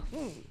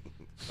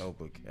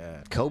 Cobra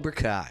Kai. Cobra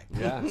Kai.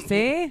 Yeah.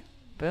 See?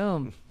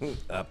 Boom.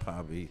 I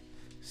probably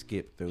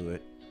skip through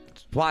it.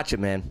 Watch it,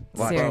 man.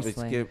 Watch Probably it.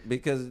 skip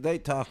because they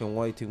talking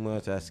way too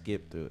much. I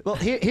skip through it. Well,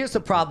 here's the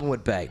problem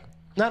with Bay.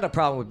 Not a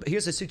problem with.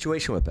 Here's the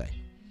situation with Bay.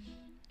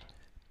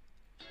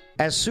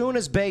 As soon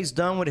as Bay's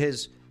done with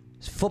his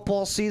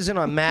football season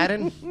on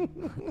Madden,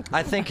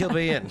 I think he'll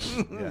be in.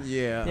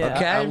 Yeah.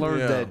 Okay. I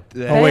learned that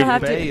Bay'll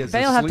have Bay to, is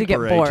Bay'll a have to get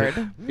sleeper bored.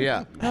 agent.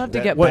 Yeah. He'll have to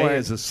That get Bay bored.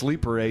 is a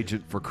sleeper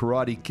agent for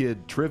Karate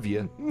Kid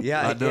trivia.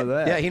 Yeah, I know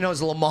that. Yeah, he knows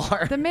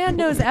Lamar. The man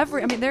knows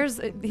every. I mean,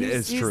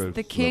 he's true.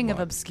 the king of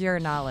Lamar. obscure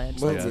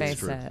knowledge. Well, Let's yeah, face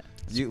true. it.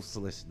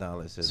 Useless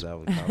knowledge, as I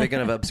would call it. Speaking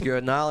of obscure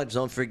knowledge,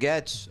 don't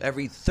forget,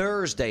 every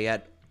Thursday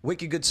at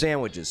Wicked Good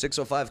Sandwiches,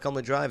 605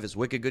 Cumberland Drive is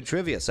Wicked Good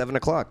Trivia, 7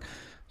 o'clock.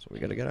 So we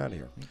got to get out of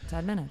here.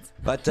 10 minutes.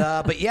 But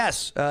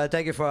yes,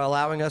 thank you for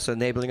allowing us,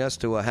 enabling us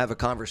to have a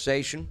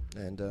conversation.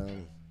 And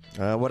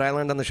what I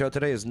learned on the show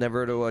today is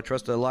never to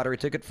trust a lottery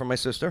ticket from my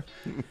sister.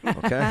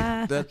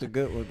 Okay? That's a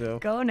good one, though.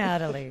 Go,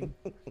 Natalie.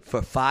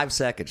 For 5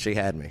 seconds, she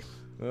had me.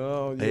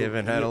 Oh, I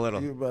even had a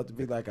little. You about to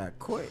be like, I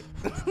quit.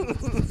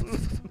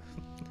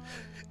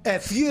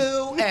 F you,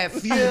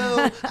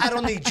 I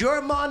don't need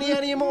your money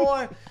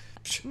anymore.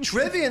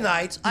 Trivia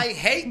nights, I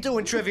hate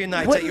doing trivia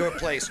nights at your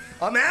place.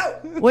 I'm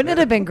out. Wouldn't it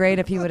have been great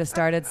if he would have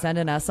started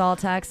sending us all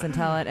texts and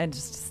tell it and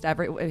just start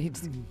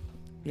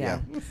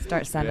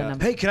sending them.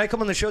 Hey, can I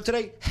come on the show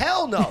today?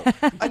 Hell no.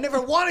 I never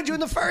wanted you in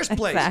the first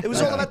place. Exactly. It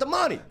was all about the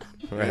money.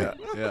 Right.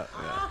 Yeah.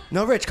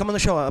 No, Rich, come on the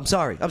show. I'm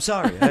sorry.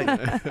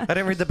 I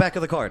didn't read the back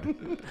of the card.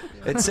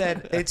 It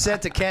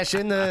said to cash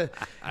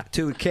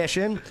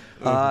in.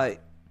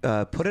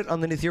 Put it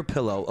underneath your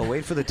pillow,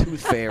 away for the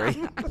tooth fairy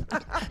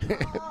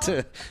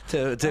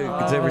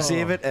to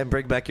receive it and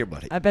bring back your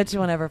money. I bet you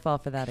won't ever fall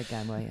for that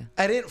again, will you?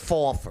 I didn't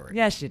fall for it.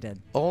 Yes, you did.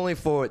 Only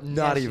for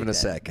not Yes, even you a did.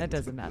 second. That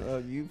doesn't matter. Oh,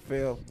 you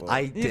fell for it. I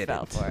You didn't.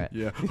 fell for it.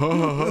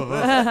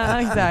 Yeah.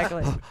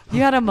 Exactly.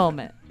 You had a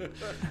moment.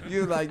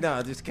 You're like,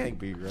 nah, this can't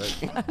be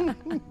right.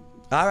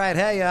 All right,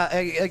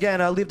 hey,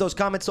 again, leave those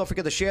comments. Don't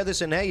forget to share this.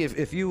 And, hey,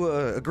 if you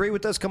agree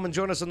with us, come and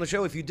join us on the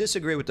show. If you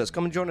disagree with us,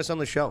 come and join us on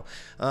the show.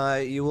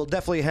 You will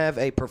definitely have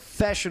a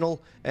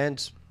professional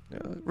and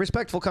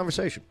respectful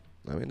conversation.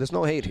 I mean, there's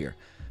no hate here.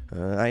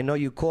 I know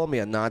you call me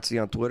a Nazi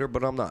on Twitter,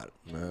 but I'm not.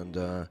 And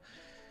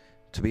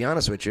to be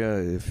honest with you,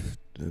 if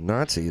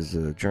Nazi is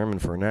German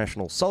for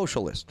National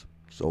Socialist.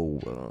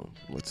 So,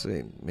 let's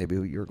see. Maybe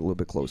you're a little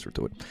bit closer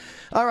to it.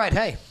 All right.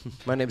 Hey,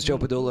 my name is Joe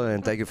Padula,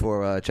 and thank you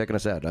for checking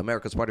us out.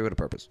 America's Party with a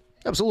Purpose.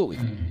 Absolutely.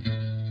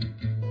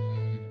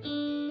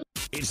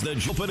 It's the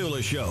Joe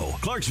Padula Show,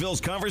 Clarksville's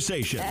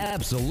conversation.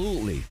 Absolutely.